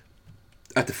is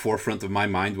at the forefront of my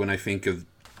mind when I think of,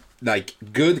 like,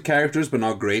 good characters but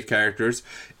not great characters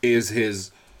is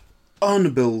his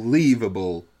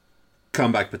unbelievable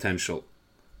comeback potential.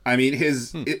 I mean,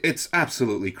 it's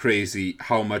absolutely crazy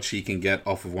how much he can get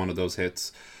off of one of those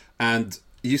hits. And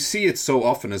you see it so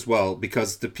often as well,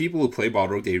 because the people who play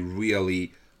Balrog, they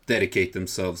really dedicate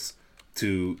themselves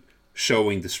to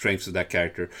showing the strengths of that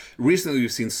character. Recently, we've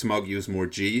seen Smug use more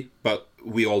G, but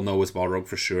we all know it's Balrog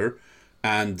for sure.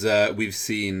 And we've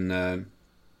seen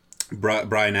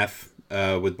Brian F.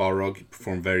 With Balrog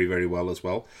perform very, very well as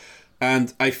well.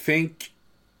 And I think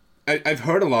I've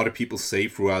heard a lot of people say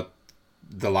throughout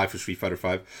the life of Street Fighter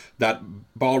V that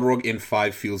Balrog in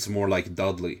 5 feels more like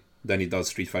Dudley than he does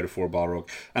Street Fighter 4 Balrog.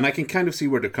 And I can kind of see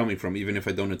where they're coming from, even if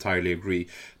I don't entirely agree.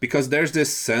 Because there's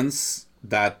this sense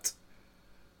that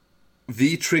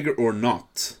V-trigger or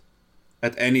not,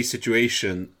 at any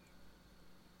situation,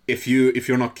 if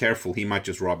you're not careful, he might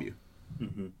just rob you.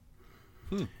 Mm-hmm.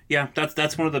 Yeah,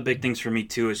 that's one of the big things for me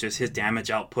too, is just his damage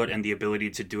output and the ability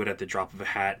to do it at the drop of a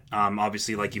hat.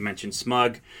 Obviously, like you mentioned,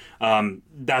 Smug,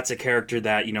 that's a character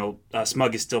that,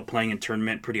 Smug is still playing in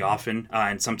tournament pretty often,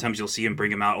 and sometimes you'll see him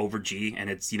bring him out over G, and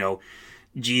it's,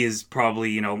 G is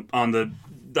probably, on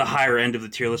the higher end of the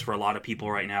tier list for a lot of people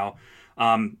right now.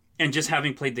 And just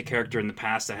having played the character in the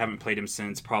past, I haven't played him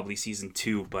since probably Season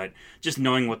 2, but just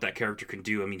knowing what that character can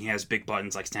do, I mean, he has big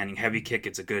buttons like standing heavy kick.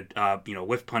 It's a good,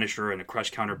 whiff punisher and a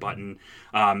crush counter button.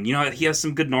 He has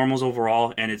some good normals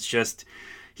overall, and it's just,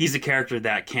 he's a character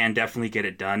that can definitely get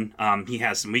it done. He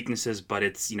has some weaknesses, but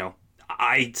it's,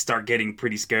 I start getting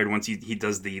pretty scared once he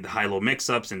does the high-low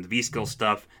mix-ups and the V-skill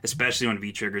stuff, especially when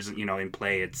V-triggers, in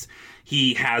play.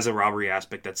 He has a robbery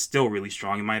aspect that's still really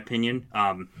strong in my opinion,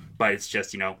 but it's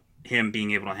just, him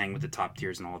being able to hang with the top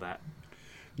tiers and all that.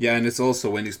 Yeah, and it's also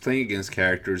when he's playing against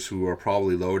characters who are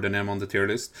probably lower than him on the tier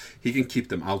list, he can keep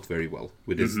them out very well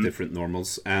with his different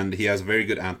normals. And he has very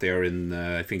good anti-air in,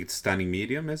 I think it's standing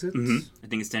medium, is it? I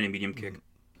think it's standing medium kick.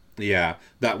 Yeah,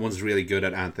 that one's really good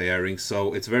at anti-airing,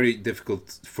 so it's very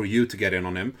difficult for you to get in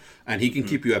on him. And he can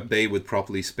keep you at bay with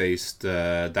properly spaced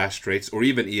dash traits, or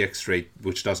even EX trait,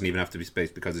 which doesn't even have to be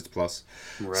spaced because it's plus.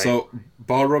 Right. So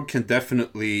Balrog can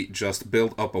definitely just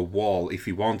build up a wall if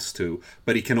he wants to,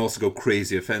 but he can also go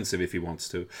crazy offensive if he wants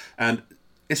to. And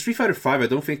in Street Fighter V, I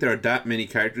don't think there are that many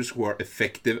characters who are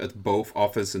effective at both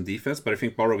offense and defense, but I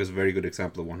think Balrog is a very good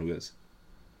example of one who is.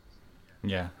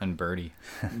 Yeah, and Birdie.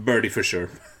 Birdie for sure.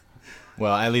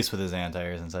 Well, at least with his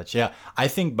anti-airs and such. Yeah, I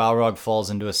think Balrog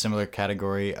falls into a similar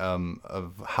category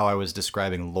of how I was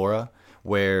describing Laura,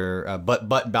 where but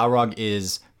Balrog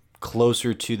is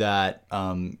closer to that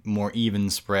more even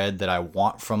spread that I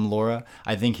want from Laura.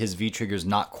 I think his V-trigger is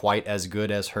not quite as good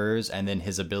as hers, and then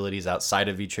his abilities outside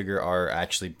of V-trigger are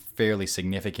actually fairly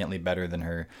significantly better than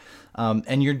her.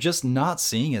 And you're just not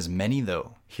seeing as many,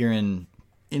 though, here in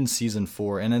Season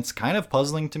 4, and it's kind of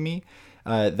puzzling to me.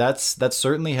 That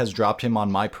certainly has dropped him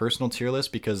on my personal tier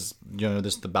list because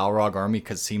the Balrog army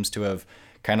seems to have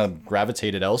kind of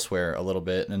gravitated elsewhere a little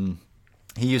bit, and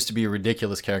he used to be a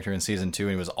ridiculous character in Season 2,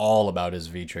 and he was all about his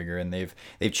V-trigger, and they've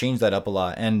changed that up a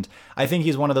lot. And I think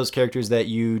he's one of those characters that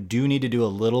you do need to do a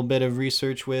little bit of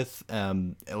research with,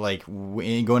 like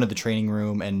go into the training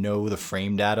room and know the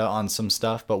frame data on some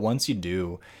stuff. But once you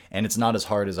do, and it's not as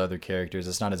hard as other characters,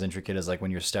 it's not as intricate as like when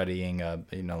you're studying,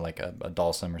 like a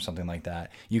Dalsum or something like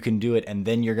that. You can do it, and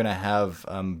then you're gonna have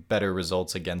better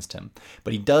results against him.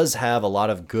 But he does have a lot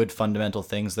of good fundamental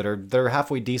things that are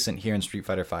halfway decent here in Street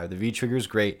Fighter V. The V-trigger is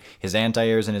great. His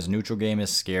anti-airs and his neutral game is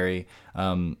scary.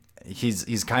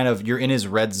 He's kind of, you're in his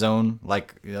red zone,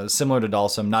 like similar to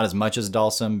Dalsum, not as much as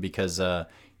Dalsum because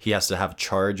he has to have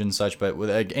charge and such, but with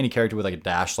any character with like a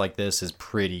dash like this is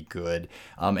pretty good.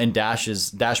 And dash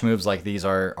moves like these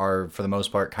are for the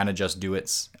most part kind of just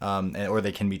do-its, or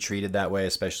they can be treated that way,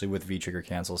 especially with V-trigger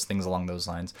cancels, things along those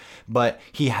lines. But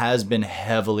he has been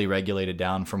heavily regulated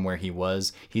down from where he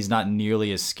was. He's not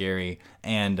nearly as scary.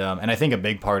 And I think a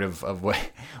big part of what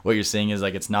you're seeing is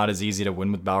like it's not as easy to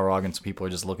win with Balrog, and so people are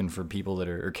just looking for people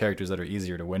or characters that are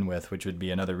easier to win with, which would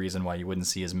be another reason why you wouldn't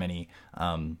see as many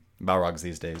Balrogs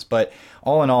these days. But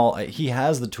all in all, he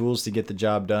has the tools to get the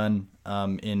job done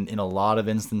in a lot of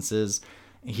instances.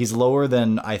 He's lower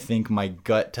than I think my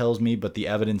gut tells me, but the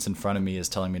evidence in front of me is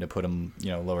telling me to put him,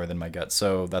 lower than my gut.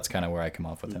 So that's kind of where I come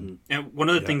off with him. And one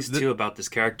of the things too about this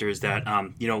character is that,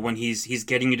 when he's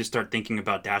getting you to start thinking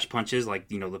about dash punches, like,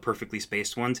 the perfectly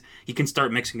spaced ones, he can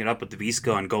start mixing it up with the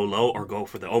V-skill and go low or go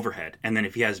for the overhead. And then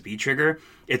if he has V-trigger,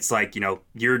 it's like,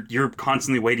 you're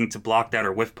constantly waiting to block that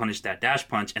or whiff punish that dash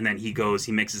punch. And then he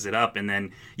mixes it up, and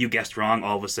then you guessed wrong.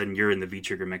 All of a sudden you're in the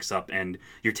V-trigger mix up and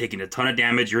you're taking a ton of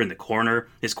damage. You're in the corner.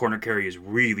 His corner carry is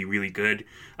really, really good,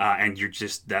 and you're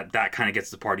just that kind of gets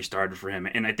the party started for him.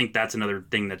 And I think that's another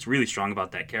thing that's really strong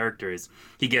about that character is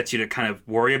he gets you to kind of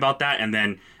worry about that, and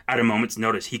then at a moment's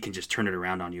notice, he can just turn it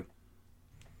around on you.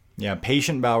 Yeah,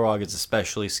 patient Balrog is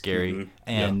especially scary,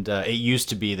 and it used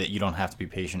to be that you don't have to be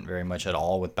patient very much at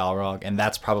all with Balrog, and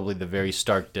that's probably the very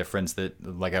stark difference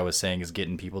that, like I was saying, is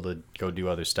getting people to go do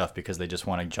other stuff because they just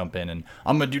want to jump in and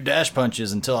I'm going to do dash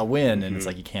punches until I win, and it's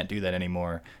like you can't do that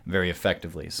anymore very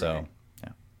effectively, so...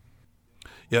 Right.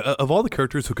 Yeah, of all the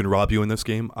characters who can rob you in this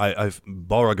game,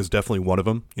 Balrog is definitely one of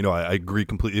them. I agree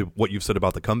completely with what you've said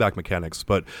about the comeback mechanics,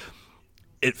 but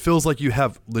it feels like you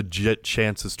have legit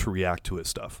chances to react to his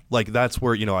stuff. Like, that's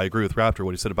where, I agree with Raptor,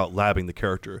 what he said about labbing the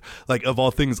character. Like, of all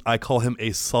things, I call him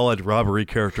a solid robbery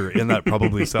character, and that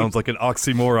probably sounds like an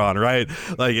oxymoron, right?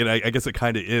 Like, and I guess it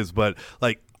kind of is, but,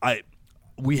 like,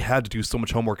 we had to do so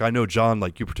much homework. I know, John,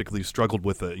 like you particularly struggled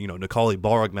with the, Necalli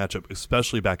Balrog matchup,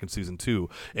 especially back in Season 2,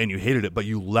 and you hated it, but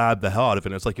you labbed the hell out of it.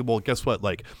 And it's like, well, guess what?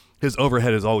 Like, his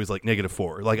overhead is always like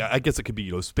 -4. Like, I guess it could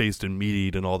be, spaced and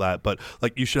meatied and all that, but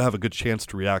like you should have a good chance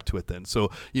to react to it then.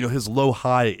 So, his low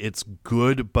high, it's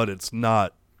good, but it's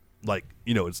not like,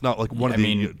 it's not like one of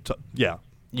the,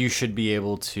 you should be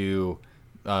able to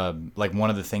like one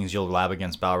of the things you'll lab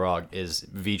against Balrog is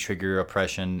V-trigger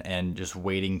oppression and just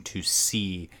waiting to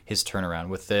see his turnaround.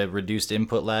 With the reduced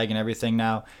input lag and everything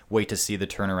now, wait to see the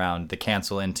turnaround, the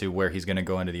cancel into where he's going to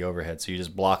go into the overhead. So you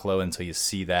just block low until you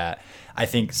see that. I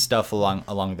think stuff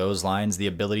along those lines, the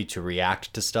ability to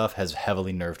react to stuff has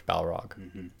heavily nerfed Balrog.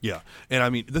 Mm-hmm. Yeah, and I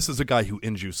mean, this is a guy who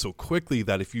ends you so quickly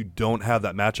that if you don't have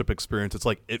that matchup experience, it's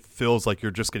like it feels like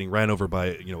you're just getting ran over by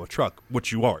a truck,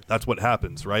 which you are. That's what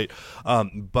happens, right?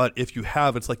 But if you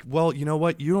have, it's like, well, you know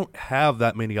what? You don't have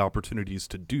that many opportunities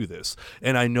to do this,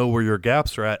 and I know where your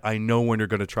gaps are at. I know when you're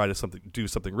going to try to do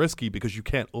something risky because you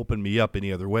can't open me up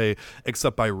any other way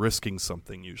except by risking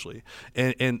something usually.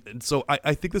 And so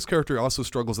I think this character also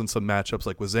struggles in some matchups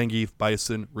like with Zangief,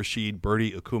 Bison, Rashid,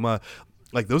 Birdie, Akuma.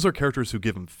 Like those are characters who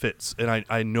give him fits, and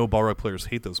I know Balrog players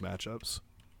hate those matchups.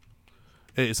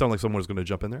 It sounded like someone was going to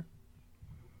jump in there.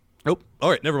 Nope. All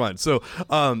right, never mind. So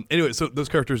anyway, so those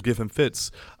characters give him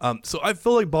fits. So I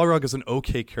feel like Balrog is an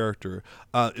okay character,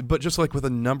 but just like with a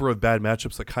number of bad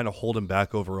matchups that kind of hold him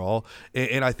back overall.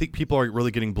 And I think people are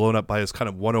really getting blown up by his kind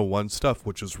of 101 stuff,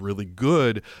 which is really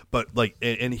good. But like,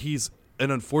 and he's an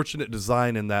unfortunate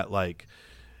design in that like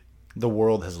the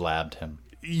world has labbed him.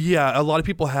 Yeah, a lot of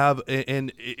people have,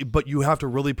 but you have to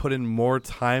really put in more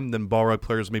time than Balrog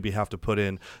players maybe have to put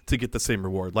in to get the same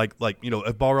reward. Like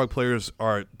if Balrog players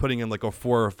are putting in like a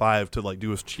 4 or 5 to like do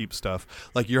his cheap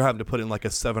stuff, like you're having to put in like a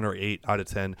 7 or 8 out of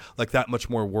 10, like that much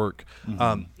more work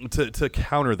to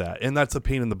counter that, and that's a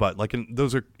pain in the butt. Like, and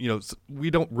those are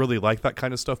we don't really like that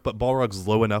kind of stuff, but Balrog's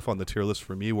low enough on the tier list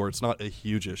for me where it's not a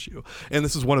huge issue. And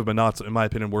this is one of Manat's, in my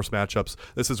opinion, worst matchups.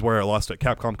 This is where I lost at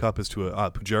Capcom Cup is to a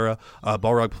Pujera.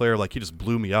 Balrog player, like he just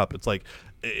blew me up. It's like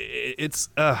it's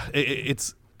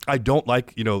I don't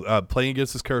like playing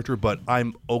against this character, but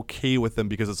I'm okay with him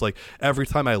because it's like every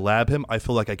time I lab him, I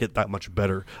feel like I get that much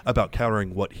better about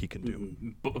countering what he can do.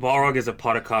 Balrog is a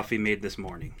pot of coffee made this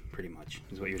morning, pretty much,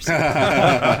 is what you're saying.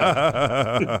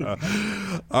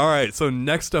 All right, so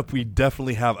next up, we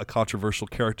definitely have a controversial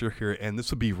character here, and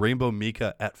this would be Rainbow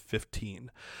Mika at 15.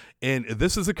 And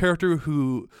this is a character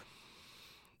who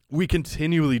we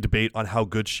continually debate on how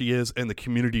good she is, and the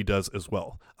community does as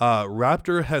well.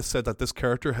 Raptor has said that this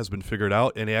character has been figured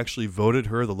out, and he actually voted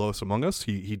her the lowest among us.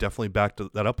 He definitely backed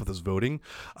that up with his voting.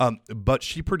 But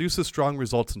she produces strong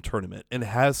results in tournament, and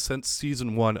has since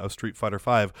Season 1 of Street Fighter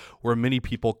V, where many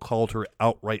people called her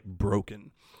outright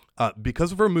broken.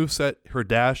 Because of her moveset, her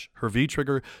dash, her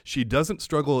V-trigger, she doesn't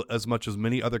struggle as much as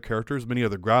many other characters, many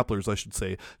other grapplers, I should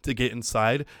say, to get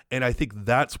inside. And I think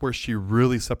that's where she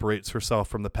really separates herself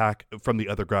from the pack, from the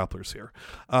other grapplers here.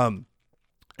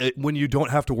 When you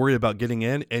don't have to worry about getting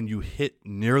in and you hit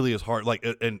nearly as hard, like,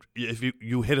 and if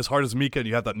you hit as hard as Mika and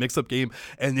you have that mix-up game,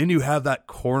 and then you have that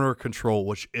corner control,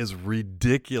 which is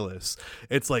ridiculous.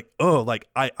 It's like,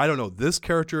 I don't know. This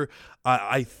character,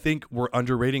 I think we're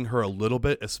underrating her a little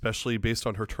bit, especially based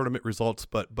on her tournament results.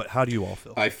 But how do you all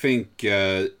feel? I think,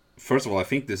 first of all, I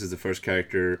think this is the first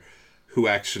character who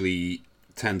actually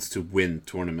tends to win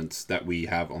tournaments that we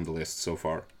have on the list so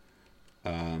far.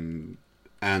 And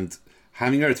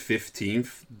having her at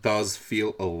 15th does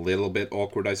feel a little bit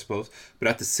awkward, I suppose. But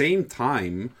at the same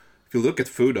time, if you look at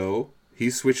Fudo, he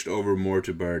switched over more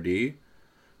to Birdie.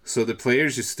 So the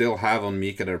players you still have on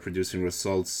Mika that are producing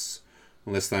results,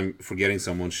 unless I'm forgetting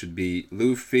someone, should be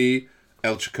Luffy,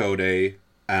 El Chakotay,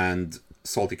 and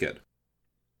Salty Kid.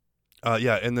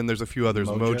 Yeah, and then there's a few others.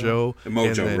 Mojo,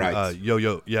 and then, right.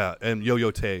 Yo-Yo, yeah, and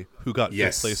Yo-Yo Tay, who got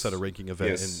fifth place at a ranking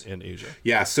event in Asia.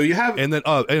 Yeah, so you have... And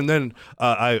then,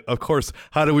 of course,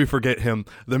 how do we forget him?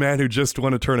 The man who just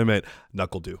won a tournament,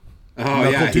 NuckleDu.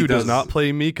 NuckleDu does not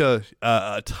play Mika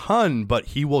a ton, but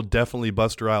he will definitely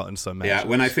bust her out in some matches. Yeah,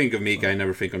 when I think of Mika, I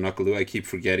never think of NuckleDu. I keep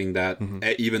forgetting that,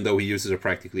 even though he uses her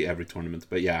practically every tournament.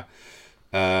 But yeah,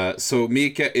 so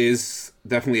Mika is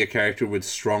definitely a character with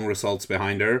strong results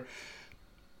behind her.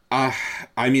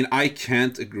 I mean, I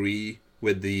can't agree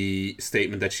with the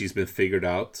statement that she's been figured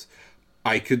out.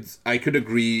 I could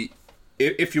agree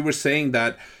if you were saying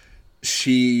that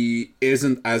she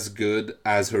isn't as good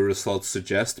as her results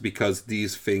suggest because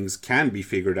these things can be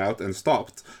figured out and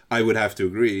stopped. I would have to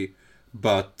agree,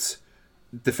 but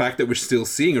the fact that we're still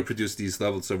seeing her produce these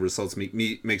levels of results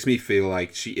makes me feel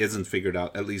like she isn't figured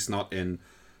out, at least not in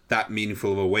that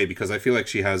meaningful of a way, because I feel like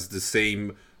she has the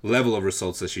same level of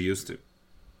results as she used to.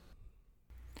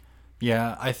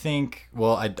 Yeah, I think,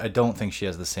 well, I don't think she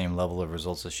has the same level of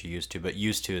results as she used to, but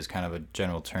used to is kind of a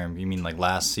general term. You mean like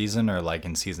last season or like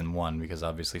in season 1? Because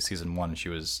obviously season 1 she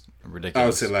was ridiculous. I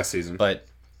would say last season. But,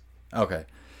 okay.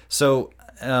 So,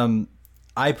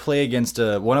 I play against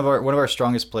one of our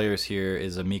strongest players here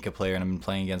is a Mika player, and I've been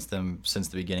playing against them since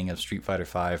the beginning of Street Fighter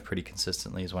V pretty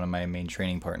consistently. He's one of my main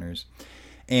training partners,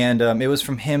 and it was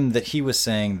from him that he was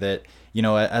saying that, you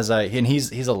know, and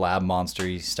he's a lab monster.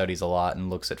 He studies a lot and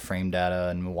looks at frame data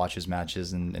and watches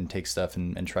matches and takes stuff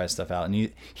and tries stuff out.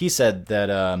 And he said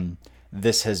that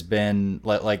this has been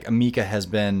like Mika has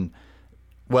been.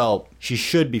 Well, she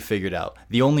should be figured out.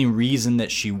 The only reason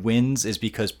that she wins is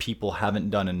because people haven't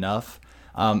done enough.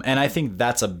 And I think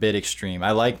that's a bit extreme.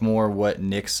 I like more what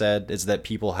Nick said, is that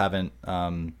people haven't...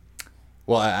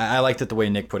 I liked it the way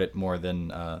Nick put it more than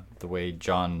the way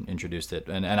John introduced it.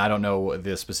 And I don't know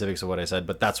the specifics of what I said,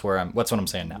 but that's what I'm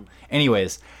saying now.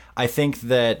 Anyways, I think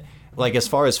that... Like, as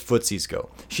far as footsies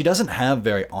go, she doesn't have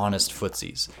very honest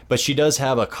footsies, but she does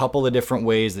have a couple of different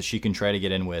ways that she can try to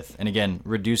get in with. And again,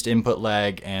 reduced input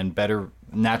lag and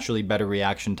naturally better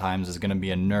reaction times is going to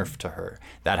be a nerf to her.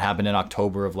 That happened in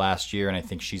October of last year, and I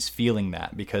think she's feeling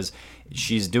that because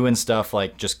she's doing stuff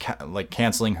like just like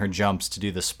canceling her jumps to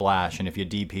do the splash, and if you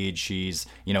DP'd, she's,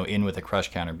 you know, in with a crush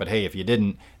counter. But hey, if you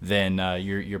didn't, then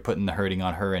you're putting the hurting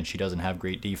on her, and she doesn't have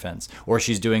great defense. Or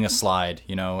she's doing a slide,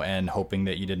 you know, and hoping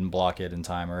that you didn't block it in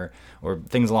time, or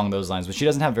things along those lines. But she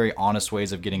doesn't have very honest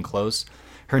ways of getting close.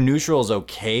 Her neutral is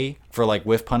okay for like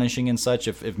whiff punishing and such.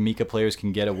 If Mika players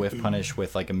can get a whiff punish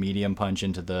with like a medium punch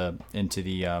into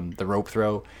the rope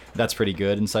throw, that's pretty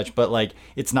good and such. But like,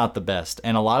 it's not the best.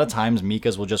 And a lot of times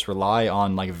Mikas will just rely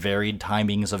on like varied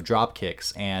timings of drop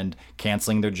kicks and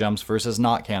canceling their jumps versus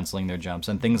not canceling their jumps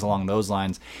and things along those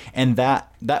lines. And that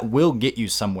will get you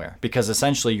somewhere, because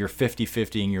essentially you're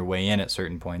 50-50ing your way in at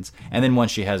certain points. And then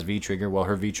once she has V-trigger, well,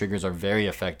 her V-triggers are very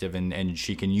effective, and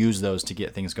she can use those to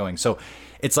get things going. So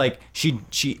it's like she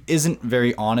isn't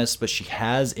very honest, but she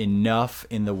has enough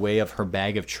in the way of her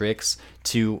bag of tricks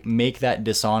to make that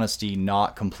dishonesty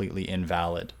not completely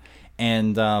invalid.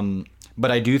 And but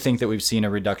I do think that we've seen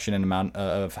a reduction in amount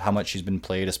of how much she's been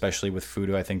played, especially with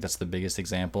Fudo. I think that's the biggest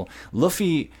example.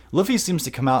 Luffy seems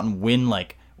to come out and win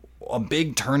like a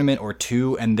big tournament or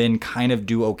two and then kind of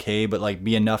do okay, but like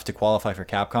be enough to qualify for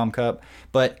Capcom Cup.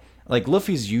 But like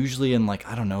Luffy's usually in like,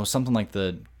 I don't know, something like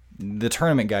the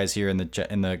tournament guys here in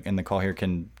the call here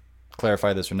can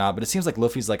clarify this or not, but it seems like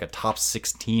Luffy's like a top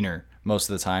 16er most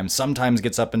of the time. Sometimes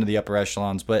gets up into the upper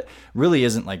echelons, but really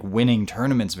isn't like winning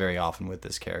tournaments very often with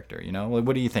this character, you know?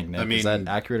 What do you think, Nick? I mean, is that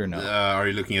accurate or no? Are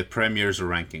you looking at premiers or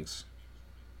rankings?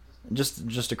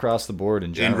 Just across the board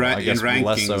in general. I guess rankings,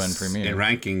 less so in Premier. In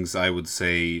rankings, I would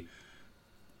say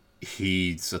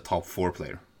he's a top 4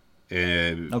 player.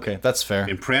 Okay, that's fair.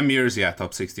 In premiers, yeah,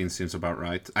 top 16 seems about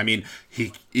right. I mean,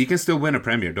 he can still win a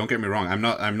premier. Don't get me wrong.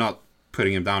 I'm not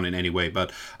putting him down in any way,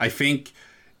 but I think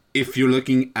if you're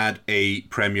looking at a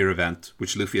premier event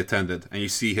which Luffy attended and you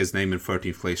see his name in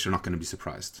 13th place, you're not going to be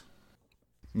surprised.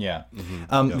 Yeah.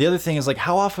 Mm-hmm. The other thing is, like,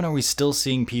 how often are we still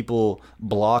seeing people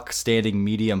block standing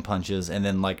medium punches and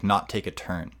then like not take a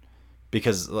turn?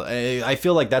 Because I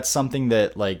feel like that's something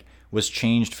that like was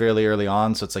changed fairly early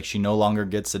on, so it's like she no longer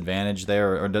gets advantage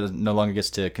there, or no longer gets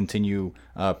to continue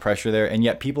pressure there, and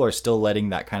yet people are still letting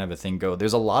that kind of a thing go.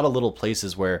 There's a lot of little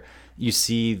places where you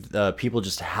see people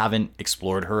just haven't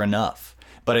explored her enough.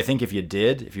 But I think if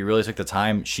you really took the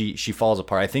time, she falls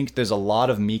apart. I think there's a lot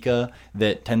of Mika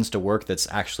that tends to work that's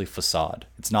actually facade.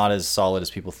 It's not as solid as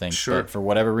people think. Sure. But for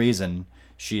whatever reason,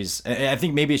 I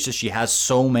think maybe it's just she has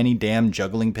so many damn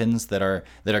juggling pins that are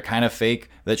kind of fake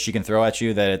that she can throw at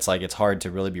you that it's like it's hard to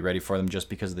really be ready for them just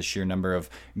because of the sheer number of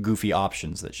goofy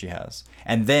options that she has.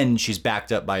 And then she's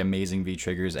backed up by amazing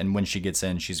V-triggers, and when she gets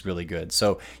in, she's really good.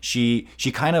 So she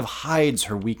kind of hides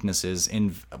her weaknesses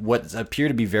in what appear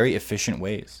to be very efficient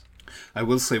ways. I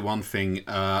will say one thing.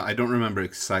 I don't remember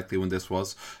exactly when this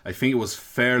was. I think it was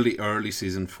fairly early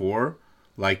season 4.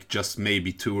 Like just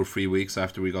maybe 2 or 3 weeks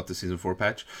after we got the Season 4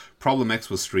 patch. Problem X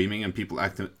was streaming and people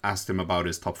asked him about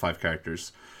his top 5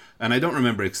 characters. And I don't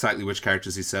remember exactly which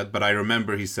characters he said, but I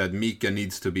remember he said Mika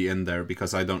needs to be in there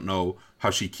because I don't know how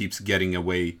she keeps getting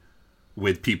away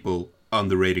with people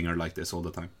underrating her like this all the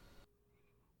time.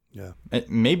 Yeah.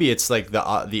 Maybe it's like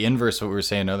the inverse of what we were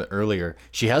saying earlier.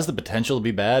 She has the potential to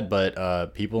be bad,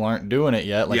 but people aren't doing it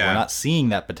yet. Like, we're not seeing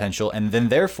that potential. And then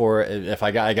therefore, if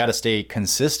I got to stay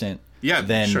consistent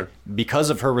then sure. because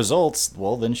of her results,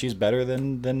 well, then she's better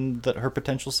than her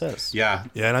potential says. Yeah.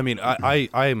 Yeah, and I mean,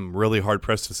 I'm really hard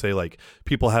pressed to say like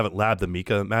people haven't labbed the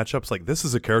Mika matchups. Like this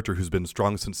is a character who's been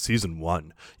strong since season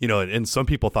 1, you know, and some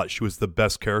people thought she was the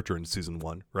best character in season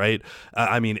 1, right?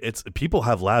 I mean, it's people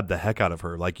have labbed the heck out of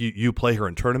her. Like you play her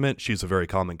in tournament, she's a very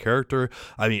common character.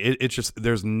 I mean, it's just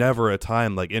there's never a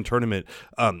time like in tournament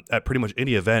at pretty much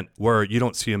any event where you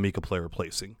don't see a Mika player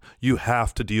placing. You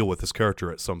have to deal with this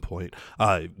character at some point.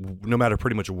 No matter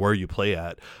pretty much where you play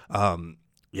at.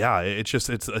 Yeah,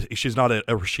 she's not a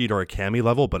Rashid or a Cammy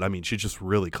level, but I mean, she's just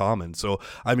really common. So,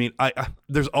 I mean,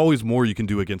 there's always more you can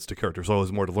do against a character. There's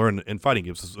always more to learn in fighting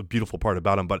games. It's a beautiful part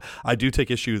about them. But I do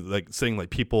take issue, like, saying, like,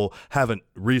 people haven't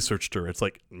researched her. It's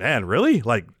like, man, really?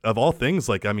 Like, of all things,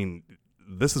 like, I mean,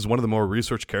 this is one of the more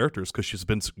researched characters because she's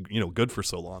been, you know, good for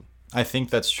so long. I think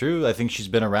that's true. I think she's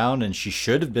been around and she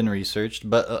should have been researched.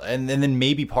 But and then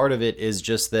maybe part of it is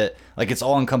just that like it's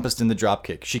all encompassed in the drop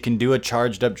kick. She can do a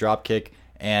charged up drop kick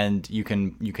and you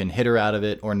can hit her out of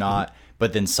it or not. Mm-hmm.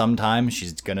 But then sometimes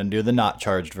she's gonna do the not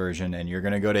charged version and you're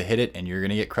gonna go to hit it and you're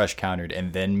gonna get crush countered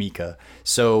and then Mika.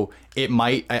 So it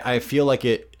might. I feel like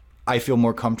it. I feel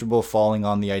more comfortable falling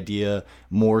on the idea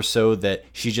more so that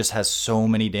she just has so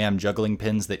many damn juggling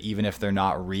pins that even if they're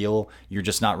not real, you're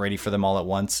just not ready for them all at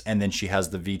once. And then she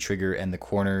has the V trigger and the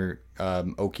corner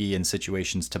Oki in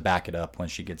situations to back it up when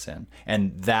she gets in.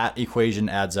 And that equation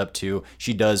adds up to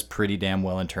she does pretty damn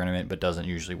well in tournament, but doesn't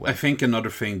usually win. I think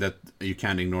another thing that you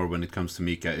can't ignore when it comes to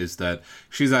Mika is that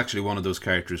she's actually one of those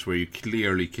characters where you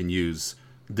clearly can use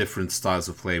different styles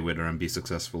of play with her and be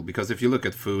successful, because if you look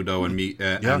at Fudo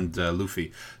and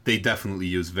Luffy, they definitely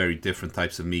use very different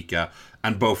types of Mika,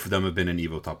 and both of them have been in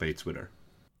Evo top 8s with her.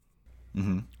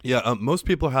 Mm-hmm. Yeah, most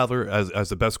people have her as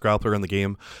the best grappler in the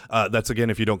game. That's again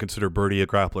if you don't consider Birdie a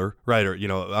grappler, right? Or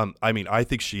I mean, I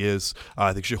think she is.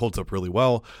 I think she holds up really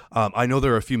well. I know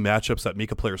there are a few matchups that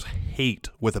Mika players hate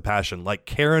with a passion, like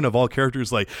Karen of all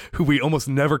characters, like who we almost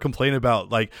never complain about.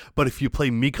 Like, but if you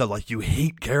play Mika, like you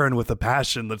hate Karen with a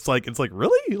passion. It's like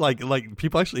really like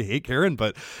people actually hate Karen.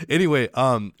 But anyway,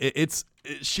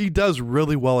 she does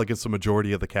really well against the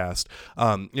majority of the cast.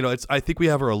 I think we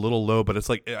have her a little low, but it's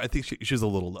like I think she's a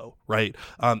little low, right?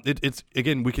 It's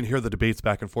again, we can hear the debates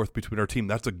back and forth between our team.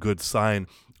 That's a good sign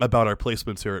about our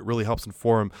placements here. It really helps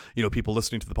inform people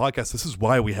listening to the podcast. This is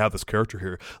why we have this character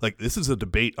here. Like this is a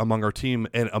debate among our team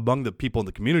and among the people in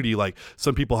the community. Like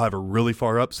some people have her really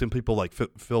far up. Some people like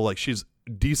feel like she's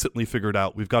decently figured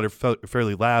out. We've got her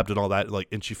fairly labbed and all that, like,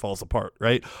 and she falls apart,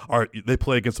 right? Or they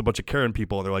play against a bunch of Karen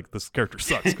people and they're like, this character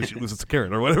sucks because she loses to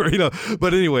Karen or whatever,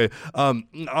 But anyway,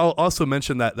 I'll also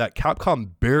mention that Capcom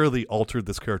barely altered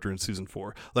this character in season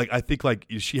 4. Like I think like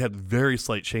she had very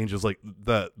slight changes, like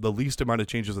the least amount of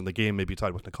changes in the game, maybe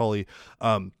tied with Necalli.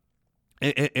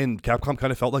 And Capcom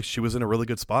kind of felt like she was in a really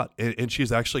good spot. And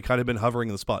she's actually kind of been hovering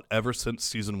in the spot ever since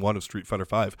season 1 of Street Fighter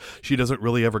V. She doesn't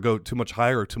really ever go too much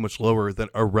higher or too much lower than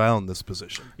around this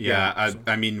position. Yeah,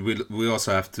 I mean, we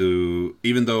also have to,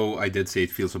 even though I did say it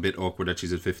feels a bit awkward that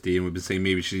she's at 50 and we've been saying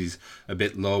maybe she's a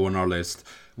bit low on our list,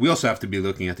 we also have to be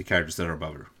looking at the characters that are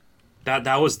above her.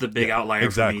 That was the big outlier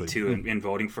for me too in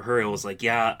voting for her. It was like,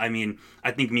 yeah, I mean,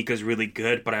 I think Mika's really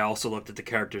good, but I also looked at the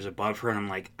characters above her and I'm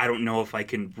like, I don't know if I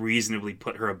can reasonably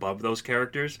put her above those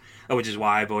characters, which is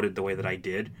why I voted the way that I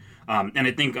did. And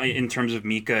I think in terms of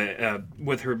Mika,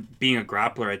 with her being a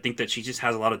grappler, I think that she just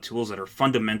has a lot of tools that are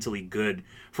fundamentally good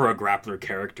for a grappler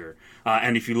character.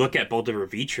 And if you look at both of her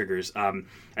V-triggers,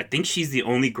 I think she's the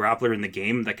only grappler in the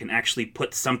game that can actually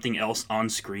put something else on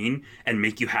screen and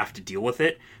make you have to deal with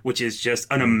it, which is just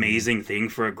an amazing thing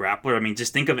for a grappler. I mean,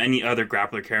 just think of any other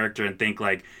grappler character and think,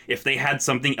 like, if they had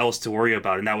something else to worry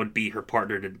about, and that would be her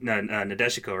partner,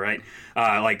 Nadeshiko, right?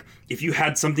 Like, if you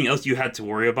had something else you had to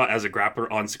worry about as a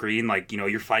grappler on screen, like,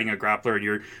 you're fighting a grappler and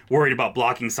you're worried about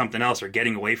blocking something else or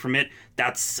getting away from it,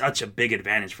 that's such a big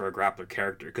advantage for a grappler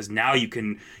character, because now you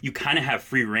kind of have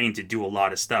free reign to do a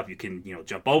lot of stuff. You can,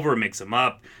 jump over, mix them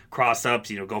up, cross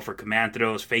ups, go for command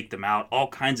throws, fake them out, all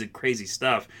kinds of crazy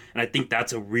stuff. And I think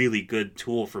that's a really good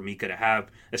tool for Mika to have,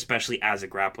 especially as a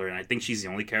grappler. And I think she's the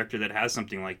only character that has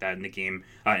something like that in the game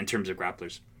in terms of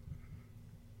grapplers.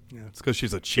 Yeah, it's because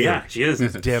she's a cheater. Yeah, she is.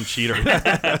 Damn cheater.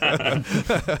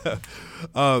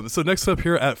 So next up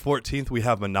here at 14th, we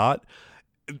have Menat.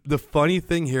 The funny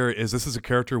thing here is this is a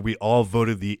character we all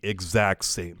voted the exact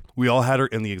same. We all had her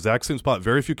in the exact same spot.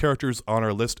 Very few characters on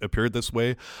our list appeared this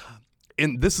way.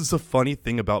 And this is the funny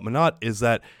thing about Menat is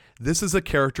that this is a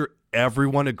character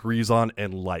everyone agrees on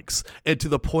and likes, and to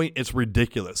the point it's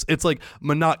ridiculous. It's like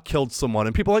Menat killed someone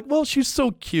and people are like, well, she's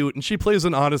so cute and she plays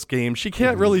an honest game, she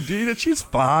can't really do it, she's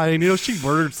fine, she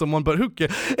murdered someone, but who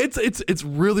cares? It's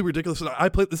really ridiculous.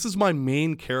 And this is my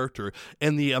main character,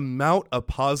 and the amount of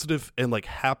positive and like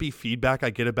happy feedback I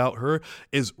get about her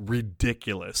is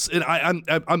ridiculous. And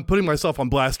I'm putting myself on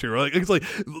blast here. Like, it's like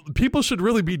people should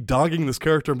really be dogging this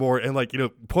character more and like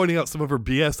pointing out some of her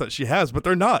BS that she has, but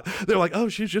they're not. They're like, oh,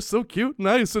 she's just so cute,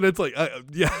 nice, and it's like,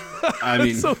 yeah. I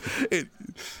mean,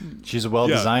 she's well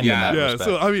designed in that respect.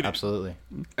 So I mean, absolutely.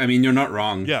 I mean, you're not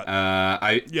wrong. Yeah.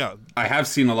 I have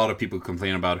seen a lot of people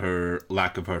complain about her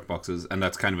lack of hurt boxes, and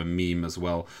that's kind of a meme as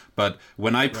well. But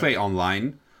when I play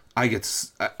online, I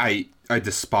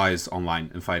despise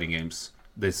online in fighting games.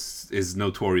 This is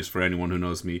notorious for anyone who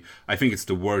knows me. I think it's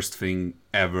the worst thing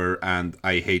ever, and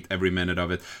I hate every minute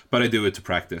of it. But I do it to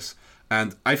practice.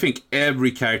 And I think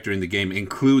every character in the game,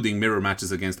 including mirror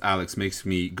matches against Alex, makes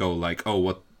me go like, oh,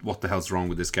 what the hell's wrong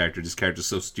with this character? This character's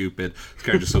so stupid. This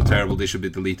character's so terrible. They should be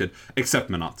deleted. Except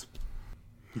Menat.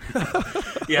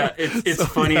 Yeah, it's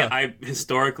funny. Yeah.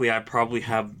 Historically, I probably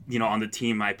have, on the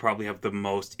team, I probably have the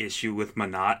most issue with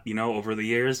Menat, over the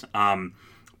years.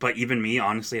 But even me,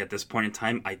 honestly, at this point in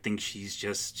time, I think she's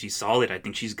solid. I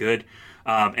think she's good.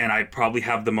 And I probably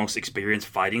have the most experience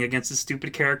fighting against this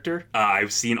stupid character.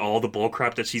 I've seen all the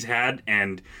bullcrap that she's had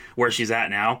and where she's at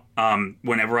now.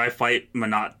 Whenever I fight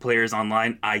Menat players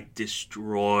online, I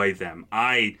destroy them.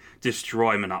 I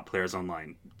destroy Menat players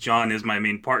online. John is my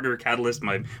main partner, Catalyst,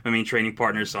 my main training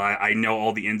partner, so I know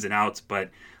all the ins and outs, but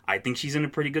I think she's in a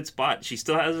pretty good spot. She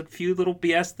still has a few little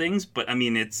BS things, but I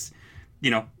mean, it's,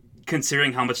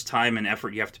 considering how much time and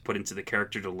effort you have to put into the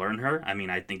character to learn her, I mean,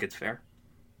 I think it's fair.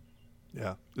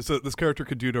 Yeah, this character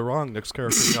could do no wrong. Next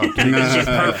character, she's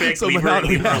perfect. So leave her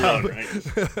alone, right?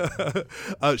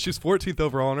 She's 14th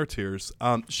overall on her tiers.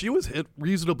 She was hit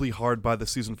reasonably hard by the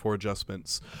Season 4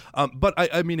 adjustments. But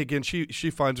I mean, again, she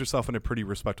finds herself in a pretty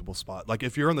respectable spot. Like,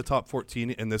 if you're in the top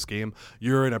 14 in this game,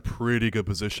 you're in a pretty good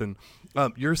position.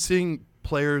 You're seeing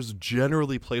players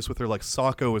generally place with her, like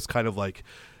Sako is kind of like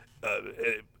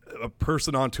a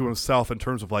person onto himself in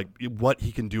terms of like what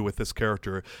he can do with this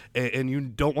character, and you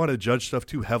don't want to judge stuff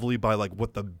too heavily by like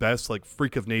what the best like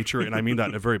freak of nature, and I mean that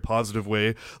in a very positive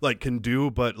way, like can do.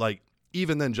 But like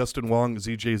even then, Justin Wong,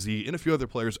 ZJZ, and a few other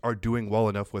players are doing well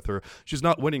enough with her. She's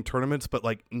not winning tournaments, but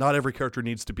like not every character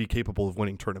needs to be capable of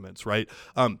winning tournaments, right?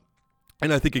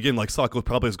 And I think, again, like Sako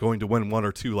probably is going to win one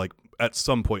or two, like at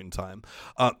some point in time.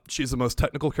 She's the most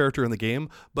technical character in the game,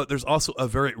 but there's also a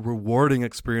very rewarding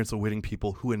experience of winning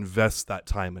people who invest that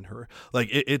time in her. Like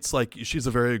it's like she's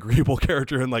a very agreeable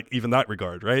character in like even that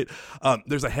regard, right?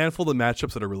 There's a handful of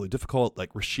matchups that are really difficult,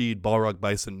 like Rashid, Balrog,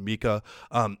 Bison, Mika.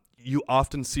 You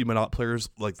often see Menat players,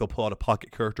 like they'll pull out a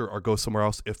pocket character or go somewhere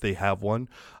else if they have one.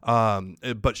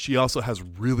 But she also has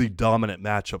really dominant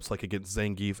matchups like against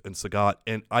Zangief and Sagat.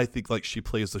 And I think like she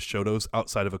plays the Shotos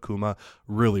outside of Akuma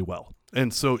really well.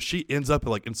 And so she ends up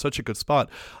like in such a good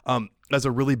spot as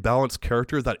a really balanced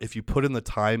character that if you put in the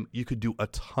time, you could do a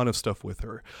ton of stuff with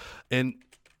her. And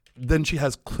then she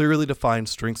has clearly defined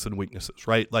strengths and weaknesses,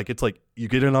 right? Like it's like you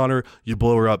get in on her, you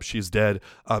blow her up, she's dead.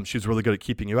 She's really good at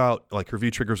keeping you out. Like her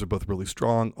V triggers are both really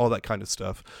strong, all that kind of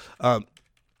stuff.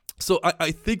 So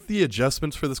I think the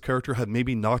adjustments for this character have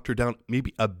maybe knocked her down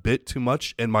maybe a bit too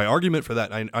much. And my argument for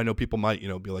that, I know people might,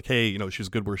 be like, hey, she's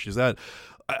good where she's at.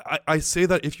 I say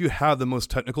that if you have the most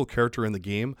technical character in the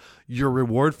game, your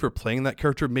reward for playing that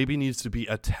character maybe needs to be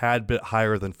a tad bit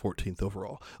higher than 14th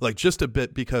overall. Like just a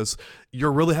bit, because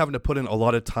you're really having to put in a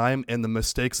lot of time, and the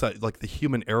mistakes that like the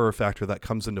human error factor that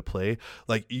comes into play,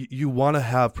 like you want to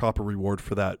have proper reward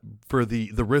for that, for the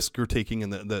risk you're taking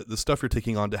and the stuff you're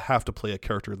taking on to have to play a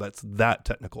character that's that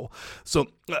technical. So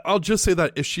I'll just say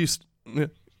that if she's...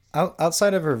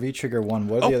 Outside of her V-Trigger one,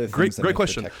 what are the other things that great make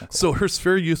question. her technical? So her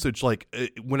sphere usage, like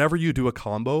whenever you do a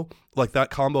combo, like that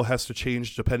combo has to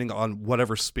change depending on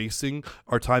whatever spacing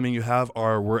or timing you have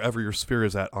or wherever your sphere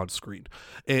is at on screen.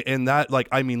 And that, like,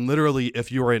 I mean, literally,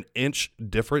 if you are an inch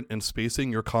different in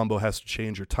spacing, your combo has to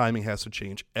change, your timing has to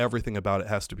change, everything about it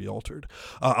has to be altered.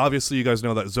 Obviously, you guys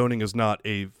know that zoning is not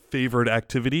a favored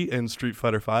activity in Street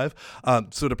Fighter V.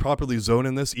 So to properly zone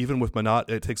in this, even with Menat,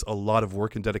 it takes a lot of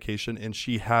work and dedication, and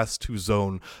she has to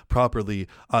zone properly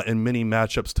in many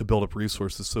matchups to build up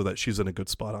resources so that she's in a good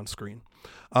spot on screen.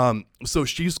 So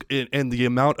she's and the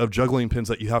amount of juggling pins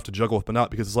that you have to juggle with Menat,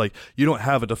 because it's like you don't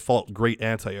have a default great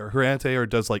anti-air. Her anti-air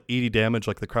does like 80 damage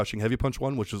like the crouching heavy punch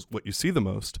one, which is what you see the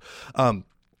most.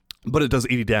 but it does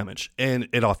 80 damage, and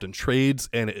it often trades,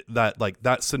 and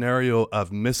that scenario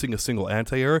of missing a single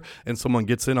anti-air and someone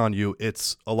gets in on you,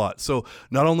 it's a lot. So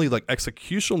not only like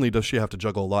executionally does she have to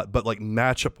juggle a lot, but like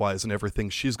matchup wise and everything,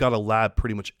 she's got to lab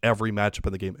pretty much every matchup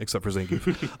in the game except for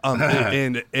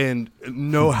Zangief, and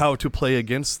know how to play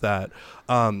against that.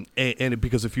 And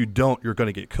because if you don't, you're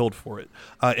going to get killed for it.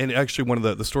 And actually, one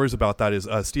of the stories about that is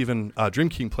Steven Dream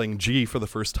King playing G for the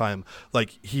first time.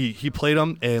 Like he played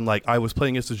him, and like I was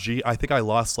playing against G. I think I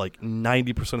lost like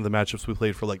 90% of the matchups we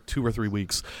played for like 2 or 3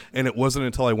 weeks. And it wasn't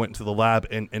until I went into the lab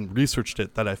and researched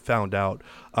it that I found out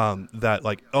that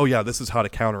like, oh yeah, this is how to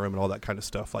counter him and all that kind of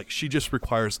stuff. Like she just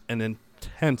requires an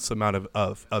intense amount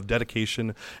of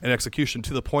dedication and execution,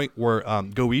 to the point where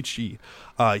Goichi,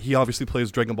 he obviously plays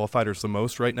Dragon Ball FighterZ the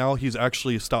most right now. He's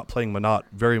actually stopped playing Menat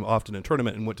very often in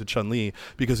tournament and went to Chun-Li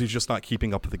because he's just not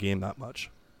keeping up with the game that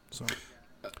much. So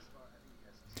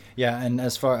yeah, and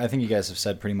I think you guys have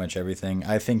said pretty much everything.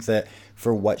 I think that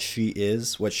for what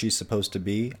she's supposed to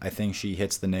be, I think she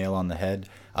hits the nail on the head.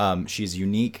 She's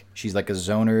unique. She's like a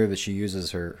zoner that she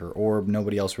uses her orb.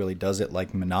 Nobody else really does it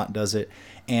like Menat does it.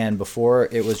 And before,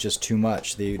 it was just too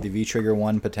much. The V-Trigger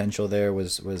 1 potential there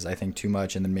was I think too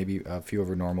much, and then maybe a few of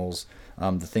her normals,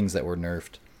 the things that were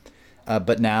nerfed.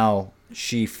 But now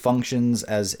she functions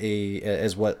as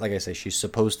what, like I say, she's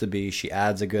supposed to be. She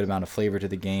adds a good amount of flavor to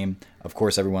the game. Of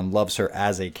course, everyone loves her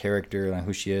as a character, like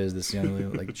who she is. This,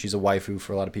 like she's a waifu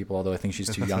for a lot of people, although I think she's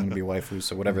too young to be a waifu.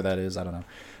 So whatever that is, I don't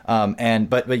know.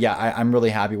 But yeah, I'm really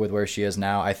happy with where she is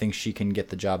now. I think she can get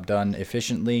the job done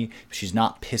efficiently. She's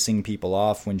not pissing people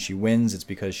off when she wins. It's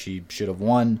because she should have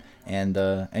won. And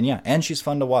she's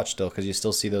fun to watch still, because you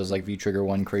still see those like V-Trigger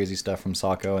 1 crazy stuff from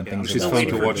Sako and things. She's fun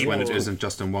to watch when it isn't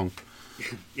Justin Wong.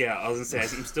 Yeah, I was gonna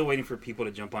say I'm still waiting for people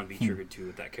to jump on V-Trigger 2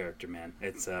 with that character, man.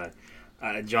 It's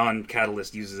John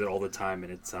Catalyst uses it all the time,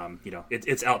 and it's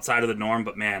it's outside of the norm.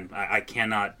 But man, I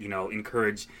cannot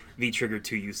encourage V-Trigger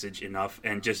 2 usage enough,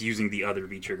 and just using the other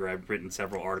V-Trigger. I've written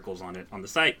several articles on it on the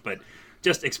site, but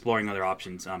just exploring other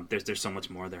options. There's so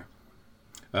much more there.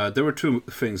 There were 2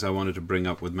 things I wanted to bring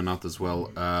up with Menat as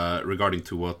well, regarding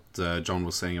to what John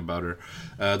was saying about her.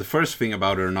 The first thing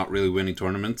about her not really winning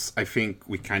tournaments, I think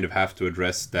we kind of have to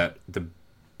address that the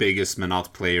biggest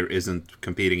Menat player isn't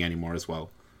competing anymore as well.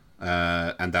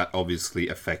 And that obviously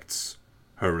affects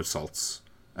her results.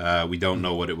 We don't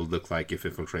know what it will look like if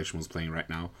Infiltration was playing right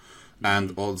now.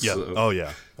 And also...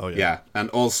 Yeah. And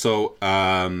also...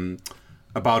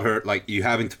 about her, like, you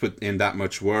having to put in that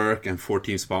much work, and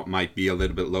 14th spot might be a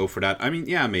little bit low for that. I mean,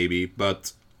 yeah, maybe,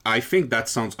 but I think that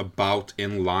sounds about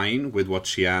in line with what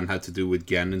Xian had to do with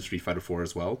Gen in Street Fighter 4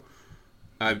 as well.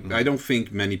 I don't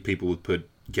think many people would put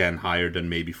Gen higher than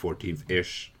maybe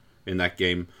 14th-ish in that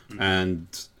game. And,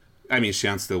 I mean,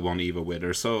 Xian still won EVA with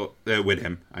her, so, with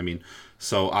him, I mean.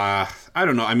 So, I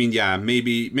don't know. I mean, yeah,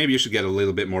 maybe you should get a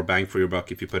little bit more bang for your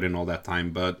buck if you put in all that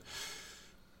time, but...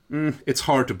 it's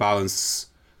hard to balance.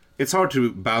 It's hard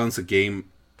to balance a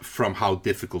game from how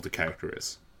difficult the character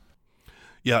is.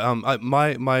 Yeah,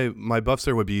 my buffs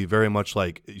there would be very much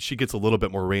like she gets a little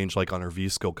bit more range, like on her V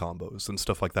skill combos and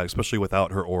stuff like that, especially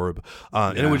without her orb.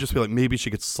 And it would just be like maybe she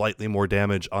gets slightly more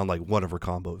damage on like one of her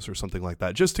combos or something like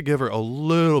that, just to give her a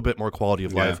little bit more quality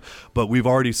of life. But we've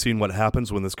already seen what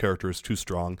happens when this character is too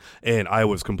strong, and I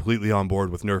was completely on board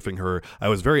with nerfing her.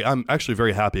 I'm actually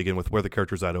very happy again with where the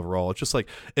character's at overall. It's just like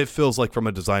it feels like from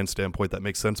a design standpoint that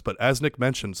makes sense. But as Nick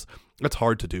mentions, it's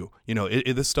hard to do.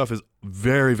 This stuff is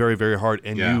very, very, very hard.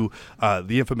 And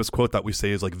the infamous quote that we say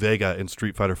is like Vega in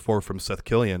Street Fighter 4 from Seth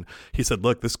Killian. He said,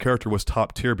 look, this character was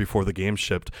top tier before the game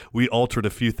shipped. We altered a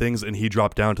few things and he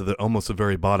dropped down to almost the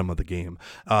very bottom of the game.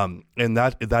 And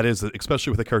that is,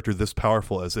 especially with a character this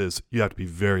powerful as is, you have to be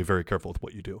very, very careful with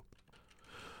what you do.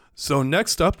 So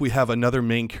next up, we have another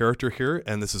main character here,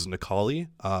 and this is Necalli.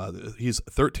 He's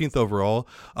 13th overall.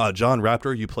 John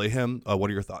Raptor, you play him. What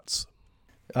are your thoughts?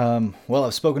 Well,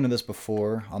 I've spoken to this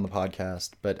before on the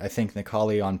podcast, but I think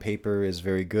Necalli on paper is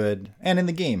very good, and in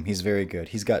the game, he's very good.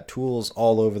 He's got tools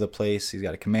all over the place. He's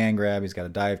got a command grab, he's got a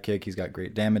dive kick, he's got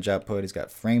great damage output, he's got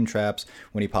frame traps.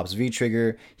 When he pops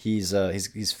V-trigger, he's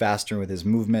faster with his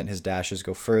movement, his dashes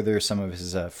go further, some of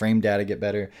his frame data get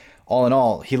better. All in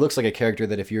all, he looks like a character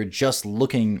that if you're just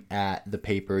looking at the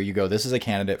paper, you go, this is a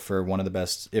candidate for one of the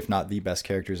best, if not the best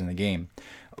characters in the game.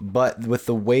 But with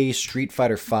the way Street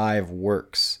Fighter V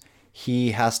works,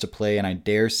 he has to play, and I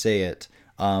dare say it,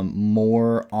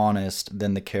 more honest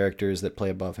than the characters that play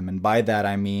above him. And by that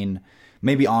I mean,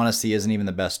 maybe honesty isn't even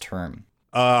the best term.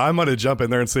 I'm going to jump in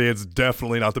there and say it's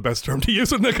definitely not the best term to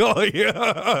use with Necalli.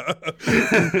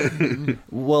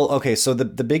 Well, okay, so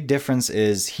the big difference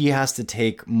is he has to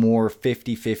take more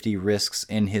 50-50 risks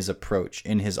in his approach,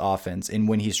 in his offense, in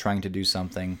when he's trying to do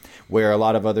something, where a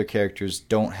lot of other characters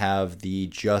don't have the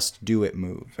just do it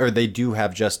move. Or they do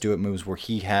have just do it moves where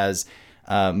he has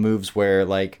moves where,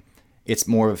 like, it's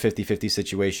more of a 50-50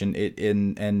 situation.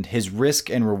 And his risk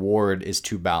and reward is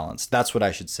too balanced. That's what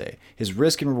I should say. His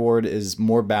risk and reward is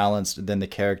more balanced than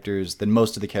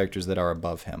most of the characters that are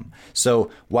above him. So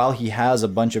while he has a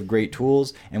bunch of great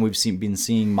tools, and we've been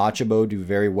seeing Machabo do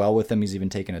very well with them, he's even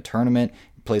taken a tournament,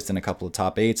 placed in a couple of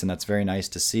top 8s, and that's very nice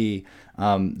to see.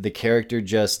 The character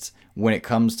just, when it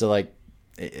comes to, like,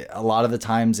 a lot of the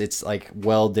times it's like,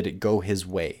 well, did it go his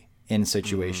way? In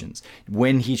situations,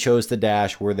 when he chose the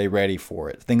dash, were they ready for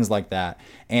it? Things like that,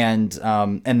 and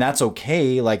that's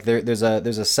okay. Like there's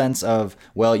a sense of,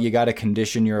 well, you got to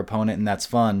condition your opponent, and that's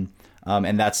fun,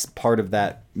 and that's part of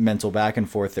that mental back and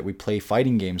forth that we play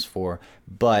fighting games for.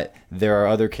 But there are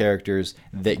other characters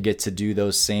that get to do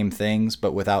those same things,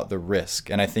 but without the risk.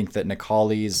 And I think that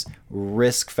Necalli's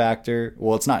risk factor,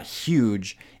 well, it's not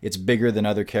huge. It's bigger than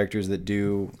other characters that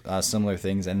do similar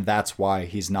things, and that's why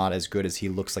he's not as good as he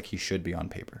looks like he should be on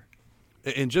paper.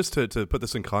 And just to put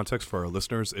this in context for our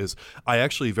listeners, is I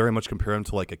actually very much compare him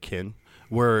to like a Kin,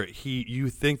 where you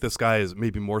think this guy is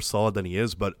maybe more solid than he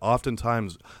is, but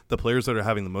oftentimes the players that are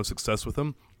having the most success with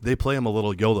him, they play him a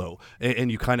little YOLO,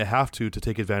 and you kind of have to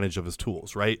take advantage of his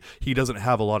tools, right? He doesn't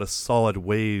have a lot of solid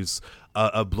ways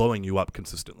of blowing you up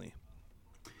consistently.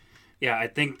 Yeah, I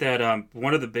think that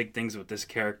one of the big things with this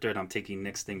character, and I'm taking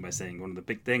Nick's thing by saying one of the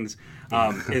big things,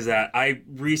 is that I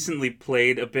recently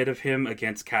played a bit of him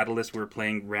against Catalyst. We were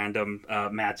playing random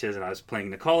matches, and I was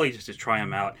playing Necalli just to try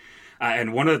him out.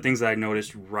 And one of the things that I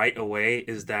noticed right away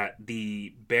is that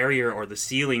the barrier or the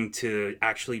ceiling to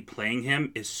actually playing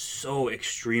him is so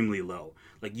extremely low.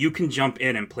 Like, you can jump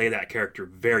in and play that character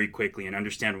very quickly and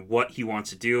understand what he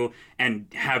wants to do and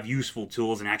have useful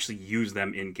tools and actually use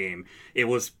them in game. It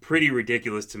was pretty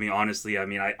ridiculous to me, honestly. I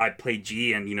mean, I played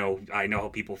G, and, I know how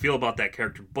people feel about that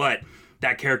character, but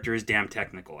that character is damn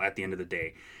technical at the end of the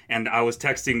day. And I was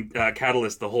texting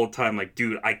Catalyst the whole time, like,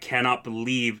 dude, I cannot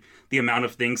believe the amount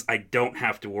of things I don't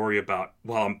have to worry about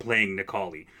while I'm playing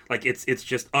Necalli. Like, it's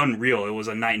just unreal. It was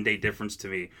a night and day difference to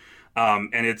me.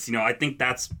 And it's, I think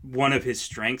that's one of his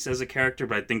strengths as a character,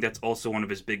 but I think that's also one of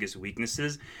his biggest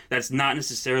weaknesses. That's not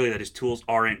necessarily that his tools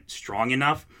aren't strong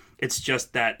enough. It's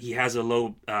just that he has a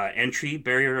low entry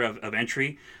barrier of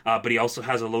entry, but he also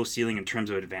has a low ceiling in terms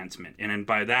of advancement. And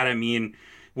by that, I mean,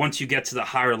 once you get to the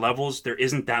higher levels, there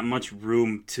isn't that much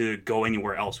room to go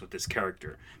anywhere else with this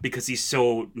character because he's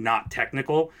so not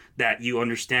technical that you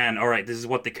understand, all right, this is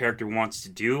what the character wants to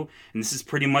do, and this is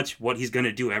pretty much what he's going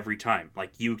to do every time.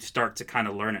 Like, you start to kind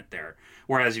of learn it there.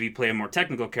 Whereas if you play a more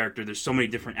technical character, there's so many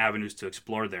different avenues to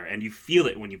explore there, and you feel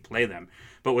it when you play them.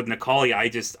 But with Necalli,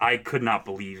 I could not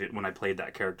believe it when I played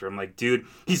that character. I'm like, dude,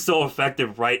 he's so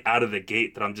effective right out of the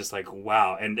gate that I'm just like,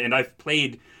 wow. And I've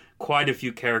played quite a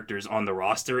few characters on the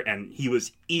roster, and he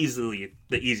was easily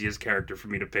the easiest character for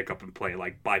me to pick up and play,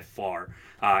 like, by far.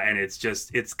 And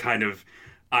it's kind of,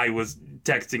 I was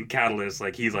texting Catalyst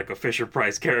like he's like a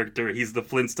Fisher-Price character. He's the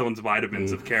Flintstones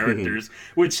vitamins of characters,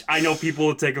 which I know people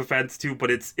will take offense to, but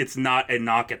it's not a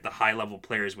knock at the high-level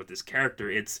players with this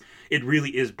character. It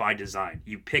really is by design.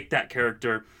 You pick that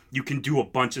character, you can do a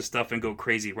bunch of stuff and go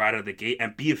crazy right out of the gate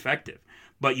and be effective.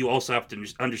 But you also have to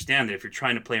understand that if you're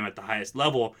trying to play him at the highest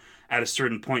level, at a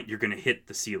certain point, you're going to hit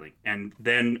the ceiling. And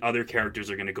then other characters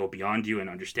are going to go beyond you and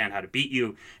understand how to beat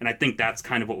you. And I think that's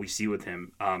kind of what we see with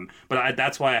him.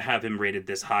 That's why I have him rated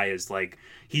this high, is like,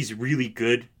 he's really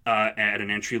good at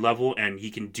an entry level and he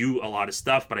can do a lot of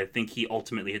stuff. But I think he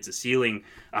ultimately hits a ceiling,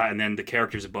 and then the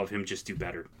characters above him just do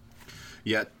better.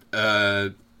 Yeah.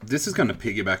 This is going to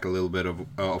piggyback a little bit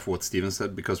of what Steven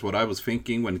said, because what I was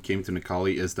thinking when it came to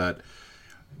Necalli is that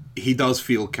he does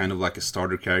feel kind of like a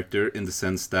starter character in the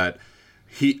sense that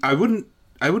I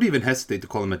would even hesitate to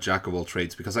call him a jack of all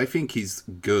trades, because I think he's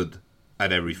good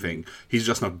at everything. He's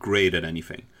just not great at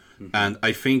anything. Mm-hmm. And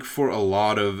I think for a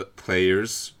lot of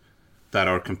players that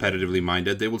are competitively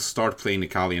minded, they will start playing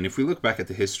Necalli. And if we look back at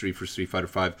the history for Street Fighter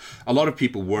V, a lot of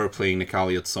people were playing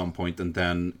Necalli at some point and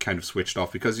then kind of switched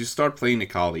off, because you start playing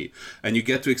Necalli and you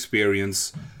get to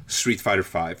experience Street Fighter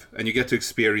V, and you get to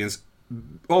experience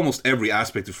almost every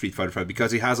aspect of Street Fighter V,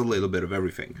 because he has a little bit of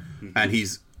everything. Mm-hmm. And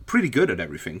he's pretty good at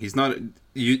everything. He's not,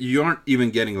 you aren't even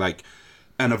getting like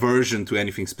an aversion to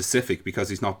anything specific, because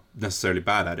he's not necessarily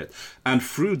bad at it. And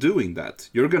through doing that,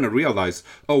 you're going to realize,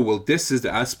 oh, well, this is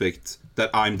the aspect that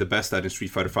I'm the best at in Street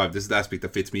Fighter V. This is the aspect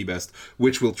that fits me best,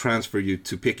 which will transfer you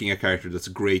to picking a character that's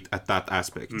great at that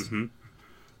aspect. Mm-hmm.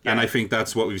 And I think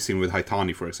that's what we've seen with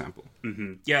Haitani, for example.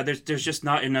 Mm-hmm. Yeah, there's just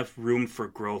not enough room for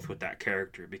growth with that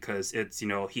character because it's,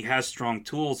 he has strong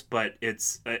tools, but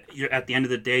it's you're, at the end of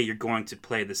the day, you're going to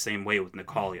play the same way with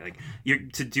Necalli. Like,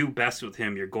 to do best with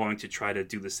him, you're going to try to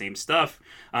do the same stuff.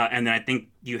 And then I think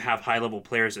you have high-level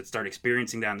players that start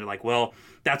experiencing that, and they're like, well,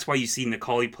 that's why you see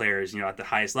Necalli players, at the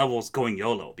highest levels going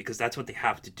YOLO, because that's what they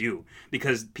have to do.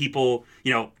 Because people,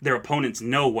 their opponents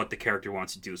know what the character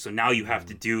wants to do. So now you have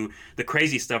to do the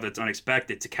crazy stuff that's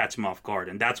unexpected to catch them off guard.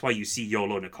 And that's why you see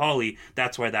YOLO Necalli.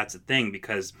 That's why that's a thing,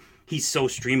 because he's so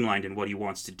streamlined in what he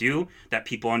wants to do that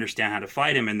people understand how to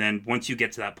fight him. And then once you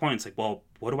get to that point, it's like, well,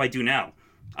 what do I do now?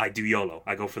 I do YOLO.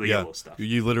 I go for the YOLO stuff.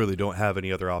 You literally don't have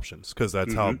any other options because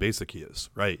that's how basic he is,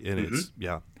 right? And it's,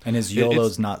 And his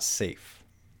YOLO's not safe,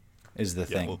 is the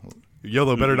thing. Well,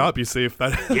 YOLO better not be safe.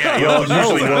 YOLO's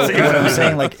usually not safe. What I'm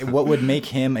saying, like, what would make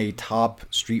him a top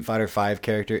Street Fighter V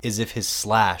character is if his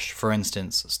slash, for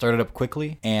instance, started up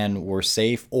quickly and were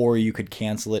safe, or you could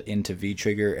cancel it into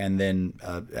V-Trigger and then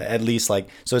at least, like,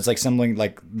 so it's like something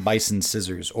like Bison's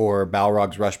Scissors or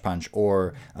Balrog's Rush Punch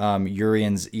or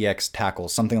Urian's EX Tackle,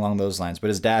 something along those lines. But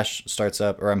his dash starts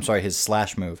up, or I'm sorry, his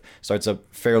slash move starts up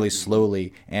fairly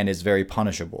slowly and is very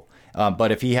punishable.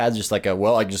 But if he had just like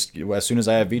as soon as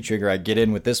I have V-Trigger, I get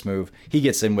in with this move, he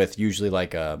gets in with usually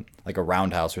like a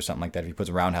roundhouse or something like that if he puts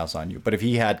a roundhouse on you. But if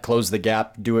he had closed the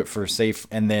gap, do it for safe,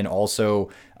 and then also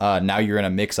now you're in a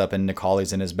mix-up and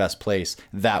Necalli's in his best place,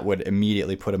 that would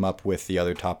immediately put him up with the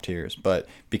other top tiers. But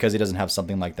because he doesn't have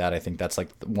something like that, I think that's like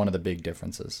one of the big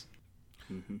differences.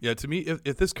 Yeah, to me,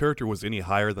 if this character was any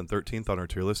higher than 13th on our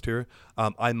tier list here,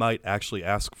 I might actually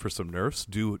ask for some nerfs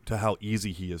due to how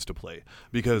easy he is to play.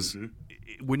 Because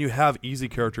when you have easy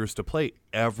characters to play,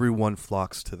 everyone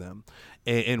flocks to them.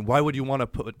 And why would you want to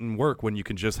put in work when you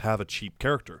can just have a cheap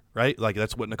character, right? Like,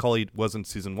 that's what Necalli was in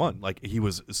Season 1. Like, he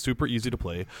was super easy to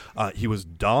play. He was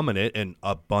dominant, and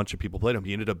a bunch of people played him.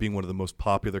 He ended up being one of the most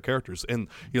popular characters. And,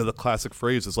 the classic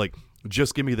phrase is like,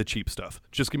 just give me the cheap stuff.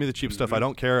 Just give me the cheap stuff. I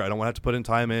don't care. I don't want to have to put in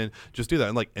time in. Just do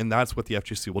that. And that's what the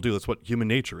FGC will do. That's what human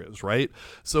nature is, right?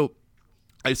 So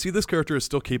I see this character is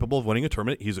still capable of winning a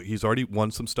tournament. He's already won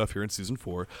some stuff here in Season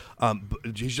 4.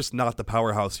 But he's just not the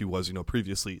powerhouse he was,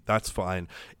 previously. That's fine.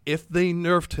 If they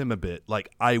nerfed him a bit,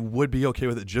 like, I would be okay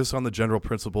with it just on the general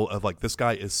principle of, like, this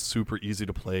guy is super easy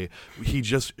to play. He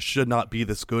just should not be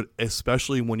this good,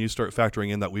 especially when you start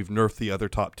factoring in that we've nerfed the other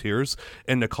top tiers,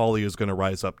 and Necalli is going to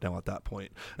rise up now at that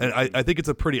point. And I think it's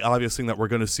a pretty obvious thing that we're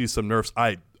going to see some nerfs.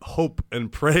 I hope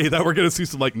and pray that we're going to see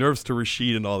some, like, nerfs to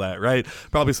Rashid and all that, right?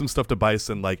 Probably some stuff to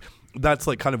Bison. Like, that's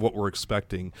like kind of what we're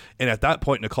expecting. And at that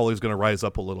point, Necalli is going to rise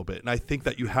up a little bit. And I think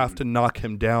that you have to knock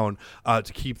him down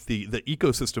to keep the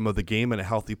ecosystem of the game in a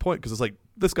healthy point, because it's like,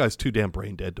 this guy's too damn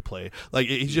brain dead to play. Like,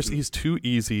 he's too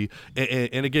easy.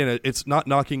 And again, it's not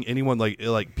knocking anyone,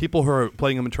 like people who are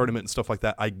playing him in tournament and stuff like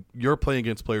that. You're playing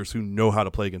against players who know how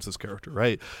to play against this character,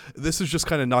 right? This is just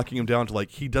kind of knocking him down to,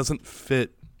 like, he doesn't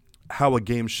fit how a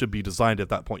game should be designed at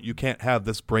that point. You can't have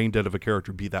this brain dead of a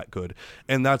character be that good.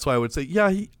 And that's why I would say,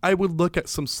 I would look at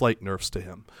some slight nerfs to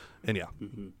him. And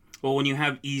Well, when you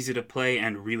have easy to play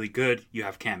and really good, you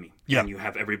have Cammy. Yeah. And you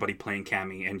have everybody playing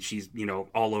Cammy, and she's,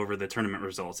 all over the tournament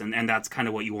results. And that's kind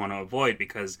of what you want to avoid,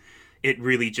 because it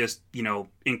really just,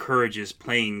 encourages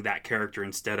playing that character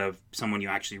instead of someone you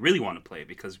actually really want to play,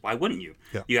 because why wouldn't you?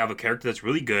 Yeah. You have a character that's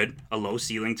really good, a low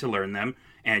ceiling to learn them,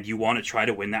 and you want to try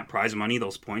to win that prize money,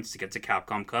 those points to get to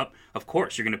Capcom Cup. Of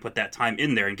course, you're going to put that time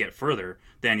in there and get further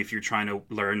than if you're trying to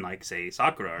learn, like, say,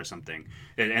 Sakura or something.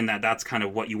 And that's kind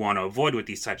of what you want to avoid with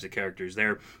these types of characters.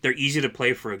 They're easy to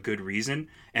play for a good reason,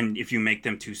 and if you make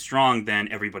them too strong, then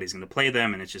everybody's going to play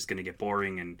them, and it's just going to get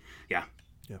boring, and yeah.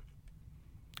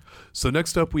 So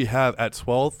next up we have at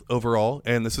 12th overall,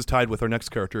 and this is tied with our next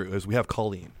character, is we have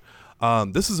Colleen.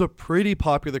 This is a pretty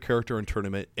popular character in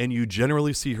tournament, and you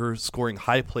generally see her scoring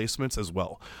high placements as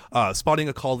well. Spotting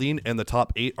a Colleen in the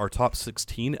top 8 or top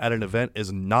 16 at an event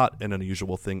is not an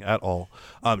unusual thing at all.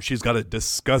 She's got a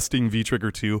disgusting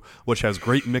V-Trigger too, which has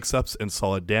great mix-ups and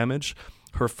solid damage.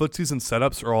 Her footsies and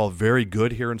setups are all very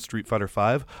good here in Street Fighter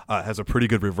V. Has a pretty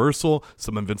good reversal,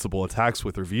 some invincible attacks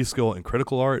with her V-skill and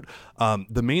critical art.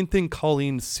 The main thing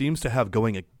Colleen seems to have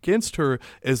going against her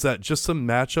is that just some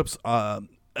matchups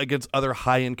against other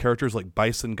high-end characters like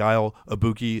Bison, Guile,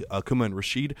 Ibuki, Akuma, and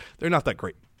Rashid, they're not that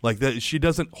great. Like, she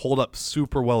doesn't hold up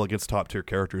super well against top-tier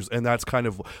characters, and that's kind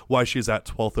of why she's at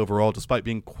 12th overall, despite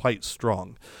being quite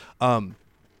strong.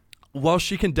 while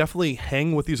she can definitely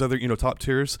hang with these other, top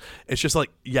tiers, it's just like,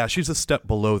 yeah, she's a step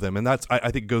below them. And that's,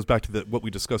 I think, goes back to what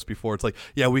we discussed before. It's like,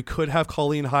 yeah, we could have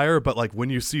Colleen higher, but like when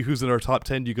you see who's in our top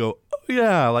 10, you go, oh,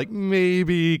 yeah, like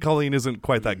maybe Colleen isn't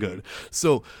quite that good.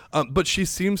 So, but she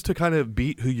seems to kind of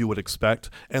beat who you would expect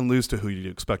and lose to who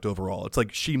you'd expect overall. It's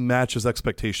like she matches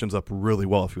expectations up really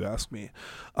well, if you ask me.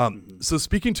 So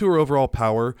speaking to her overall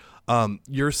power,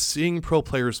 you're seeing pro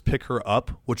players pick her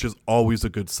up, which is always a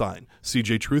good sign.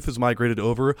 CJ Truth has migrated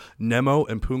over. Nemo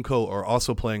and Punko are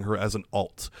also playing her as an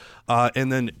alt.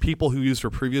 And then people who used her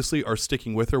previously are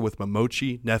sticking with her with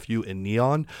Momochi, Nephew, and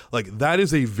Neon. Like, that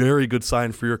is a very good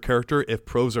sign for your character. If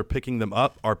pros are picking them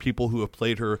up, are people who have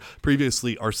played her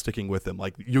previously are sticking with them.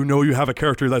 Like, you have a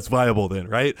character that's viable then,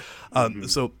 right?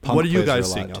 So Punk what are you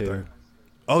guys plays her a seeing lot, out too. there?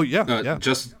 Oh, yeah, yeah.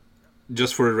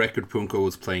 Just for the record, Punko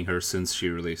was playing her since she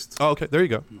released. Oh, okay, there you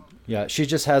go. Yeah, she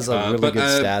just has really but,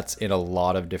 good stats in a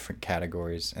lot of different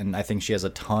categories, and I think she has a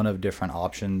ton of different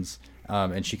options,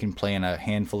 and she can play in a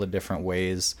handful of different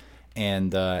ways.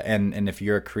 And if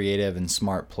you're a creative and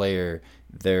smart player,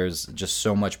 there's just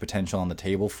so much potential on the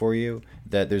table for you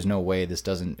that there's no way this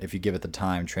doesn't, if you give it the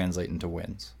time, translate into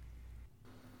wins.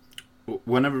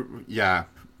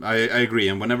 I agree.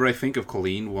 And whenever I think of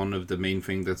Colleen, one of the main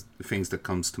things that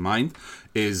comes to mind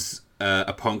is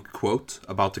a Punk quote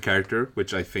about the character,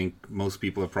 which I think most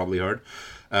people have probably heard.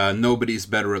 Nobody's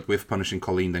better at whiff punishing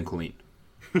Colleen than Colleen.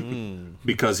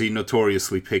 Because he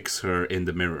notoriously picks her in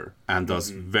the mirror and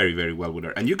does very, very well with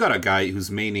her. And you got a guy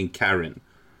who's maining Karen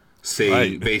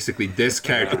saying basically this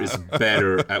character is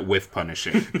better at whiff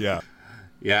punishing. Yeah.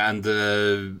 Yeah,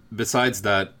 and besides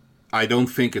that, I don't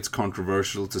think it's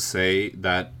controversial to say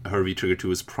that her V-Trigger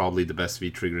 2 is probably the best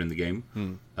V-Trigger in the game.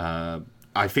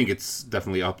 I think it's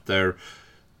definitely up there.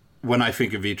 When I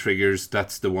think of V-Triggers,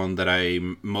 that's the one that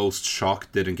I'm most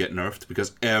shocked didn't get nerfed,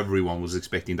 because everyone was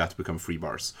expecting that to become free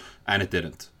bars, and it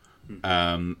didn't.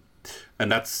 And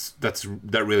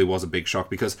that really was a big shock,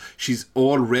 because she's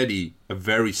already a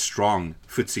very strong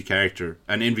footsie character,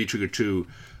 and in V-Trigger 2,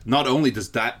 not only does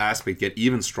that aspect get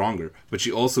even stronger, but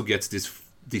she also gets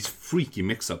these freaky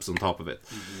mix-ups on top of it.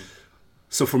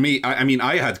 So for me, I mean,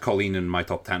 I had Colleen in my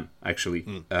top 10,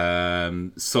 actually.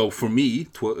 So for me,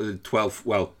 12,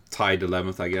 well, tied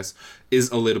 11th, I guess,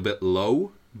 is a little bit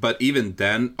low. But even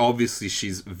then, obviously,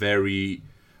 she's very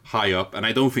high up. And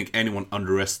I don't think anyone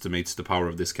underestimates the power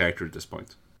of this character at this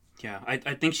point. Yeah,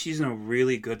 I think she's in a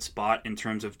really good spot in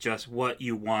terms of just what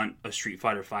you want a Street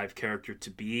Fighter V character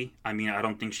to be. I mean, I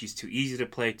don't think she's too easy to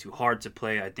play, too hard to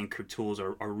play. I think her tools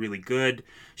are really good.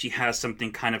 She has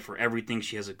something kind of for everything.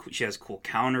 She has cool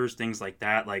counters, things like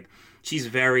that. Like, she's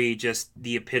very just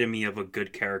the epitome of a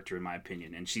good character, in my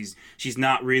opinion. And she's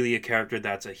not really a character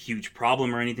that's a huge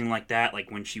problem or anything like that. Like,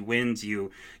 when she wins,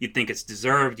 you think it's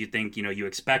deserved. You think, you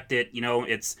expect it.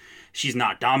 She's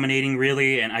not dominating,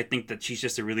 really. And I think that she's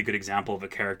just a really good example of a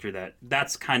character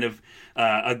that's kind of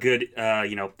a good,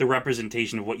 the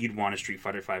representation of what you'd want a Street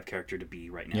Fighter V character to be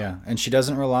right now. Yeah, and she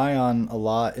doesn't rely on a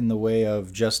lot in the way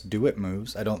of just do-it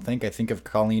moves, I don't think. I think of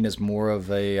Colleen as more of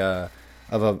a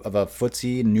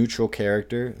footsie neutral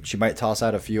character. She might toss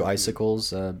out a few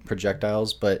icicles,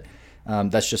 projectiles, but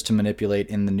that's just to manipulate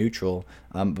in the neutral.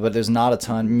 But there's not a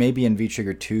ton. Maybe in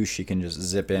V-Trigger 2 she can just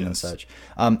zip in and such.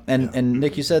 And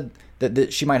Nick, you said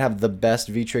that she might have the best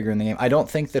V-Trigger in the game. I don't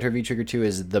think that her V-Trigger 2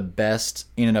 is the best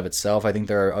in and of itself. I think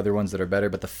there are other ones that are better,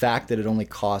 but the fact that it only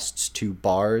costs 2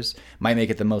 bars might make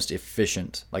it the most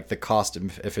efficient, like the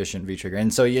cost-efficient V-Trigger.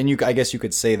 And so, I guess you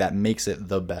could say that makes it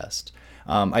the best.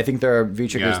 I think there are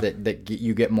V-Triggers that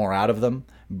you get more out of them,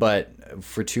 but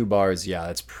for 2 bars,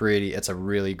 it's a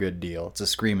really good deal. It's a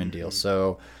screaming deal.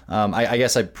 So I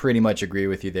guess I pretty much agree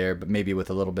with you there, but maybe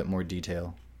with a little bit more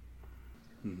detail.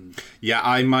 Yeah,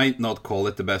 I might not call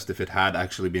it the best if it had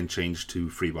actually been changed to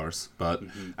 3 bars, but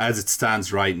as it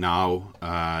stands right now,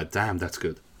 damn, that's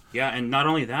good. Yeah, and not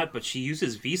only that, but she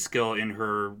uses V-Skill in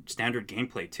her standard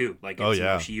gameplay too. Like,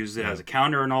 she uses it as a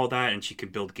counter and all that, and she can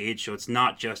build gauge. So it's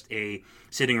not just a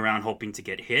sitting around hoping to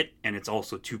get hit, and it's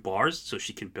also 2 bars, so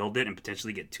she can build it and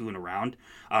potentially get 2 in a round,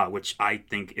 which I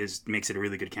think makes it a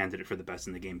really good candidate for the best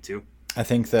in the game too. I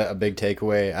think that a big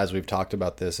takeaway, as we've talked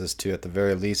about this, is to at the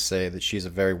very least say that she's a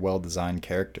very well-designed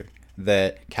character.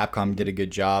 That Capcom did a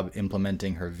good job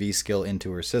implementing her V-Skill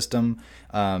into her system,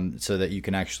 so that you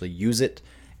can actually use it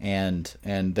and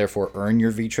therefore earn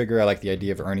your V-Trigger. I like the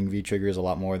idea of earning V-Triggers a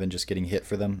lot more than just getting hit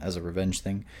for them as a revenge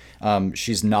thing.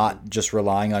 She's not just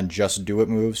relying on just do-it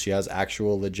moves. She has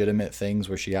actual legitimate things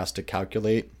where she has to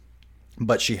calculate,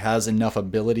 but she has enough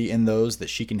ability in those that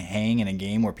she can hang in a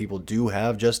game where people do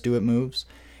have just do-it moves.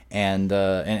 So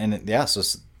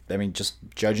I mean, just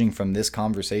judging from this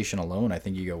conversation alone, I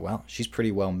think you go, wow, she's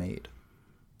pretty well made.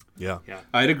 Yeah.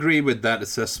 I'd agree with that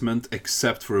assessment,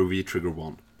 except for V-Trigger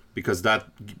 1, because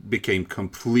that became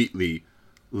completely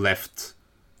left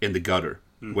in the gutter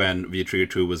when V-Trigger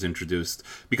 2 was introduced.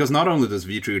 Because not only does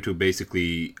V-Trigger 2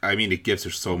 basically, I mean, it gives her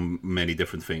so many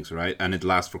different things, right? And it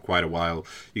lasts for quite a while.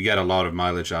 You get a lot of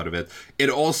mileage out of it.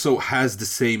 It also has the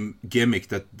same gimmick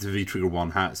that the V-Trigger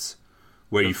 1 has,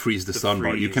 where you freeze the stun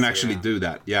bar. You can actually do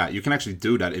that. Yeah, you can actually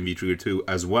do that in V-Trigger 2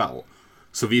 as well.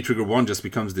 So V-Trigger 1 just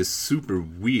becomes this super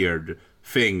weird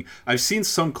thing. I've seen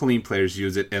some Colleen players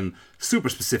use it in super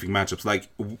specific matchups, like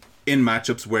in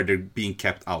matchups where they're being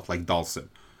kept out, like Dhalsim.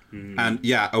 And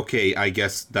yeah, okay, I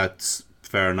guess that's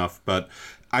fair enough, but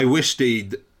I wish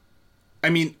they'd... I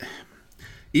mean,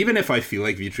 even if I feel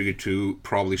like V-Trigger 2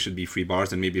 probably should be free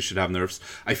bars and maybe it should have nerfs,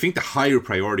 I think the higher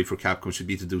priority for Capcom should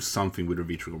be to do something with her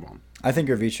V-Trigger 1. I think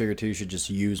her V-Trigger 2 should just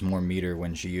use more meter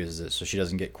when she uses it, so she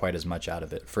doesn't get quite as much out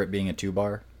of it, for it being a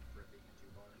 2-bar.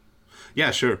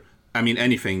 Yeah, sure. I mean,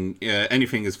 anything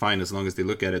is fine as long as they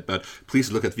look at it, but please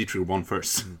look at V-Trigger 1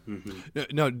 first.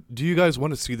 Now, do you guys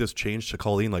want to see this change to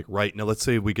Colleen, like right now? Let's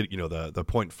say we get, the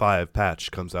 0.5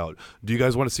 patch comes out. Do you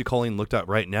guys want to see Colleen looked at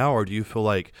right now, or do you feel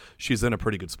like she's in a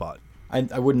pretty good spot?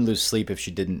 I wouldn't lose sleep if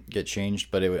she didn't get changed,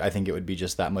 but I think it would be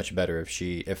just that much better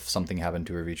if something happened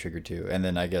to her V-Trigger 2. And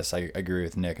then I guess I agree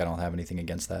with Nick. I don't have anything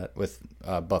against that with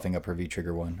buffing up her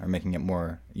V-Trigger 1 or making it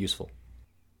more useful.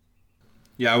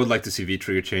 Yeah, I would like to see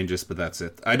V-Trigger changes, but that's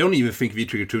it. I don't even think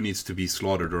V-Trigger 2 needs to be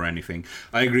slaughtered or anything.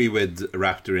 I agree with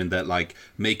Raptor in that, like,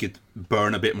 make it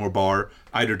burn a bit more bar,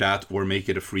 either that or make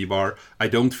it a free bar. I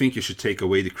don't think you should take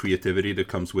away the creativity that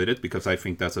comes with it, because I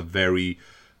think that's a very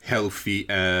healthy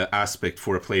aspect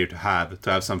for a player to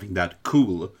have something that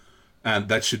cool. And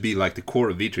that should be like the core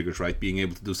of V-Triggers, right? Being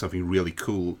able to do something really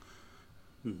cool.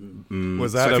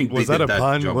 Was that a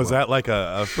pun? Was that like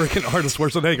a freaking Arnold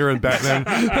Schwarzenegger and Batman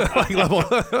like level?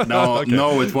 No, Okay.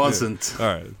 no, it wasn't. All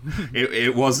right.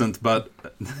 It wasn't, but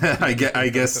I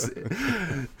guess.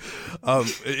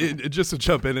 Just to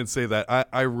jump in and say that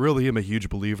I really am a huge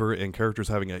believer in characters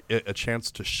having a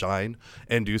chance to shine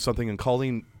and do something, and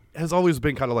Colleen has always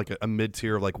been kind of like a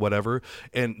mid-tier, like whatever,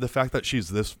 and the fact that she's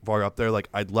this far up there, like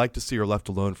I'd like to see her left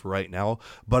alone for right now,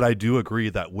 but I do agree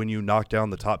that when you knock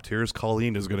down the top tiers,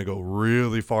 Colleen is going to go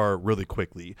really far really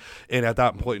quickly, and at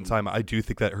that point in time I do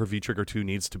think that her V-Trigger 2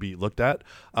 needs to be looked at,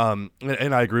 and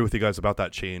I agree with you guys about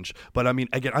that change. But I mean,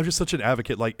 again, I'm just such an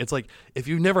advocate, like it's like if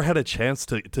you've never had a chance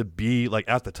to be like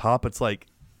at the top, it's like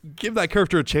give that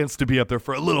character a chance to be up there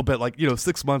for a little bit, like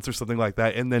 6 months or something like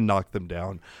that, and then knock them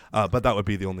down. But that would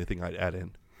be the only thing I'd add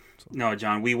in. So. No,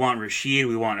 John, we want Rashid,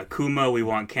 we want Akuma, we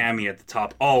want Cammy at the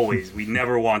top always. We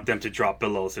never want them to drop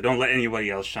below, so don't let anybody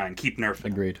else shine. Keep nerfing.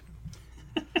 Agreed.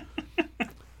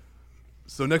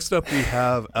 So next up we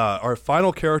have our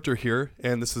final character here,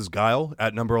 and this is Guile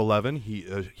at number 11. He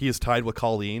is tied with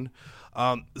Colleen.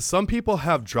 Some people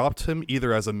have dropped him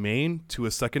either as a main to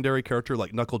a secondary character,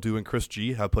 like NuckleDu and Chris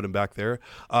G have put him back there.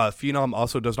 Phenom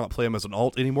also does not play him as an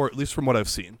alt anymore, at least from what I've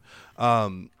seen.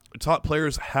 Top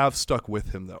players have stuck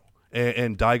with him though.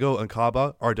 And Daigo and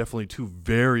Kaba are definitely two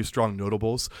very strong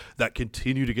notables that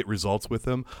continue to get results with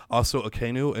him. Also,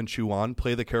 Akenu and Chuan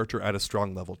play the character at a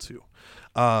strong level too.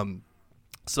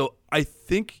 So I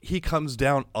think he comes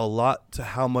down a lot to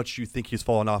how much you think he's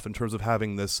fallen off in terms of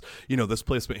having this, this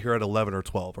placement here at 11 or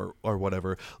 12 or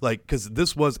whatever. Like, because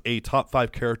this was a top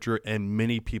 5 character in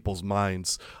many people's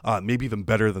minds, maybe even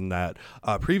better than that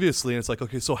previously. And it's like,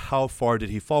 okay, so how far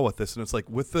did he fall with this? And it's like,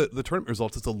 with the tournament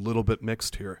results, it's a little bit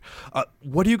mixed here.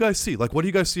 What do you guys see? Like, what do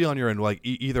you guys see on your end? Like,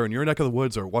 either in your neck of the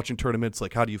woods or watching tournaments?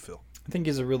 Like, how do you feel? I think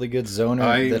he's a really good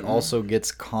zoner that also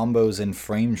gets combos and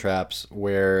frame traps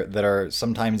that are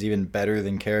sometimes even better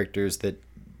than characters that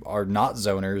are not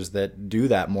zoners that do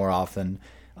that more often,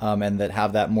 and that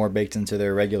have that more baked into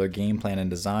their regular game plan and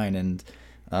design. And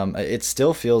it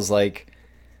still feels like,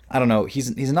 I don't know,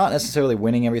 he's not necessarily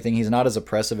winning everything. He's not as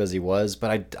oppressive as he was,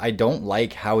 but I don't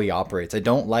like how he operates. I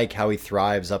don't like how he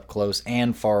thrives up close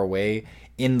and far away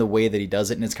in the way that he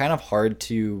does it. And it's kind of hard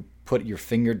to put your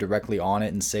finger directly on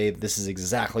it and say this is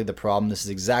exactly the problem, this is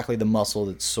exactly the muscle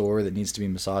that's sore that needs to be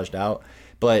massaged out.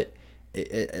 But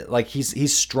like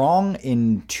he's strong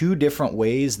in two different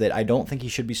ways that I don't think he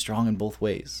should be strong in both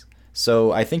ways.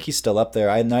 So I think he's still up there.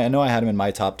 I know I had him in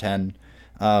my top 10,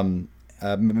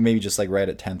 maybe just like right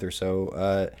at 10th or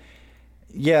so.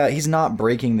 Yeah, he's not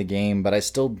breaking the game, but I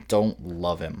still don't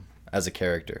love him as a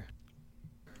character.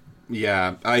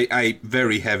 Yeah, I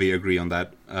very heavy agree on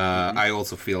that. I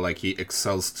also feel like he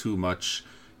excels too much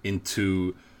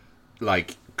into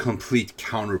like complete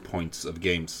counterpoints of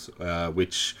games,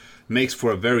 which makes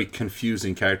for a very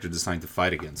confusing character design to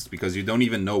fight against, because you don't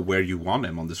even know where you want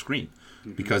him on the screen,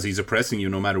 because he's oppressing you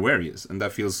no matter where he is, and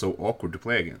that feels so awkward to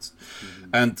play against.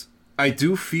 And I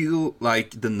do feel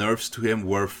like the nerfs to him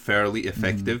were fairly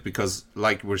effective, because,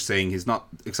 like we're saying, he's not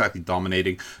exactly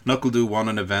dominating. NuckleDu won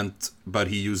an event, but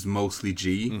he used mostly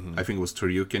G. I think it was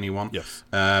Toryuken he won. Yes.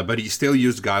 But he still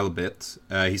used Guile a bit.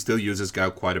 He still uses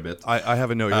Guile quite a bit. I have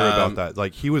a note here about that.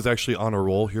 Like, he was actually on a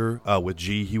roll here with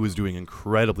G. He was doing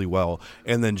incredibly well.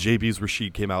 And then JB's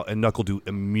Rashid came out, and NuckleDu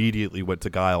immediately went to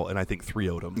Guile, and I think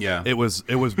 3-0'd him. Yeah. It was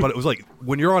like,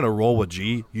 when you're on a roll with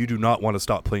G, you do not want to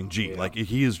stop playing G. Yeah. Like,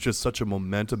 he is just such a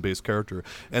momentum-based character.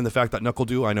 And the fact that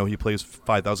NuckleDu, I know he plays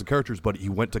 5,000 characters, but he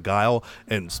went to Guile,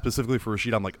 and specifically for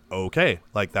Rashid, I'm like, okay,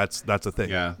 like, that's a thing.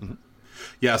 Yeah.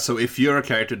 Yeah, so if you're a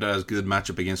character that has good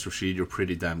matchup against Rashid, you're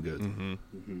pretty damn good.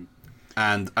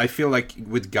 And I feel like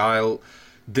with Guile,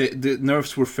 the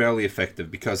nerfs were fairly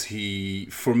effective, because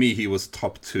for me, he was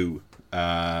top 2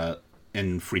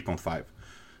 in 3.5.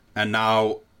 And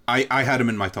now I had him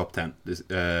in my top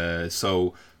 10.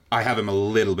 So I have him a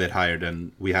little bit higher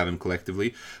than we have him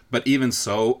collectively. But even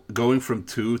so, going from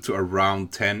 2 to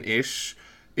around 10-ish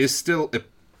is still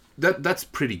that's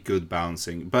pretty good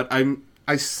balancing. But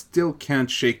I still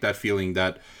can't shake that feeling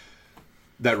that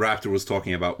Raptor was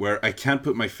talking about, where I can't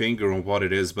put my finger on what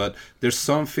it is, but there's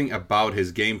something about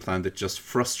his game plan that just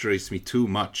frustrates me too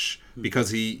much,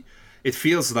 because it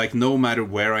feels like no matter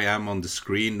where I am on the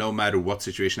screen, no matter what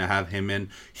situation I have him in,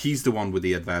 he's the one with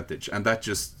the advantage, and that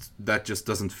just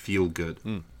doesn't feel good.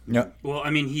 Yeah. Well,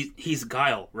 I mean, he's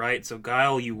Guile, right? So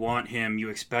Guile, you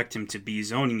expect him to be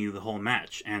zoning you the whole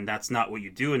match, and that's not what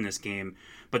you do in this game.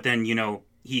 But then,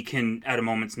 he can, at a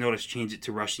moment's notice, change it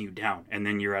to rushing you down, and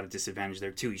then you're at a disadvantage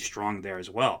there too. He's strong there as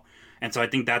well. And so I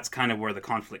think that's kind of where the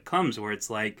conflict comes, where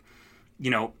it's like,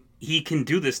 he can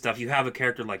do this stuff. You have a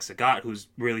character like Sagat who's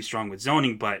really strong with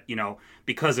zoning, but,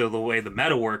 because of the way the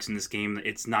meta works in this game,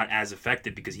 it's not as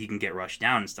effective because he can get rushed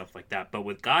down and stuff like that. But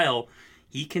with Guile,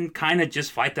 he can kind of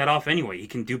just fight that off anyway. He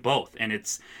can do both. And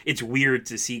it's weird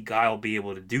to see Guile be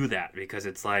able to do that, because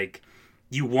it's like,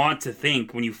 you want to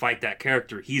think when you fight that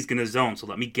character, he's going to zone, so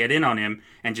let me get in on him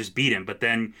and just beat him. But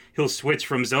then he'll switch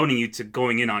from zoning you to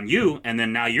going in on you, and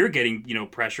then now you're getting,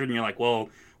 pressured, and you're like, well,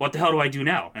 what the hell do I do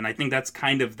now? And I think that's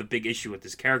kind of the big issue with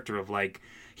this character of, like,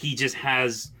 he just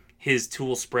has his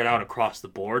tools spread out across the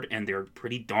board, and they're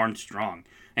pretty darn strong.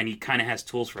 And he kind of has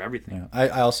tools for everything. Yeah.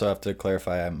 I also have to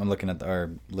clarify, I'm looking at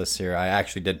our list here. I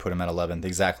actually did put him at 11th,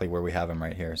 exactly where we have him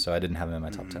right here. So I didn't have him in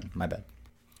my top 10. My bad.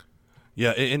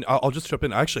 Yeah, and I'll just jump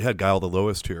in. I actually had Guile the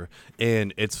lowest here,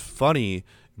 and it's funny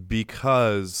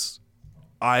because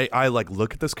I like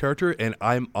look at this character, and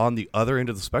I'm on the other end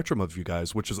of the spectrum of you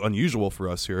guys, which is unusual for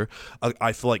us here.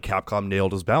 I feel like Capcom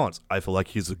nailed his balance. I feel like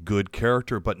he's a good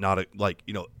character, but not a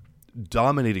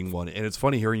dominating one. And it's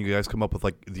funny hearing you guys come up with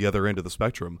like the other end of the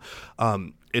spectrum.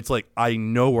 It's like I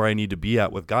know where I need to be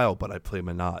at with Guile, but I play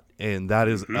Menat, and that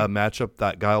is a matchup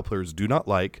that Guile players do not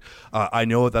like. I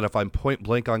know that if I'm point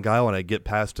blank on Guile and I get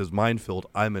past his minefield,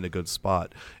 I'm in a good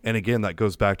spot. And again, that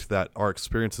goes back to that our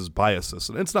experiences bias us,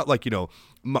 and it's not like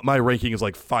my ranking is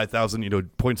like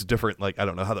 5,000 points different. Like I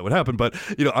don't know how that would happen, but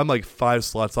I'm like 5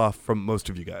 slots off from most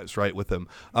of you guys, right, with him.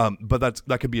 But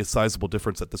that could be a sizable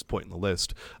difference at this point in the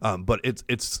list. But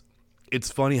it's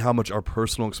funny how much our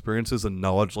personal experiences and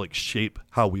knowledge like shape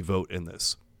how we vote in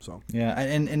this. So yeah,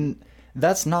 and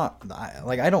that's not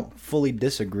like I don't fully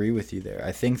disagree with you there.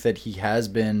 I think that he has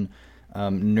been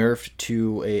nerfed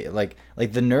to a like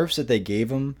the nerfs that they gave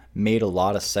him made a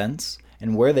lot of sense,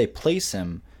 and where they place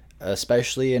him,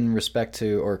 especially in respect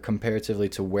to or comparatively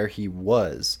to where he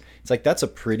was, it's like that's a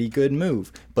pretty good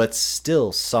move, but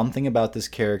still something about this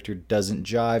character doesn't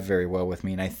jive very well with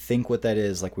me. And I think what that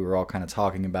is, like we were all kind of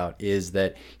talking about, is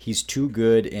that he's too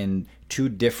good in too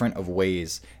different of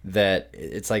ways that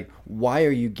it's like, why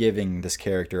are you giving this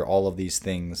character all of these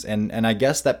things? And I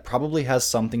guess that probably has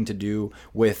something to do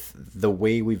with the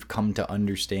way we've come to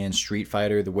understand Street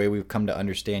Fighter, the way we've come to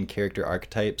understand character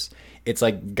archetypes. It's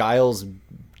like Guile's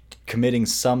committing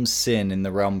some sin in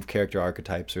the realm of character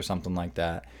archetypes or something like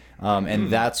that. And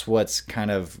that's what's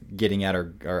kind of getting at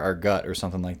our gut or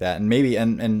something like that. And maybe,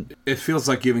 and it feels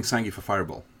like giving Zangief a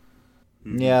fireball.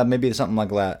 Yeah, maybe something like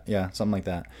that. Yeah, something like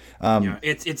that.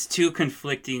 It's two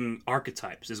conflicting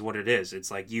archetypes is what it is. It's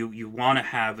like you want to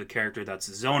have a character that's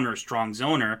a zoner, strong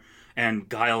zoner, and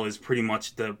Guile is pretty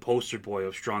much the poster boy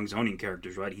of strong zoning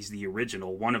characters, right? He's the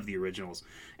original, one of the originals.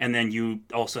 And then you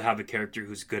also have a character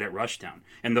who's good at rushdown.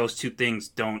 And those two things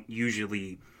don't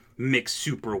usually mix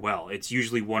super well. It's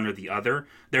usually one or the other.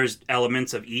 There's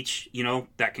elements of each,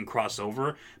 that can cross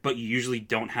over, but you usually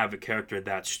don't have a character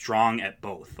that's strong at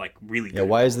both, like really good. Yeah,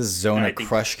 why is this Zona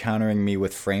crush countering me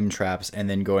with frame traps and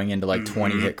then going into like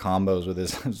 20 hit combos with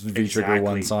his V-Trigger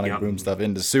one Sonic Boom stuff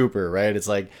into super, right? It's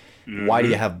like, why do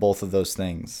you have both of those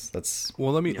things?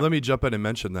 Well, let me jump in and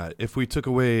mention that if we took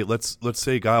away, let's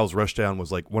say Guile's rushdown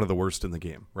was like one of the worst in the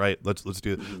game, right? Let's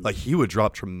do it. Like he would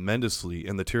drop tremendously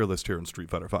in the tier list here in Street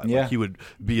Fighter V. Yeah. Like, he would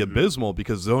be abysmal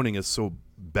because zoning is so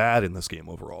bad in this game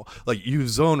overall. Like you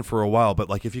zone for a while, but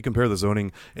like if you compare the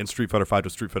zoning in Street Fighter V to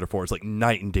Street Fighter 4, it's like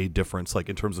night and day difference, like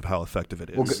in terms of how effective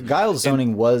it is. Well, Guile's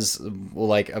zoning was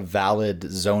like a valid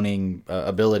zoning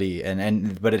ability,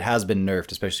 but it has been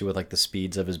nerfed, especially with like the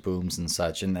speeds of his booms and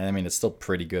such. And I mean, it's still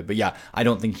pretty good. But yeah, I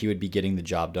don't think he would be getting the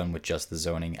job done with just the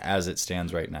zoning as it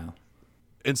stands right now.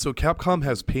 And so Capcom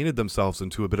has painted themselves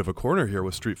into a bit of a corner here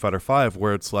with Street Fighter V,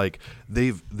 where it's like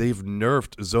they've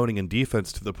nerfed zoning and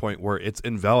defense to the point where it's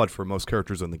invalid for most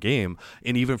characters in the game,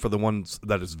 and even for the ones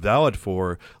that it's valid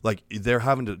for, like they're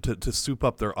having to soup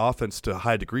up their offense to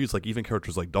high degrees. Like even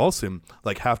characters like Dhalsim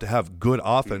like have to have good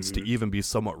offense to even be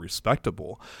somewhat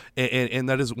respectable, and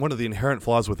that is one of the inherent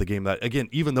flaws with the game. That again,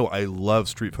 even though I love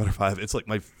Street Fighter V, it's like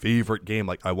my favorite game.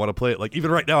 Like I want to play it. Like even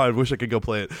right now, I wish I could go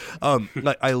play it.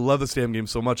 Like I love this damn game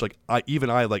so much. Like I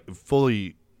like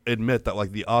fully admit that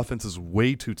like the offense is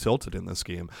way too tilted in this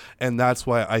game, and that's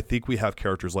why I think we have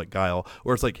characters like Guile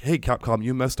where it's like, hey Capcom,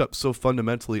 you messed up so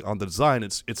fundamentally on the design,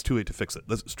 it's too late to fix it.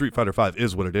 Street Fighter V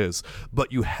is what it is,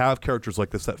 but you have characters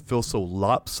like this that feel so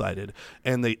lopsided,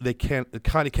 and they can't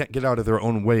get out of their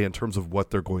own way in terms of what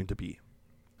they're going to be.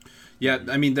 Yeah,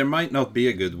 I mean there might not be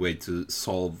a good way to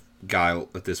solve Guile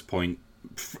at this point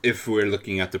if we're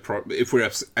looking at if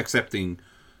we're accepting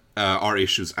our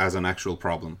issues as an actual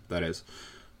problem, that is.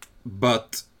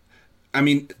 But, I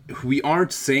mean, we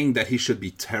aren't saying that he should be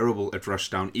terrible at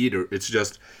Rushdown either. It's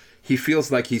just, he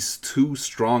feels like he's too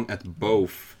strong at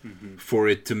both for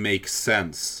it to make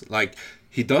sense. Like,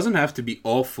 he doesn't have to be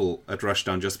awful at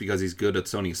Rushdown just because he's good at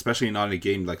zoning, especially not in a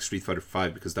game like Street Fighter V,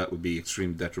 because that would be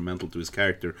extremely detrimental to his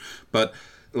character. But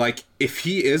like, if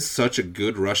he is such a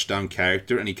good rushdown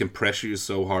character and he can pressure you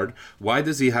so hard, why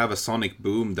does he have a Sonic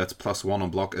Boom that's +1 on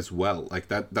block as well? Like,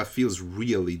 that feels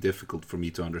really difficult for me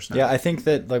to understand. Yeah, I think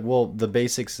that, like, well, the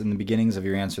basics and the beginnings of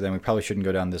your answer, then we probably shouldn't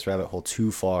go down this rabbit hole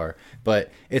too far.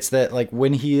 But it's that, like,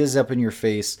 when he is up in your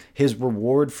face, his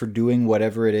reward for doing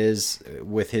whatever it is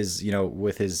with his,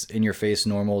 with his in-your-face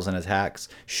normals and attacks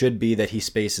should be that he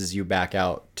spaces you back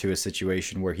out to a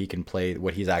situation where he can play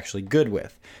what he's actually good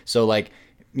with. So, like,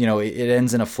 it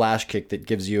ends in a flash kick that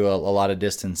gives you a lot of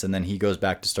distance, and then he goes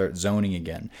back to start zoning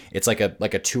again. It's like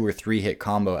a 2 or 3 hit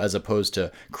combo, as opposed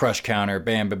to crush counter,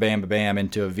 bam, ba bam, ba bam,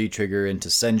 into a V trigger, and to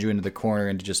send you into the corner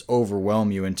and to just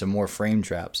overwhelm you into more frame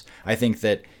traps. I think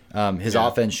that his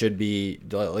offense should be,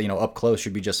 up close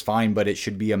should be just fine, but it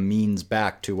should be a means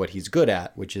back to what he's good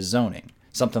at, which is zoning.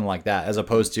 Something like that, as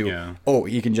opposed to,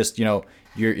 he can just,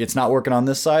 it's not working on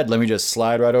this side, let me just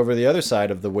slide right over the other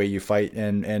side of the way you fight,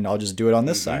 and I'll just do it on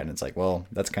this side. And it's like, well,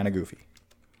 that's kind of goofy.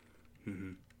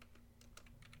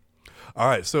 All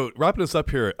right, so wrapping this up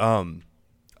here,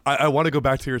 I want to go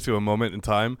back here to a moment in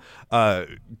time,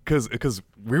 because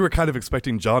we were kind of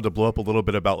expecting John to blow up a little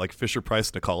bit about like Fisher Price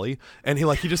Nikali, and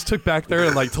he just took back there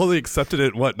and like totally accepted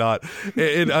it and whatnot.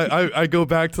 And I go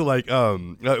back to like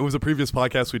it was a previous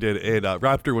podcast we did, and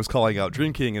Raptor was calling out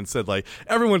Dream King and said like,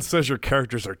 everyone says your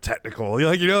characters are technical,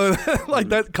 like like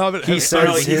that comment. He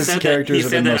says his characters are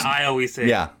the most. I always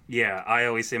say I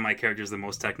always say my character is the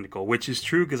most technical, which is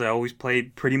true because I always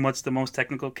played pretty much the most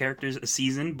technical characters a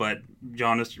season. But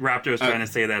Raptor was trying to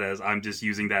say that as I'm just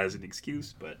using that as an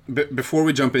excuse. But before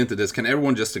we jump into this, can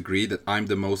everyone just agree that I'm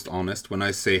the most honest when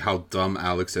I say how dumb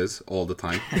Alex is all the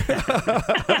time? You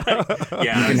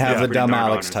can have the dumb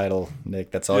Alex title,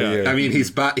 Nick. That's all you. I mean,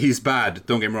 he's bad. He's bad.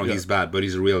 Don't get me wrong. He's bad, but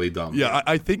he's really dumb. Yeah,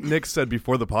 I think Nick said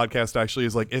before the podcast actually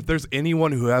is like, if there's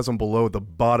anyone who has him below the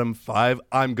bottom 5,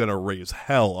 I'm gonna raise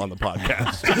hell on the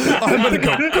podcast. I'm gonna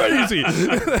go crazy.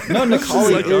 No,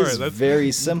 Nikali is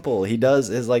very simple.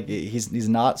 He's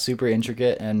not super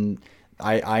intricate, and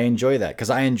I enjoy that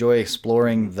because I enjoy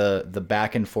exploring the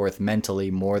back and forth mentally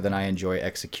more than I enjoy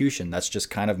execution. That's just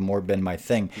kind of more been my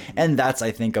thing. And that's, I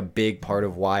think, a big part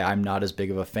of why I'm not as big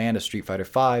of a fan of Street Fighter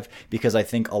V, because I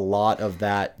think a lot of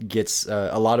that gets,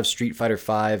 a lot of Street Fighter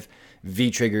V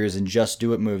V-triggers and just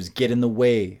do it moves get in the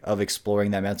way of exploring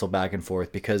that mental back and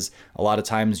forth, because a lot of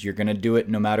times you're going to do it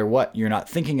no matter what. You're not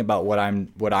thinking about what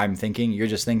I'm thinking. You're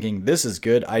just thinking, this is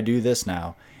good, I do this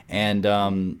now. And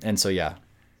so, yeah.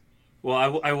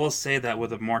 Well, I will say that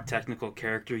with a more technical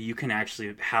character, you can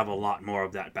actually have a lot more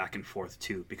of that back and forth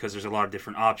too, because there's a lot of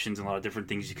different options and a lot of different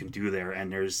things you can do there,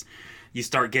 and you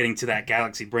start getting to that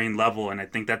Galaxy Brain level, and I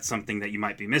think that's something that you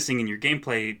might be missing in your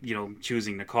gameplay.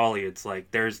 Choosing Necalli, it's like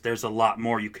there's a lot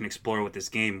more you can explore with this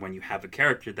game when you have a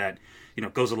character that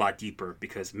goes a lot deeper,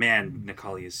 because man,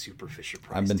 Necalli is super Fisher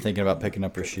Price. I've been thinking about picking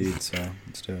up Rashid, so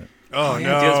let's do it. Oh,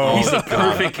 yeah, no. Dude, he's the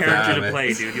perfect character to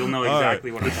play, dude. You'll know exactly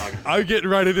what I'm talking about. I'm getting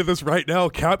right into this right now.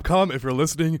 Capcom, if you're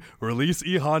listening, release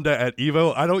E-Honda at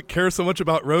EVO. I don't care so much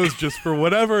about Rose, just for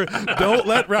whatever. Don't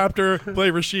let Raptor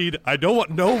play Rashid.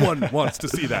 No one wants to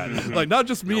see that. Like, not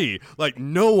just me. Like,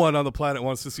 no one on the planet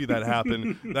wants to see that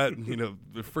happen. That,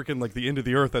 freaking like the end of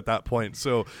the earth at that point.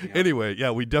 So, anyway,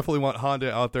 yeah, we definitely want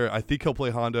Honda out there. I think he'll play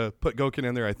Honda. Put Gouken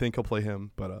in there. I think he'll play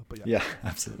him. But yeah. Yeah,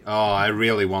 absolutely. Oh, I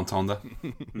really want Honda.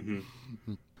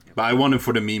 But I want him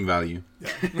for the meme value.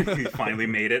 He finally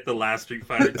made it, the last Street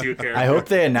Fighter 2 character. I hope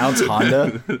they announce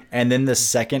Honda, and then the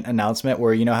second announcement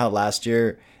where, how last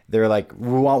year they were like, we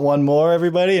want one more,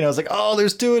 everybody? And I was like, oh,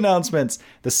 there's 2 announcements.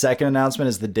 The second announcement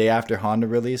is the day after Honda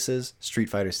releases, Street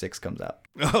Fighter 6 comes out.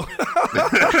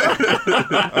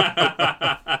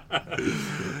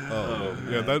 Oh,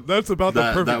 yeah, that's about the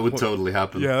perfect. That would point. Totally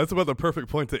happen. Yeah, that's about the perfect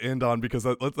point to end on, because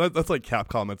that's like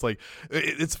Capcom. It's like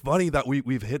it's funny that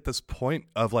we've hit this point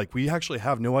of like we actually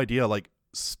have no idea like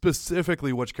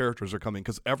specifically which characters are coming,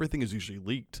 because everything is usually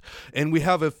leaked, and we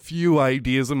have a few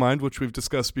ideas in mind which we've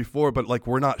discussed before, but like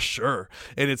we're not sure,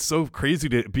 and it's so crazy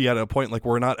to be at a point like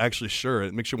we're not actually sure.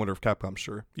 It makes you wonder if Capcom's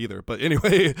sure either. But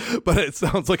anyway, but it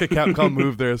sounds like a Capcom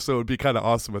move there, so it'd be kind of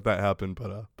awesome if that happened.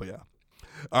 But yeah.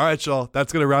 All right, y'all.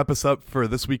 That's going to wrap us up for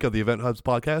this week of the Event Hubs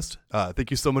podcast.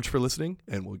 Thank you so much for listening,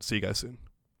 and we'll see you guys soon.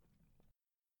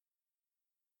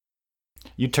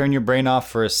 You turn your brain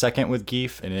off for a second with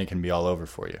Geef, and it can be all over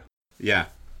for you. Yeah.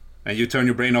 And you turn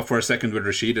your brain off for a second with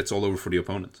Rashid, it's all over for the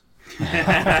opponent. Oh,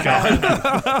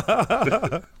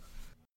 God.